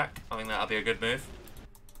anti-sneak attack. I think that'd be a good move.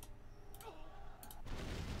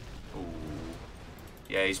 Ooh.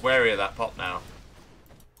 Yeah, he's wary of that pop now.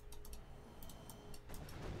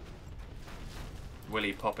 Will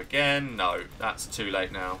he pop again? No, that's too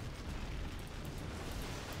late now.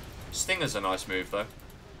 Stinger's a nice move though.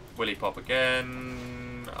 Will he pop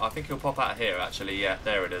again? I think he'll pop out of here actually. Yeah,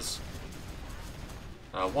 there it is.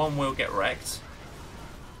 1 will get wrecked.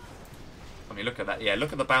 I mean, look at that. Yeah,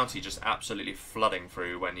 look at the bounty just absolutely flooding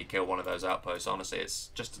through when you kill one of those outposts. Honestly, it's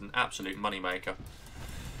just an absolute moneymaker.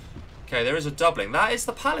 Okay, there is a doubling. That is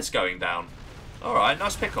the palace going down. Alright,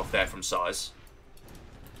 nice pick off there from SiZe.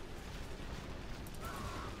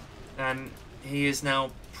 And he is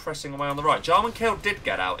now pressing away on the right. ExCaL did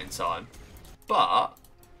get out in time, but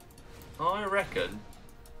I reckon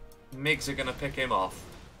MiGs are going to pick him off.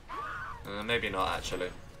 Maybe not, actually.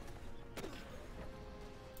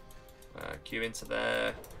 Q into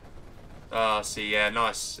there. Ah, see, yeah,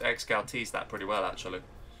 nice. ExCaL teased that pretty well, actually.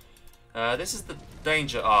 This is the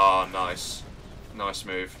danger. Ah, nice. Nice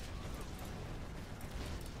move.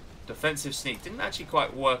 Defensive sneak. Didn't actually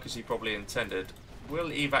quite work as he probably intended. We'll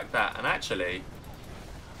evac that. And actually,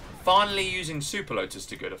 finally using Super Lotus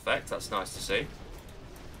to good effect. That's nice to see.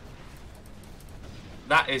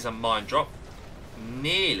 That is a mine drop.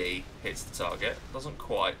 Nearly hits the target. Doesn't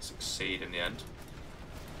quite succeed in the end.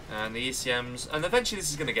 And the ECMs. And eventually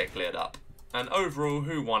this is going to get cleared up. And overall,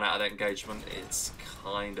 who won out of that engagement? It's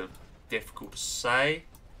kind of difficult to say.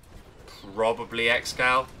 Probably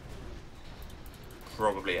ExCaL.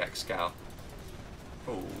 Probably ExCaL.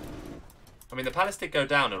 Ooh. I mean, the palace did go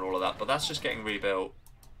down and all of that, but that's just getting rebuilt.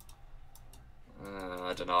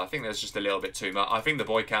 I don't know. I think there's just a little bit too much. I think the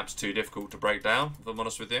boy camp's too difficult to break down, if I'm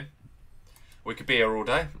honest with you. We could be here all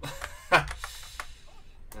day.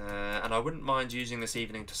 And I wouldn't mind using this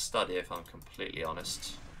evening to study, if I'm completely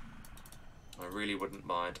honest. I really wouldn't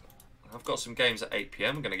mind. I've got some games at 8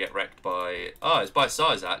 PM. I'm going to get wrecked by... Oh, it's by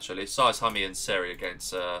SiZe, actually. SiZe, Hummy, and Seri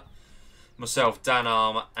against... myself,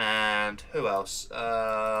 Danarm, and who else?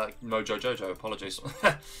 Mojo Jojo, apologies.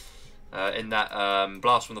 In that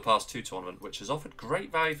Blast from the Past 2 tournament, which has offered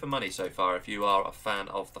great value for money so far if you are a fan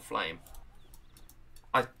of the Flame.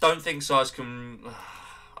 I don't think SiZe can...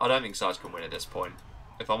 I don't think SiZe can win at this point.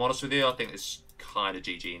 If I'm honest with you, I think it's kind of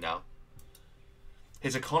GG now.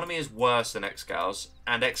 His economy is worse than ExCal's,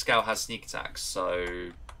 and ExCaL has sneak attacks, so...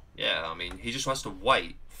 Yeah, I mean, he just has to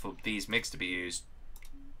wait for these MiGs to be used.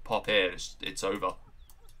 Pop here, it's over.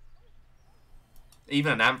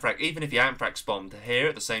 Even an Amphrax, even if you Amphrax bombed here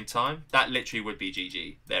at the same time, that literally would be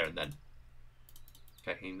GG there and then.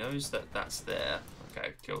 Okay, he knows that that's there.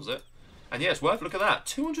 Okay, kills it. And yeah, it's worth, look at that,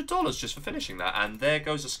 $200 just for finishing that, and there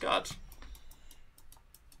goes a Scud.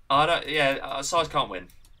 I don't, yeah, SiZe can't win.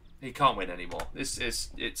 He can't win anymore. It's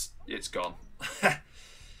gone.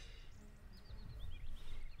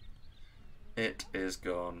 It is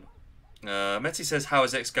gone. Meti says, how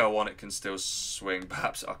is ExCaL won? It can still swing.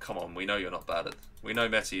 Perhaps. Oh, come on. We know you're not bad at. We know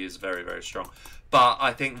Meti is very, very strong. But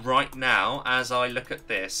I think right now, as I look at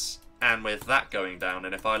this, and with that going down,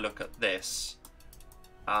 and if I look at this,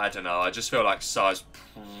 I don't know. I just feel like SiZe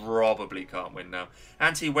probably can't win now.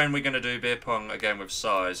 Auntie, when we're going to do beer pong again with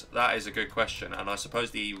SiZe? That is a good question. And I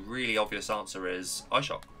suppose the really obvious answer is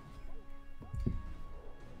iShock.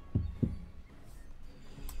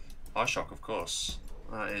 iShock, of course.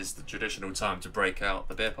 That is the traditional time to break out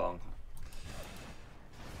the beer pong.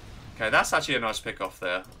 Okay, that's actually a nice pick off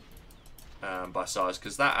there by SiZe,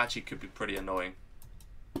 because that actually could be pretty annoying.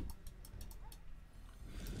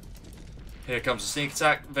 Here comes a sneak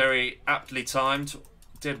attack, very aptly timed.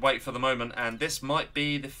 Did wait for the moment, and this might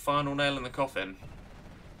be the final nail in the coffin.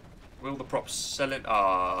 Will the props sell it?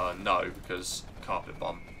 No, because carpet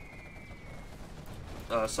bomb.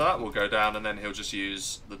 So that will go down, and then he'll just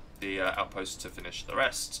use the outpost to finish the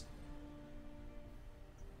rest.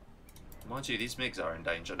 Mind you, these MiGs are in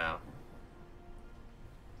danger now.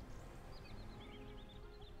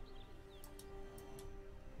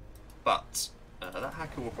 But that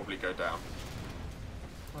hacker will probably go down.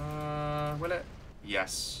 Will it?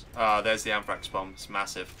 Yes. There's the Anthrax bomb. It's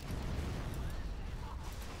massive.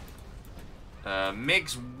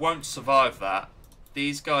 MiGs won't survive that.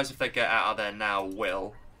 These guys, if they get out of there now,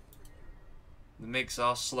 will. The MiGs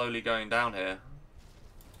are slowly going down here.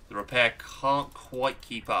 The repair can't quite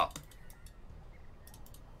keep up.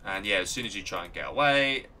 And yeah, as soon as you try and get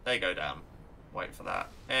away, they go down. Wait for that.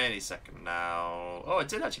 Any second now. Oh, it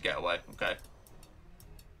did actually get away. Okay.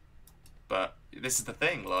 But this is the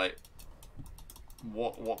thing, like,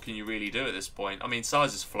 what can you really do at this point? I mean,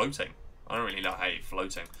 SiZe is floating. I don't really know how you're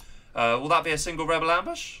floating. Will that be a single rebel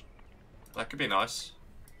ambush? That could be nice.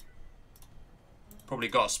 Probably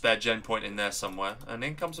got a spare gen point in there somewhere. And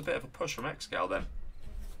in comes a bit of a push from ExCaL then.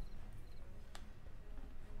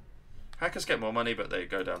 Hackers get more money, but they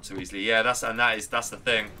go down too easily. Yeah, that's the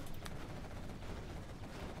thing.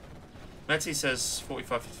 Meti says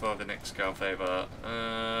 45-55 in ExCaL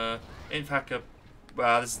favour. Inf hacker.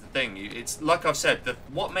 Well, this is the thing. It's like I've said.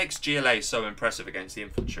 What makes GLA so impressive against the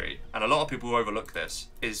infantry, and a lot of people overlook this,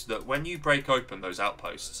 is that when you break open those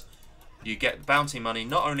outposts, you get bounty money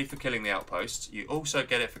not only for killing the outposts, you also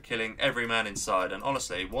get it for killing every man inside. And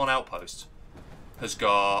honestly, one outpost has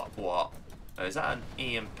got what? Is that an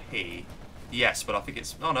EMP? Yes, but I think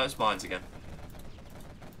it's... Oh no, it's mines again.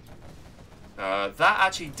 That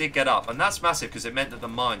actually did get up, and that's massive because it meant that the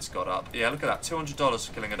mines got up. Yeah, look at that, $200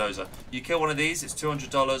 for killing a dozer. You kill one of these, it's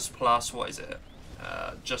 $200 plus, what is it?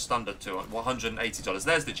 Just under $180.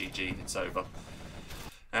 There's the GG, it's over.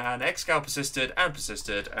 And ExCaL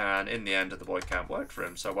persisted, and in the end, the boy camp worked for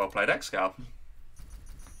him. So well played, ExCaL.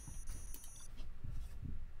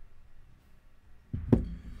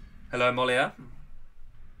 Hello, Moliere.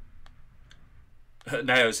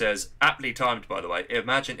 Neo says, aptly timed, by the way.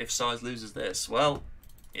 Imagine if SiZe loses this. Well,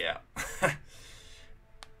 yeah.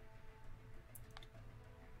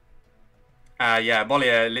 Yeah,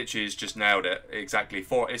 Moliere literally has just nailed it. Exactly.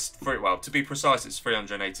 Well, to be precise, it's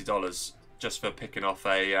 $380 just for picking off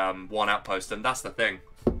a one outpost, and that's the thing.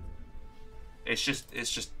 It's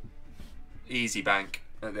just easy bank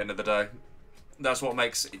at the end of the day. That's what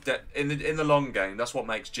makes in the long game. That's what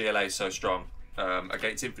makes GLA so strong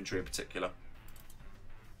against infantry in particular.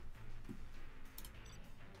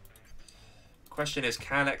 Question is,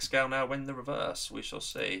 can ExCaL now win the reverse? We shall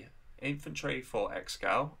see. Infantry for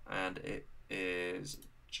ExCaL, and it is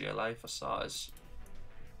GLA for SiZe.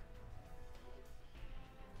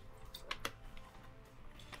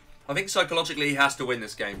 I think psychologically he has to win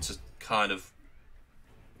this game to kind of,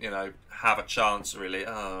 you know, have a chance, really.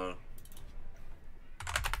 Oh.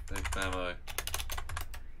 Big ammo.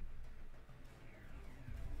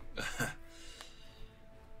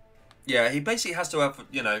 Yeah, he basically has to have,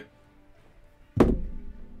 you know,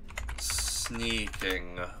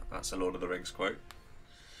 sneaking. That's a Lord of the Rings quote.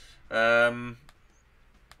 Yeah,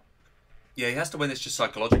 he has to win this just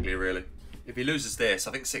psychologically, really. If he loses this,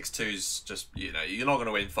 I think 6-2's just, you know, you're not going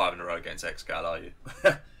to win 5 in a row against ExCaL, are you?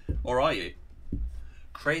 Or are you?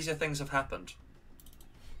 Crazier things have happened.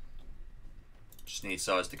 Just need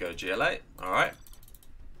SiZe to go GLA. Alright.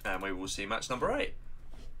 And we will see match number 8.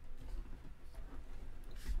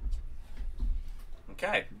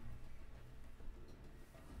 Okay.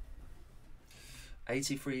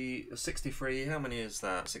 83, 63, how many is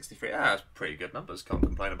that? 63, that's pretty good numbers, can't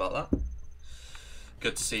complain about that.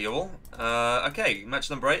 Good to see you all. Okay, match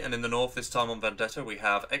number 8, and in the north, this time on Vendetta, we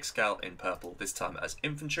have ExCaL in purple, this time as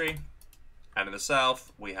infantry. And in the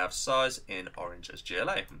south, we have SiZe in orange as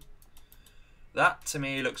GLA. That, to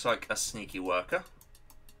me, looks like a sneaky worker.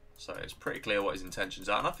 So it's pretty clear what his intentions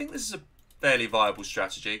are, and I think this is a fairly viable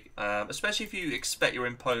strategy, especially if you expect your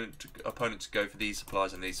opponent to go for these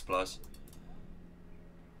supplies and these supplies.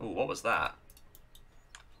 Oh, what was that?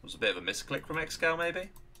 It was a bit of a misclick from ExCaL, maybe?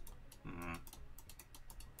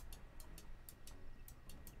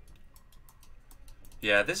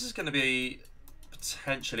 Yeah, this is going to be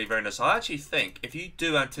potentially very nice. I actually think if you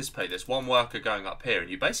do anticipate this, one worker going up here, and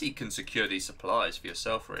you basically can secure these supplies for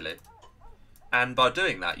yourself, really. And by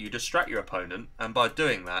doing that, you distract your opponent, and by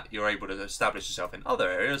doing that, you're able to establish yourself in other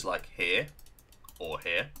areas like here, or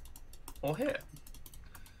here, or here.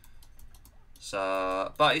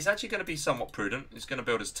 So, but he's actually going to be somewhat prudent. He's going to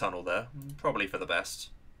build his tunnel there, probably for the best.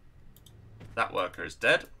 That worker is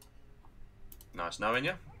dead. Nice knowing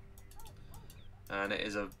you. And it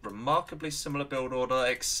is a remarkably similar build order,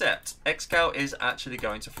 except ExCaL is actually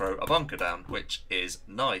going to throw a bunker down, which is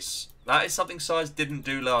nice. That is something SiZe didn't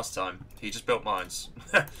do last time. He just built mines.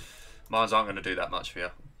 Mines aren't going to do that much for you.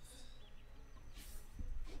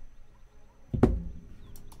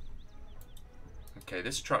 Okay,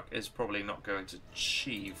 this truck is probably not going to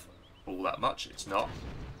achieve all that much. It's not.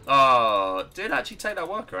 Oh, did actually take that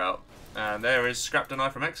worker out. And there is Scrap Deny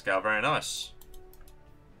from ExCaL. Very nice.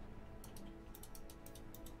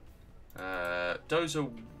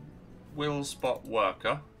 Dozer will spot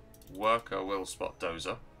worker. Worker will spot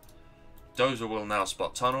Dozer. Dozer will now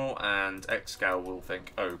spot tunnel, and ExCaL will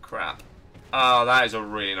think, oh crap. Oh, that is a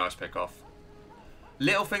really nice pick-off.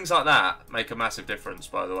 Little things like that make a massive difference,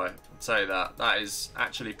 by the way. I'd say that. That is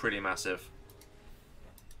actually pretty massive.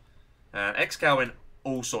 And ExCaL in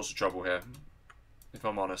all sorts of trouble here, if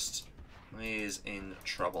I'm honest. He is in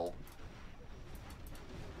trouble.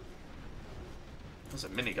 There's a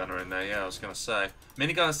minigunner in there, yeah, I was going to say.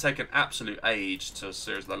 Minigunner's taken absolute age to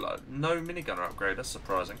seriously like, no minigunner upgrade, that's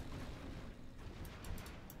surprising.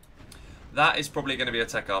 That is probably going to be a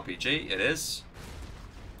tech RPG, it is.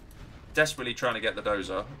 Desperately trying to get the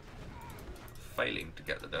Dozer. Failing to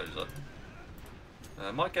get the Dozer.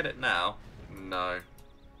 Might get it now. No.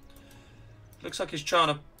 Looks like he's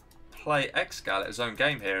trying to play ExCaL at his own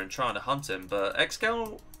game here and trying to hunt him, but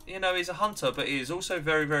ExCaL, you know, he's a hunter, but he is also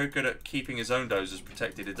very, very good at keeping his own dozers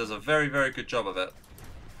protected. He does a very, very good job of it.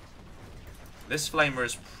 This flamer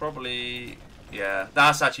is probably... yeah,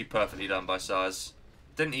 that's actually perfectly done by SiZe.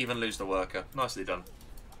 Didn't even lose the worker. Nicely done.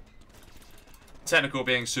 Technical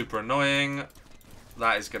being super annoying.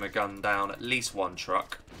 That is going to gun down at least one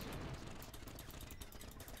truck.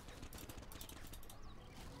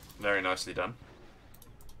 Very nicely done.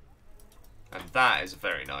 And that is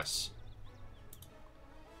very nice.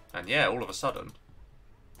 And yeah, all of a sudden.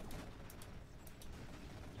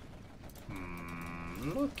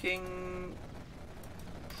 Looking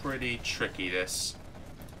pretty tricky, this.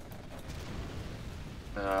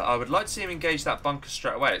 I would like to see him engage that bunker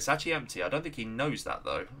straight away. It's actually empty. I don't think he knows that,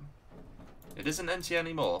 though. It isn't empty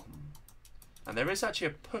anymore. And there is actually a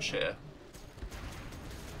push here.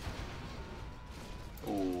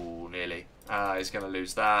 Ooh, nearly. He's going to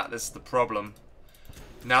lose that. This is the problem.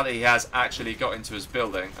 Now that he has actually got into his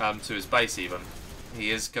building, to his base even,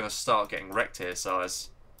 he is going to start getting wrecked here, SiZe.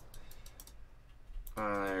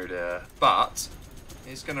 Oh dear. But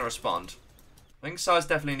he's going to respond. I think SiZe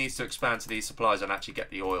definitely needs to expand to these supplies and actually get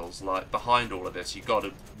the oils. Like, behind all of this, you've got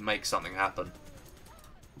to make something happen.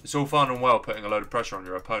 It's all fine and well putting a load of pressure on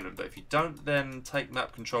your opponent, but if you don't then take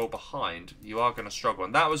map control behind, you are going to struggle.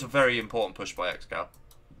 And that was a very important push by ExCaL.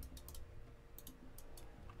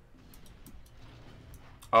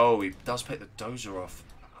 Oh, he does pick the Dozer off.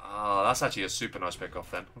 Ah, that's actually a super nice pick-off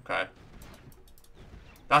then. Okay.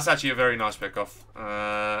 That's actually a very nice pick-off.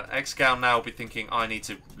 ExCaL now will be thinking, I need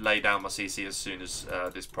to lay down my CC as soon as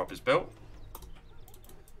this prop is built.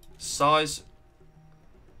 SiZe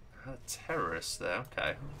had a terrorist there.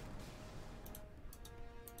 Okay.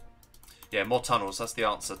 Yeah, more tunnels. That's the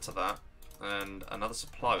answer to that. And another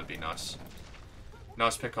supply would be nice.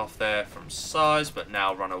 Nice pick-off there from SiZe, but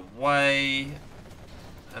now run away.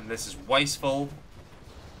 And this is wasteful.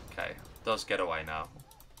 Okay, does get away now.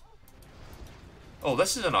 Oh,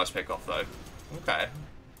 this is a nice pick-off, though. Okay.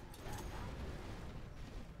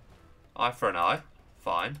 Eye for an eye.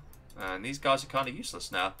 Fine. And these guys are kind of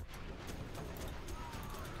useless now.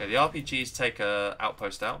 Okay, the RPGs take a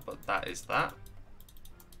outpost out, but that is that.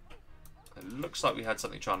 It looks like we had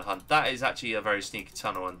something trying to hunt. That is actually a very sneaky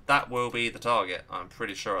tunnel, and that will be the target. I'm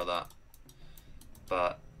pretty sure of that.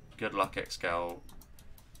 But good luck, ExCaL.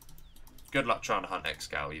 Good luck trying to hunt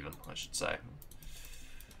ExCaL, even, I should say.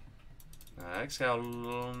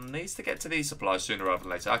 ExCaL needs to get to these supplies sooner rather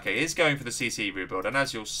than later. Okay, he's going for the CC rebuild, and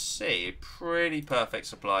as you'll see, pretty perfect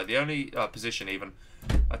supply. The only position, even,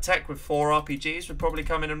 a tech with 4 RPGs would probably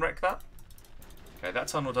come in and wreck that. Okay, that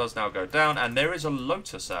tunnel does now go down, and there is a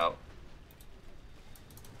Lotus out.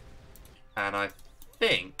 And I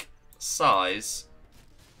think SiZe...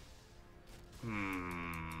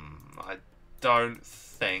 I don't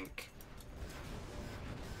think...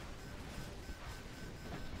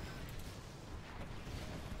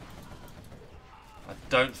 I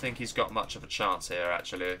don't think he's got much of a chance here,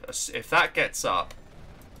 actually. If that gets up,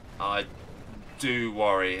 I do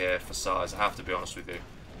worry here for SiZe, I have to be honest with you.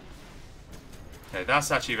 Okay,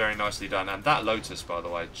 that's actually very nicely done. And that Lotus, by the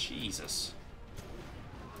way, Jesus.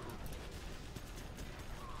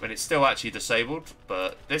 I mean, it's still actually disabled,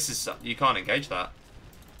 but this is... You can't engage that.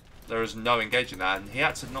 There is no engaging that, and he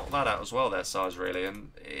had to knock that out as well there, SiZe, really.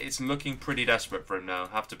 And it's looking pretty desperate for him now,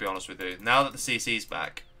 I have to be honest with you. Now that the CC's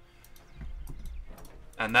back,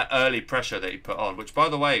 and that early pressure that he put on, which, by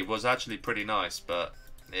the way, was actually pretty nice, but...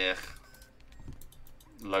 Yeah.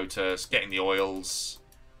 Lotus, getting the oils...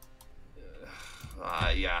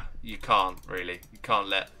 yeah, you can't, really. You can't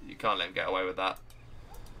let him get away with that.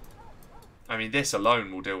 I mean, this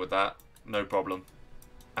alone will deal with that. No problem.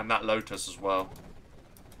 And that Lotus as well.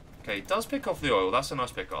 Okay, he does pick off the oil. That's a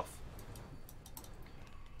nice pick off.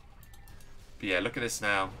 But yeah, look at this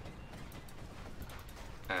now.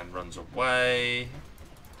 And runs away.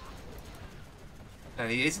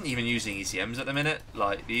 And he isn't even using ECMs at the minute.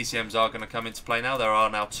 Like, the ECMs are going to come into play now. There are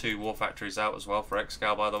now 2 War Factories out as well for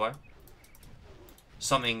ExCaL, by the way.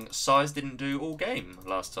 Something SiZe didn't do all game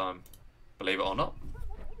last time. Believe it or not.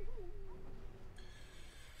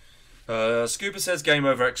 Scuba says game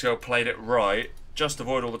over, ExCaL played it right. Just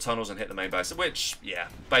avoid all the tunnels and hit the main base. Which, yeah,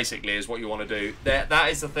 basically is what you want to do. That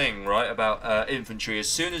is the thing, right, about infantry. As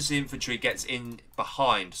soon as the infantry gets in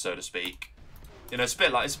behind, so to speak, you know, it's a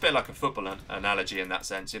bit like a football analogy in that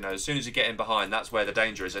sense. You know, as soon as you get in behind, that's where the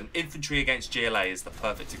danger is. And infantry against GLA is the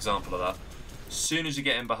perfect example of that. As soon as you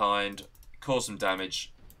get in behind, cause some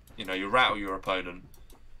damage, you know, you rattle your opponent,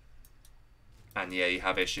 and yeah, you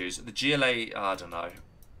have issues. The GLA, I don't know.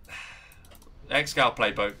 ExCaL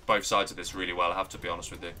played both sides of this really well, I have to be honest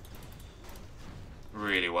with you.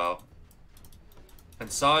 Really well. And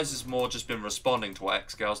SiZe has more just been responding to what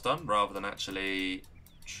ExCaL's done, rather than actually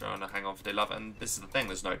trying to hang on for dear life. And this is the thing,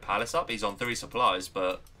 there's no palace up. He's on 3 supplies,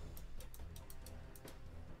 but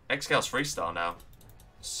ExCaL's 3-star now.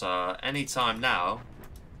 So any time now,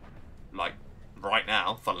 like right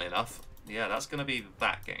now, funnily enough, yeah, that's going to be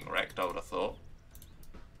that getting wrecked, I would have thought.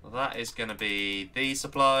 That is going to be these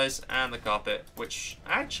supplies and the carpet, which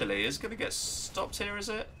actually is going to get stopped here, is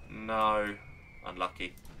it? No.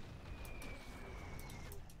 Unlucky.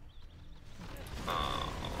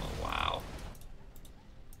 Oh, wow.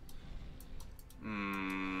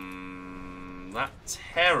 That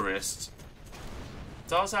terrorist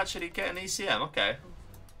does actually get an ECM, okay.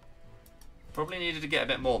 Probably needed to get a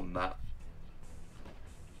bit more than that.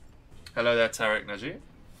 Hello there, Tarek Najee.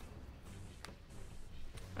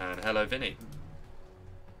 And hello, Vinny.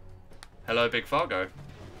 Hello, Big Fargo.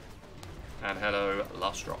 And hello,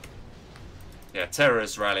 Last Drop. Yeah,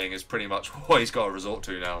 terrorist rallying is pretty much what he's got to resort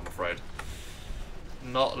to now, I'm afraid.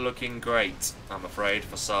 Not looking great, I'm afraid,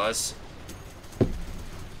 for SiZe.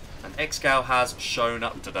 And ExCaL has shown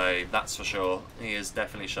up today, that's for sure. He has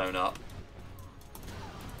definitely shown up.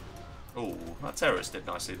 Ooh, that terrorist did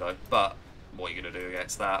nicely though. But what are you going to do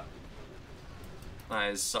against that?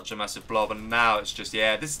 That is such a massive blob, and now it's just,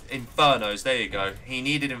 yeah, this Infernos, there you go. He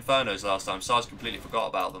needed Infernos last time, SiZe completely forgot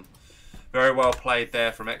about them. Very well played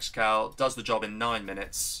there from ExCaL. Does the job in 9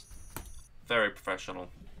 minutes. Very professional.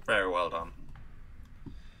 Very well done.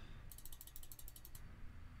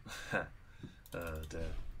 Oh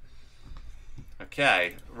dear.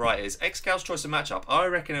 Okay, right, is ExCaL's choice of matchup. I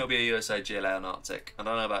reckon it'll be a USA, GLA and Arctic. I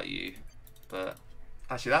don't know about you, but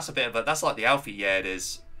actually that's a bit of a, that's like the Alfie, yeah it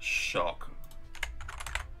is. Shock.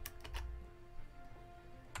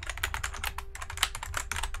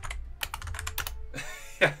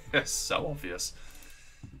 Yeah, it's so obvious.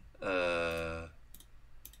 But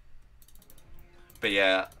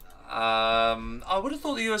yeah, I would have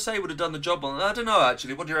thought the USA would have done the job on. I don't know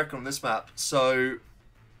actually. What do you reckon on this map? So,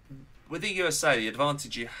 with the USA, the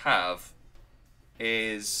advantage you have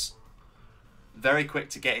is very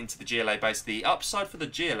quick to get into the GLA base. The upside for the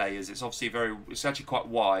GLA is it's obviously it's actually quite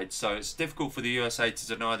wide, so it's difficult for the USA to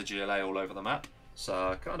deny the GLA all over the map.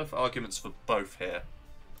 So, kind of arguments for both here.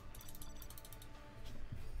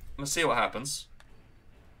 Let's see what happens.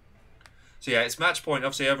 So yeah, it's match point.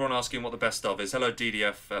 Obviously, everyone asking what the best of is. Hello,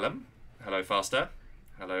 DDF Hello, Faster.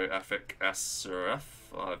 Hello, Afik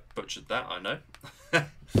Asraf. I butchered that, I know.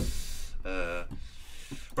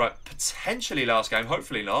 Right, potentially last game.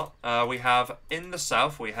 Hopefully not. We have, in the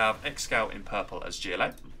south, we have ExCaL in purple as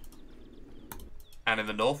GLA. And in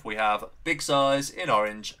the north, we have Big SiZe in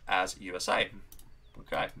orange as USA.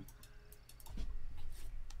 Okay.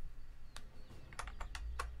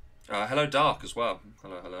 Hello, Dark, as well.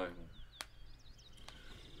 Hello, hello.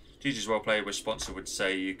 GG's well played, which sponsor would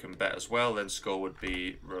say you can bet as well, then score would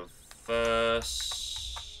be reverse.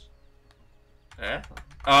 Yeah?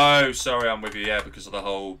 Oh, sorry, I'm with you, yeah, because of the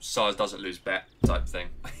whole SiZe doesn't lose bet type thing.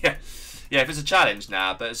 Yeah. Yeah, if it's a challenge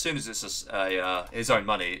now, but as soon as it's his own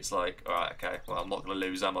money, it's like, alright, okay, well, I'm not going to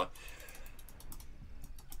lose, am I?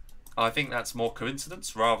 I think that's more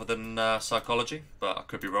coincidence rather than psychology, but I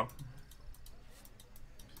could be wrong.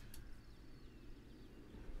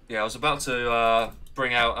 Yeah, I was about to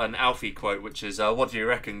bring out an Alfie quote, which is, what do you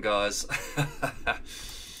reckon, guys?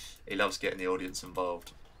 He loves getting the audience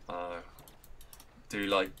involved. Do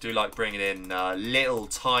like bringing in little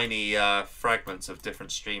tiny fragments of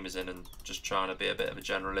different streamers in and just trying to be a bit of a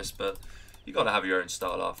generalist, but you got to have your own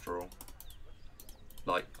style after all.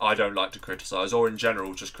 Like, I don't like to criticise, or in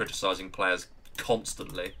general, just criticising players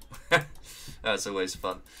constantly. That's always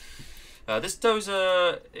fun. This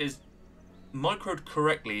dozer is microed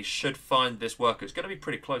correctly, should find this worker. It's going to be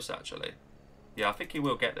pretty close, actually. Yeah, I think he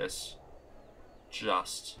will get this.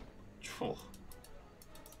 Just. Phew.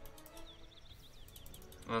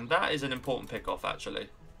 And that is an important pick-off, actually.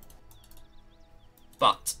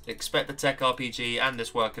 But expect the tech RPG and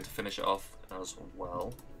this worker to finish it off as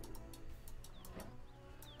well.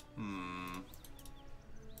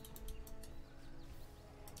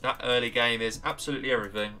 That early game is absolutely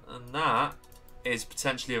everything. And that is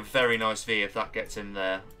potentially a very nice V if that gets in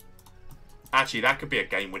there. Actually, that could be a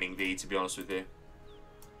game-winning V, to be honest with you.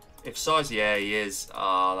 If SiZe, yeah, he is.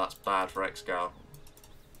 Ah, that's bad for ExCaL.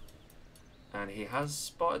 And he has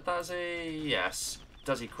spotted that as a yes.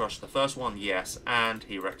 Does he crush the first one? Yes. And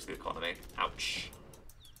he wrecks the economy. Ouch.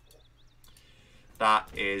 That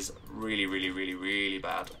is really, really, really, really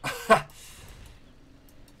bad.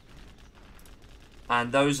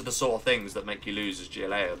 And those are the sort of things that make you lose as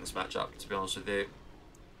GLA in this matchup, to be honest with you.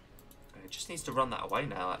 It just needs to run that away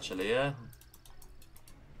now, actually, yeah.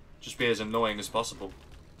 Just be as annoying as possible.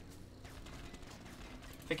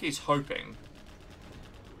 I think he's hoping.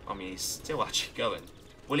 I mean, he's still actually going.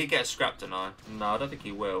 Will he get scrapped tonight? No, I don't think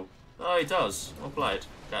he will. Oh, he does. Well played.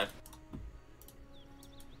 Okay.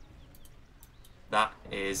 That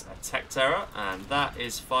is a tech terror, and that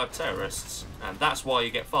is 5 terrorists. And that's why you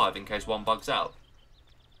get 5, in case one bugs out.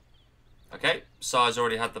 Okay, SiZe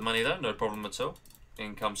already had the money though, no problem at all.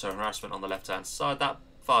 In comes her harassment on the left-hand side. That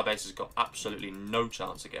firebase has got absolutely no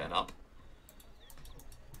chance of getting up.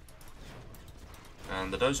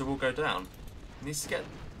 And the dozer will go down. He needs to get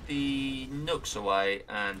the nukes away,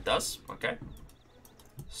 and does. Okay.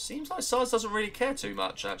 Seems like SiZe doesn't really care too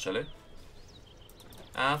much, actually.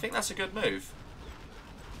 I think that's a good move.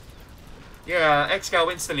 Yeah, ExCaL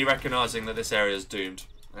instantly recognising that this area is doomed,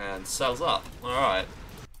 and sells up. Alright.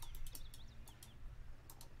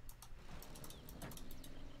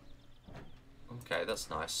 Okay, that's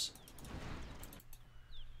nice.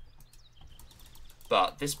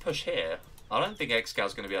 But this push here, I don't think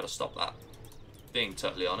ExCal's going to be able to stop that. Being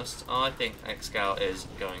totally honest, I think ExCaL is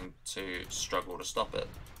going to struggle to stop it.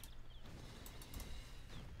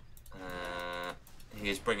 He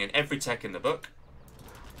is bringing every tech in the book.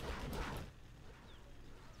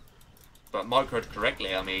 But microed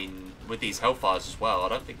correctly, I mean, with these Hellfires as well, I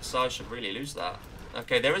don't think SiZe should really lose that.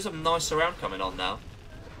 Okay, there is a nice surround coming on now.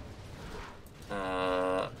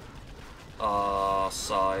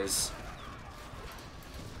 SiZe.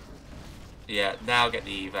 Yeah, now get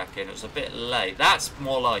the evac in. It was a bit late. That's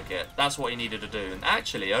more like it. That's what he needed to do. And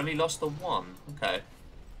actually, only lost the 1. Okay.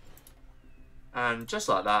 And just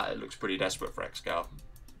like that, it looks pretty desperate for ExCaL.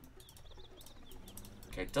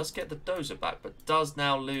 Okay, does get the dozer back, but does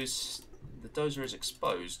now lose... The dozer is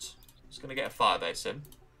exposed. It's going to get a firebase in.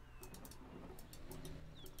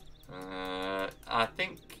 I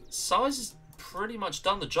think SiZe has pretty much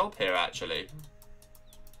done the job here, actually.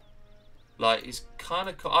 Like, he's kind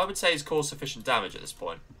of... I would say he's caused sufficient damage at this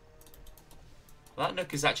point. That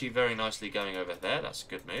Nuke is actually very nicely going over there. That's a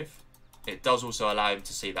good move. It does also allow him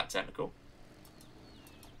to see that technical.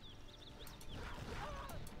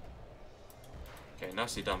 Okay,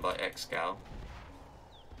 nicely done by ExCaL.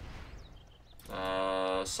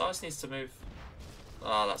 SiZe needs to move.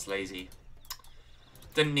 Ah, that's lazy.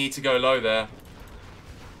 Didn't need to go low there.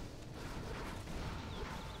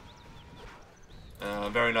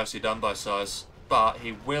 Very nicely done by SiZe. But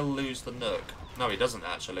he will lose the Nuke. No, he doesn't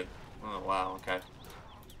actually. Oh, wow, okay.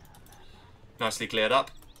 Nicely cleared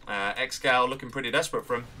up. ExCaL looking pretty desperate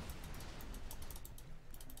for him.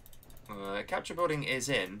 Capture building is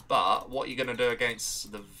in, but what are you going to do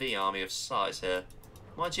against the V army of SiZe here?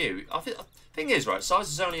 Mind you, thing is, right, SiZe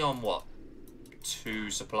is only on, what?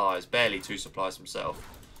 2 supplies, barely 2 supplies himself.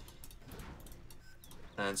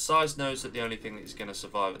 And SiZe knows that the only thing that he's going to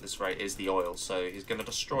survive at this rate is the oil, so he's going to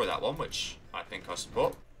destroy that one, which I think I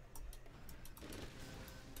support.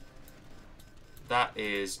 That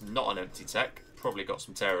is not an empty tech, probably got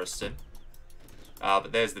some terrorists in.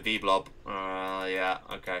 But there's the V-blob. Yeah,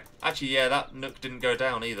 okay. Actually, yeah, that Nuke didn't go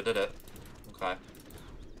down either, did it? Okay.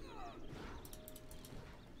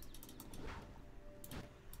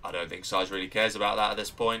 I don't think SiZe really cares about that at this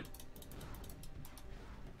point.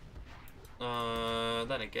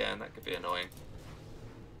 Then again, that could be annoying.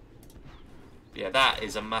 Yeah, that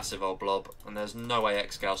is a massive old blob, and there's no way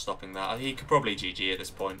ExCaL stopping that. He could probably GG at this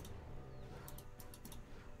point,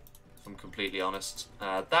 if I'm completely honest.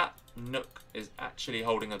 That Nuke is actually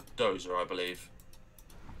holding a dozer, I believe.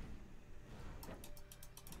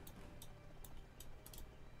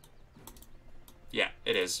 Yeah,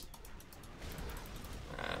 it is.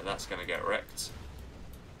 That's going to get wrecked.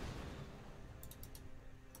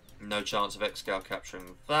 No chance of ExCaL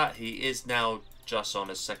capturing that. He is now just on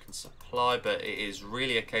his second supply, but it is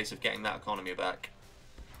really a case of getting that economy back.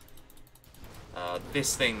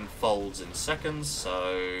 This thing folds in seconds,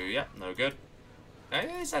 so yeah, no good.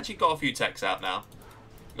 It's actually got a few techs out now.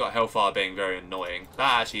 We've got Hellfire being very annoying.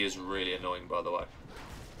 That actually is really annoying, by the way.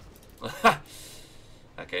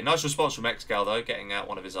 Okay, nice response from ExCaL though, getting out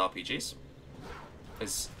one of his RPGs.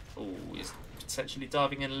 He's potentially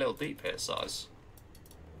diving in a little deep here, SiZe.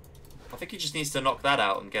 I think he just needs to knock that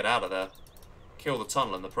out and get out of there. Kill the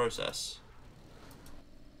tunnel in the process.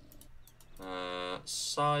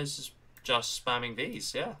 SiZe is just spamming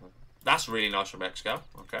these, yeah. That's really nice from ExCaL,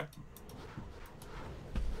 okay.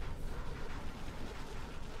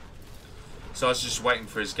 SiZe's just waiting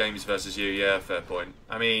for his games versus you, yeah, fair point.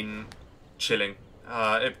 I mean, chilling.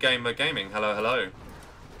 Inf Gamer Gaming, hello, hello.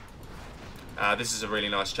 This is a really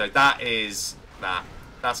nice trade. That's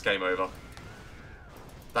game over.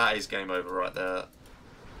 That is game over right there.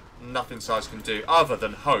 Nothing SiZe can do other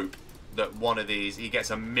than hope that one of these, he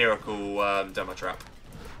gets a miracle demo trap.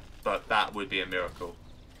 But that would be a miracle.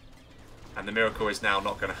 And the miracle is now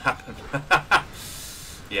not going to happen.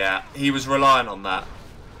 Yeah, he was reliant on that.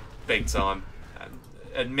 Big time. And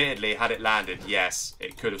admittedly, had it landed, yes,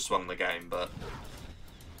 it could have swung the game. But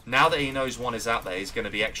now that he knows one is out there, he's going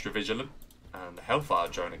to be extra vigilant. And the Hellfire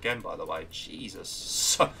drone again, by the way. Jesus.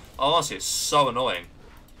 So, honestly, it's so annoying.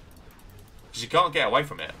 Because you can't get away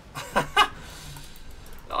from it.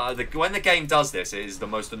 When the game does this, it is the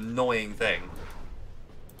most annoying thing.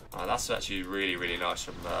 That's actually really, really nice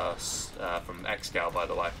from ExCaL, by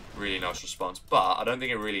the way. Really nice response. But I don't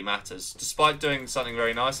think it really matters. Despite doing something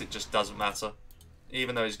very nice, it just doesn't matter.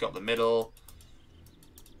 Even though he's got the middle.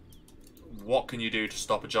 What can you do to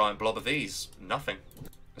stop a giant blob of these? Nothing.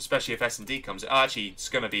 Especially if S&D comes in. Oh, actually, it's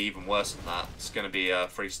going to be even worse than that. It's going to be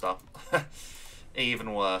freestyle.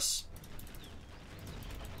 Even worse.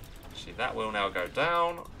 See, that will now go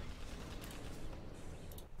down.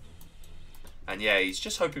 And yeah, he's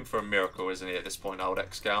just hoping for a miracle, isn't he, at this point, old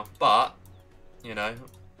ExCaL? But, you know,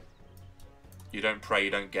 you don't pray, you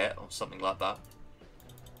don't get, or something like that.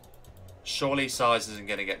 Surely SiZe isn't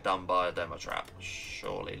going to get done by a demo trap.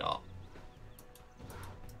 Surely not.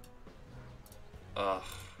 Ugh.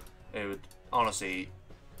 It would, honestly,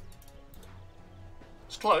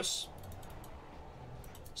 it's close.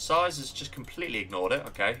 SiZe has just completely ignored it.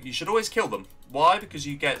 Okay, you should always kill them. Why? Because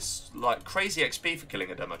you get like crazy XP for killing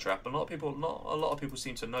a demo trap. Not a lot of people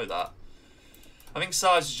seem to know that. I think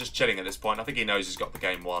SiZe is just chilling at this point. I think he knows he's got the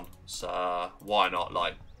game won. So why not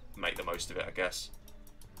like make the most of it? I guess.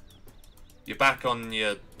 You're back on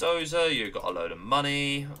your dozer. You've got a load of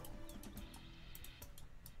money.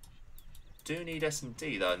 Do need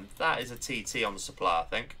S&D though, and that is a TT on the supply, I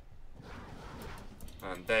think.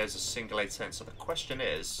 And there's a single A10. So the question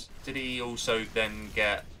is, did he also then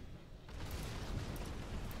get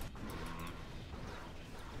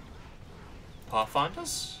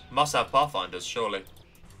Pathfinders? Must have Pathfinders, surely.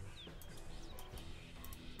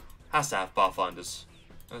 Has to have Pathfinders.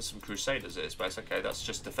 And some Crusaders at his base. Okay, that's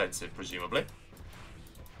just defensive, presumably.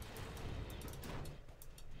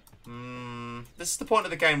 This is the point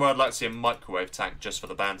of the game where I'd like to see a microwave tank just for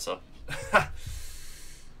the banter.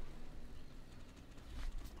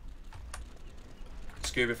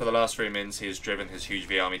 Scooby, for the last 3 minutes, he has driven his huge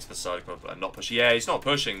V army to the side and not pushing. Yeah, he's not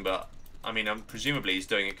pushing, but I mean, presumably he's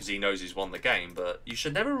doing it because he knows he's won the game. But you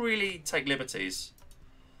should never really take liberties.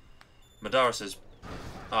 Madara says,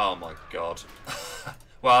 "Oh my god."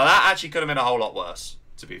 Well, that actually could have been a whole lot worse,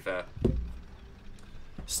 to be fair.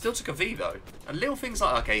 Still took a V though. And little things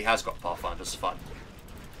like, okay, he has got Pathfinders, fine.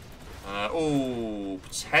 Oh,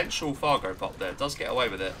 potential Fargo pop there. Does get away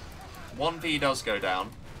with it. 1V does go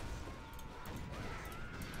down.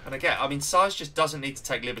 And again, I mean, SiZe just doesn't need to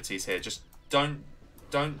take liberties here. Just don't,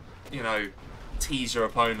 you know, tease your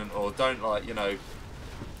opponent, or don't, like, you know,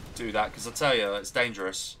 do that. Because I tell you, it's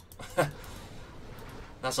dangerous.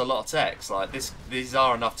 That's a lot of techs. Like these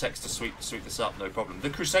are enough techs to sweep this up, no problem. The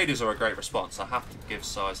Crusaders are a great response. I have to give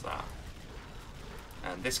SiZe that.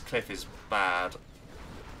 And this cliff is bad.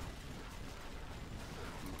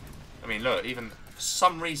 I mean, look, even for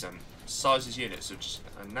some reason, SiZe's units are just,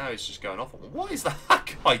 and now he's just going off. What is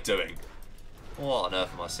that guy doing? What on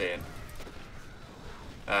earth am I seeing?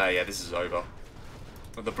 Yeah, this is over.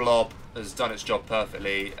 But the blob has done its job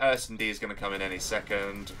perfectly. S&D is going to come in any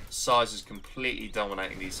second. SiZe is completely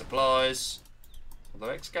dominating these supplies.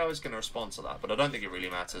 Although ExCaL is going to respond to that, but I don't think it really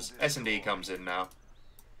matters. S&D comes in now.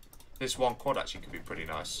 This one quad actually could be pretty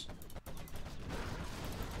nice.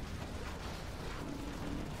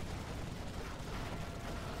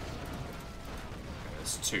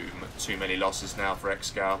 There's too many losses now for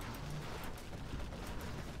ExCaL.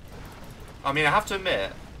 I mean, I have to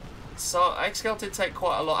admit, so ExCaL did take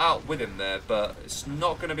quite a lot out with him there, but it's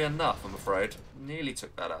not going to be enough, I'm afraid. Nearly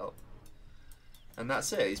took that out. And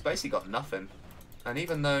that's it. He's basically got nothing. And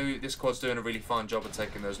even though this quad's doing a really fine job of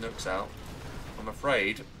taking those nukes out, I'm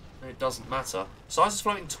afraid it doesn't matter. SiZe is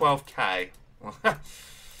floating 12k.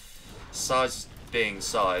 SiZe being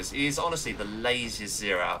SiZe. He is honestly the laziest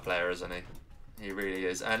zero-hour player, isn't he? He really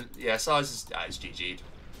is. And yeah, SiZe is GG'd.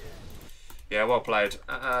 Yeah, well played.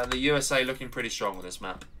 The USA looking pretty strong with this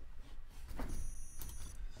map.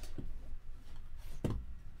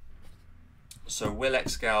 So will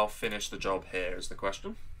ExCaL finish the job here is the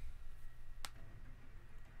question.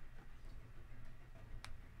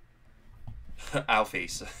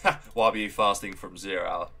 Alfies. Why were you fasting from 0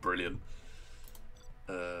 hour? Brilliant.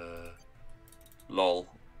 Lol.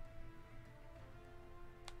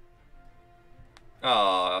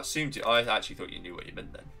 Ah, I actually thought you knew what you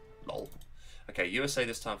meant then. Lol. Okay, USA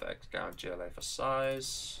this time for ExCaL and GLA for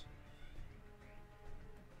SiZe.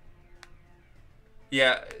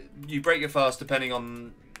 Yeah, you break your fast depending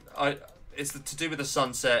on... it's to do with the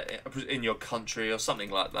sunset in your country or something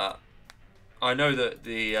like that. I know that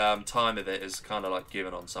the time of it is kind of like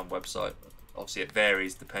given on some website. Obviously, it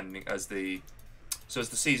varies depending as the... So as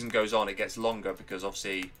the season goes on, it gets longer because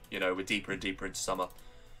obviously, you know, we're deeper and deeper into summer.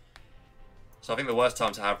 So I think the worst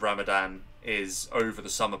time to have Ramadan is over the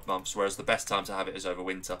summer months, whereas the best time to have it is over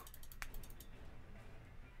winter.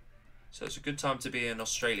 So it's a good time to be an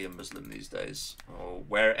Australian Muslim these days. Or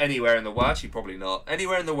anywhere in the world, actually probably not.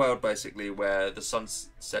 Anywhere in the world, basically, where the sun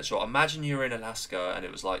sets short. Imagine you were in Alaska and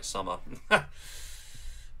it was like summer.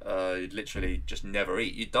 You'd literally just never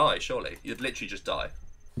eat. You'd die, surely. You'd literally just die.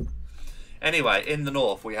 Anyway, in the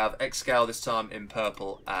north, we have ExCaL this time in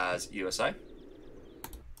purple as USA.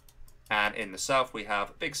 And in the south, we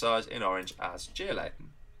have Big SiZe in orange as GLA.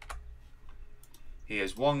 He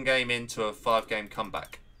is 1 game into a 5-game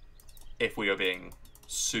comeback. If we are being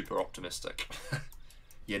super optimistic.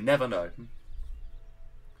 You never know.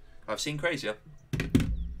 I've seen crazier.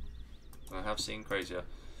 I have seen crazier.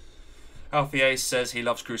 Alfie Ace says he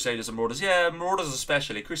loves Crusaders and Marauders. Yeah, Marauders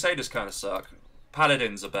especially. Crusaders kind of suck.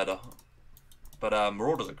 Paladins are better. But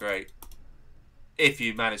Marauders are great. If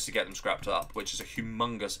you manage to get them scrapped up, which is a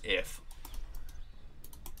humongous if.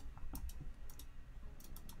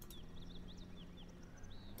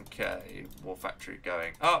 Okay, War Factory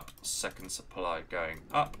going up, second supply going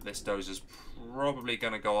up. This dozer's probably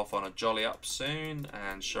going to go off on a jolly up soon,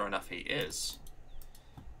 and sure enough he is.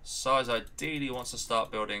 SiZe ideally wants to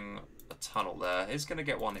start building a tunnel there. He's going to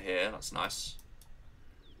get one here, that's nice.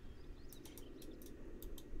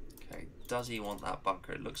 Okay, does he want that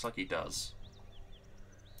bunker? It looks like he does.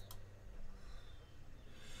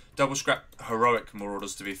 Double scrap heroic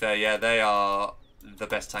Marauders, to be fair. Yeah, they are the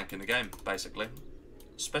best tank in the game, basically.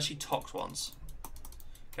 Especially toxed ones.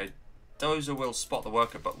 Okay, Dozer will spot the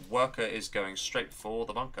worker, but worker is going straight for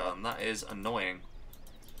the bunker, and that is annoying.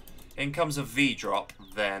 In comes a V drop,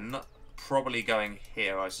 then probably going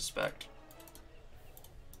here, I suspect.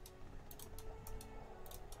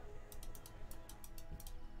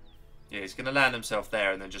 Yeah, he's going to land himself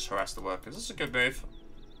there and then just harass the workers. That's a good move.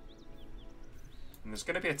 And there's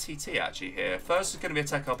going to be a TT actually here. First there's going to be a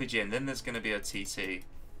tech RPG, and then there's going to be a TT.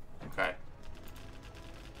 Okay.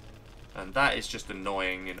 And that is just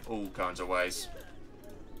annoying in all kinds of ways.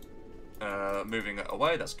 Moving it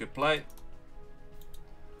away, that's good play.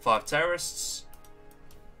 5 terrorists.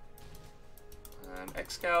 And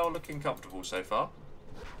ExCaL looking comfortable so far.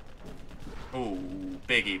 Ooh,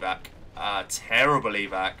 big evac. Terrible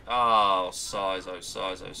evac. Oh, SiZe, oh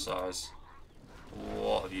SiZe, oh SiZe.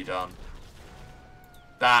 What have you done?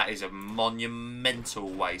 That is a monumental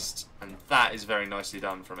waste. And that is very nicely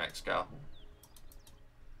done from ExCaL.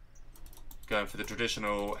 Going for the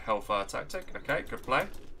traditional Hellfire tactic. Okay, good play.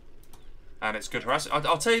 And it's good harassment.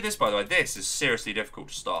 I'll tell you this, by the way, this is seriously difficult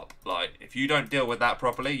to stop. Like, if you don't deal with that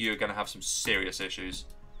properly, you're going to have some serious issues.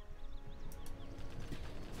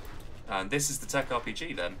 And this is the tech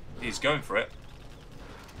RPG then. He's going for it.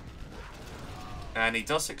 And he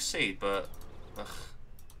does succeed, but... Ugh.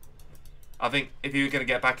 I think if you were going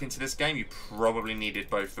to get back into this game, you probably needed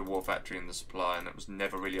both the War Factory and the supply, and it was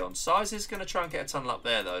never really on. SiZe is going to try and get a tunnel up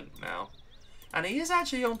there, though, now. And he is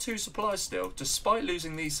actually on 2 supplies still. Despite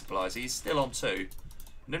losing these supplies, he's still on 2.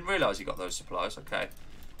 I didn't realise he got those supplies. Okay.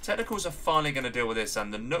 Technicals are finally going to deal with this,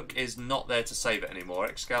 and the Nuke is not there to save it anymore.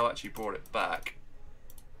 ExCaL actually brought it back.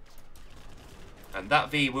 And that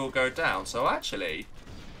V will go down. So actually...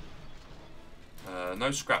 no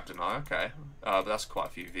scrap deny, okay. But that's quite a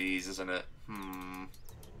few Vs, isn't it?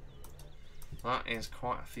 That is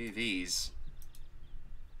quite a few Vs.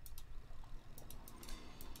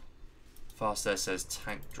 Fast there says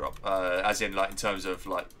tank drop. As in, like, in terms of,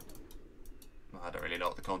 like... I don't really know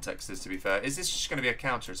what the context is, to be fair. Is this just going to be a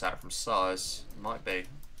counter-attack from SiZe? Might be.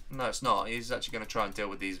 No, it's not. He's actually going to try and deal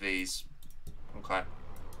with these Vs. Okay.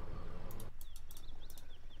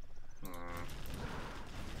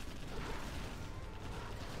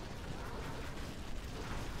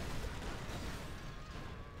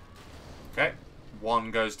 Okay,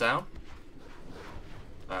 1 goes down.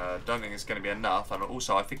 Don't think it's going to be enough. And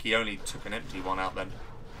also, I think he only took an empty one out then.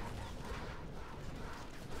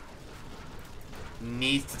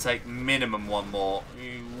 Needs to take minimum 1 more.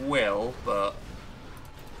 He will, but...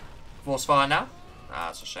 Force fire now? Ah,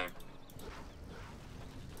 that's a shame.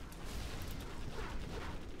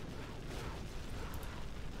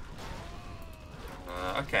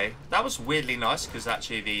 Okay, that was weirdly nice, because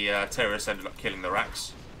actually the terrorists ended up killing the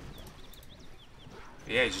racks.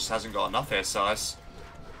 Yeah, he just hasn't got enough here, SiZe.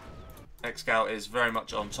 ExCaL is very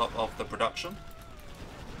much on top of the production.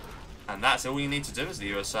 And that's all you need to do as the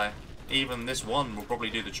USA. Even this one will probably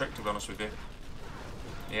do the trick, to be honest with you.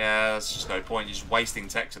 Yeah, there's just no point. You're just wasting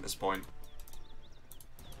techs at this point.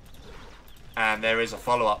 And there is a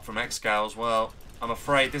follow-up from ExCaL as well. I'm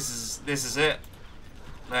afraid this is it.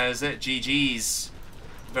 There's it. GG's.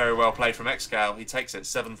 Very well played from ExCaL. He takes it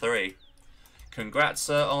 7-3. Congrats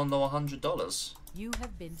on the $100. You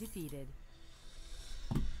have been defeated.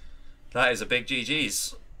 That is a big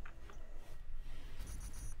GG's.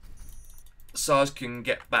 SiZe can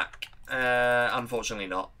get back. Unfortunately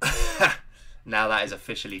not. Now that is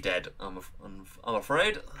officially dead, I'm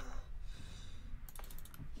afraid.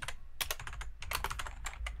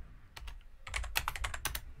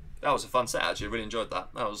 That was a fun set, actually. I really enjoyed that.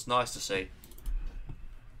 That was nice to see.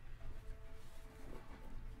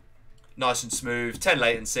 Nice and smooth. 10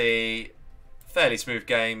 latency. Fairly smooth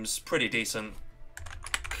games. Pretty decent.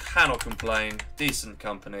 Cannot complain. Decent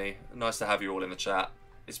company. Nice to have you all in the chat.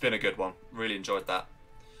 It's been a good one. Really enjoyed that.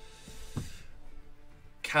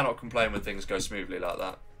 Cannot complain when things go smoothly like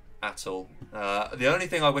that. At all. The only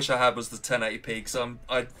thing I wish I had was the 1080p, because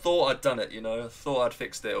I thought I'd done it, you know. I thought I'd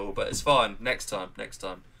fixed it all, but it's fine. Next time. Next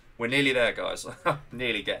time. We're nearly there, guys.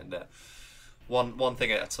 Nearly getting there. One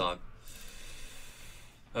thing at a time.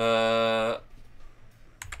 I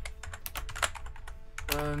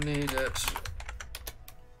need it.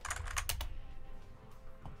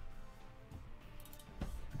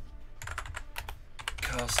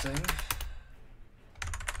 Casting.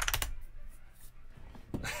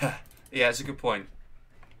 Yeah, it's a good point.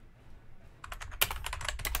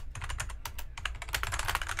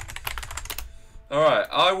 Alright,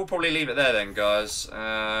 I will probably leave it there then, guys.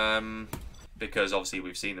 Because obviously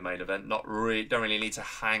we've seen the main event. Don't really need to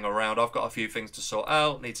hang around. I've got a few things to sort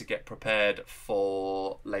out. Need to get prepared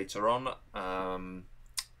for later on.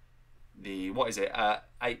 What is it?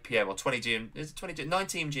 8 PM or 20 GMT? Is it 20?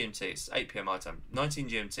 19 GMT. It's 8 PM my time. 19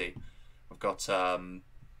 GMT. I've got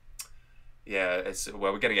yeah,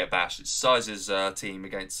 we're gonna get bashed. It's SiZe's team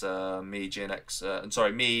against me, GNX,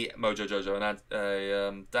 sorry, me, Mojo Jojo,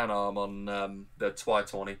 and Dan Arm on the Twi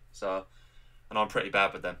tourney. So, and I'm pretty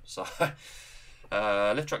bad with them. So,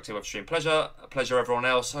 Lift Truck to Web Stream, pleasure everyone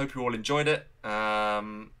else. Hope you all enjoyed it.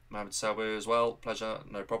 Mohammed Salbu as well, pleasure,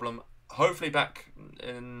 no problem. Hopefully back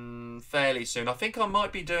in fairly soon. I think I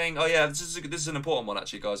might be doing. Oh yeah, this is an important one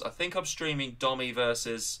actually, guys. I think I'm streaming Dommy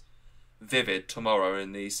versus Vivid tomorrow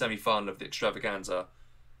in the semi-final of the Extravaganza.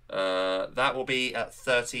 That will be at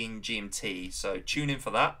 13 GMT, so tune in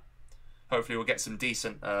for that. Hopefully we'll get some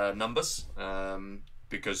decent numbers,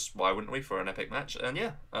 because why wouldn't we, for an epic match? And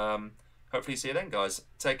yeah, hopefully see you then, guys.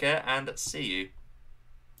 Take care and see you.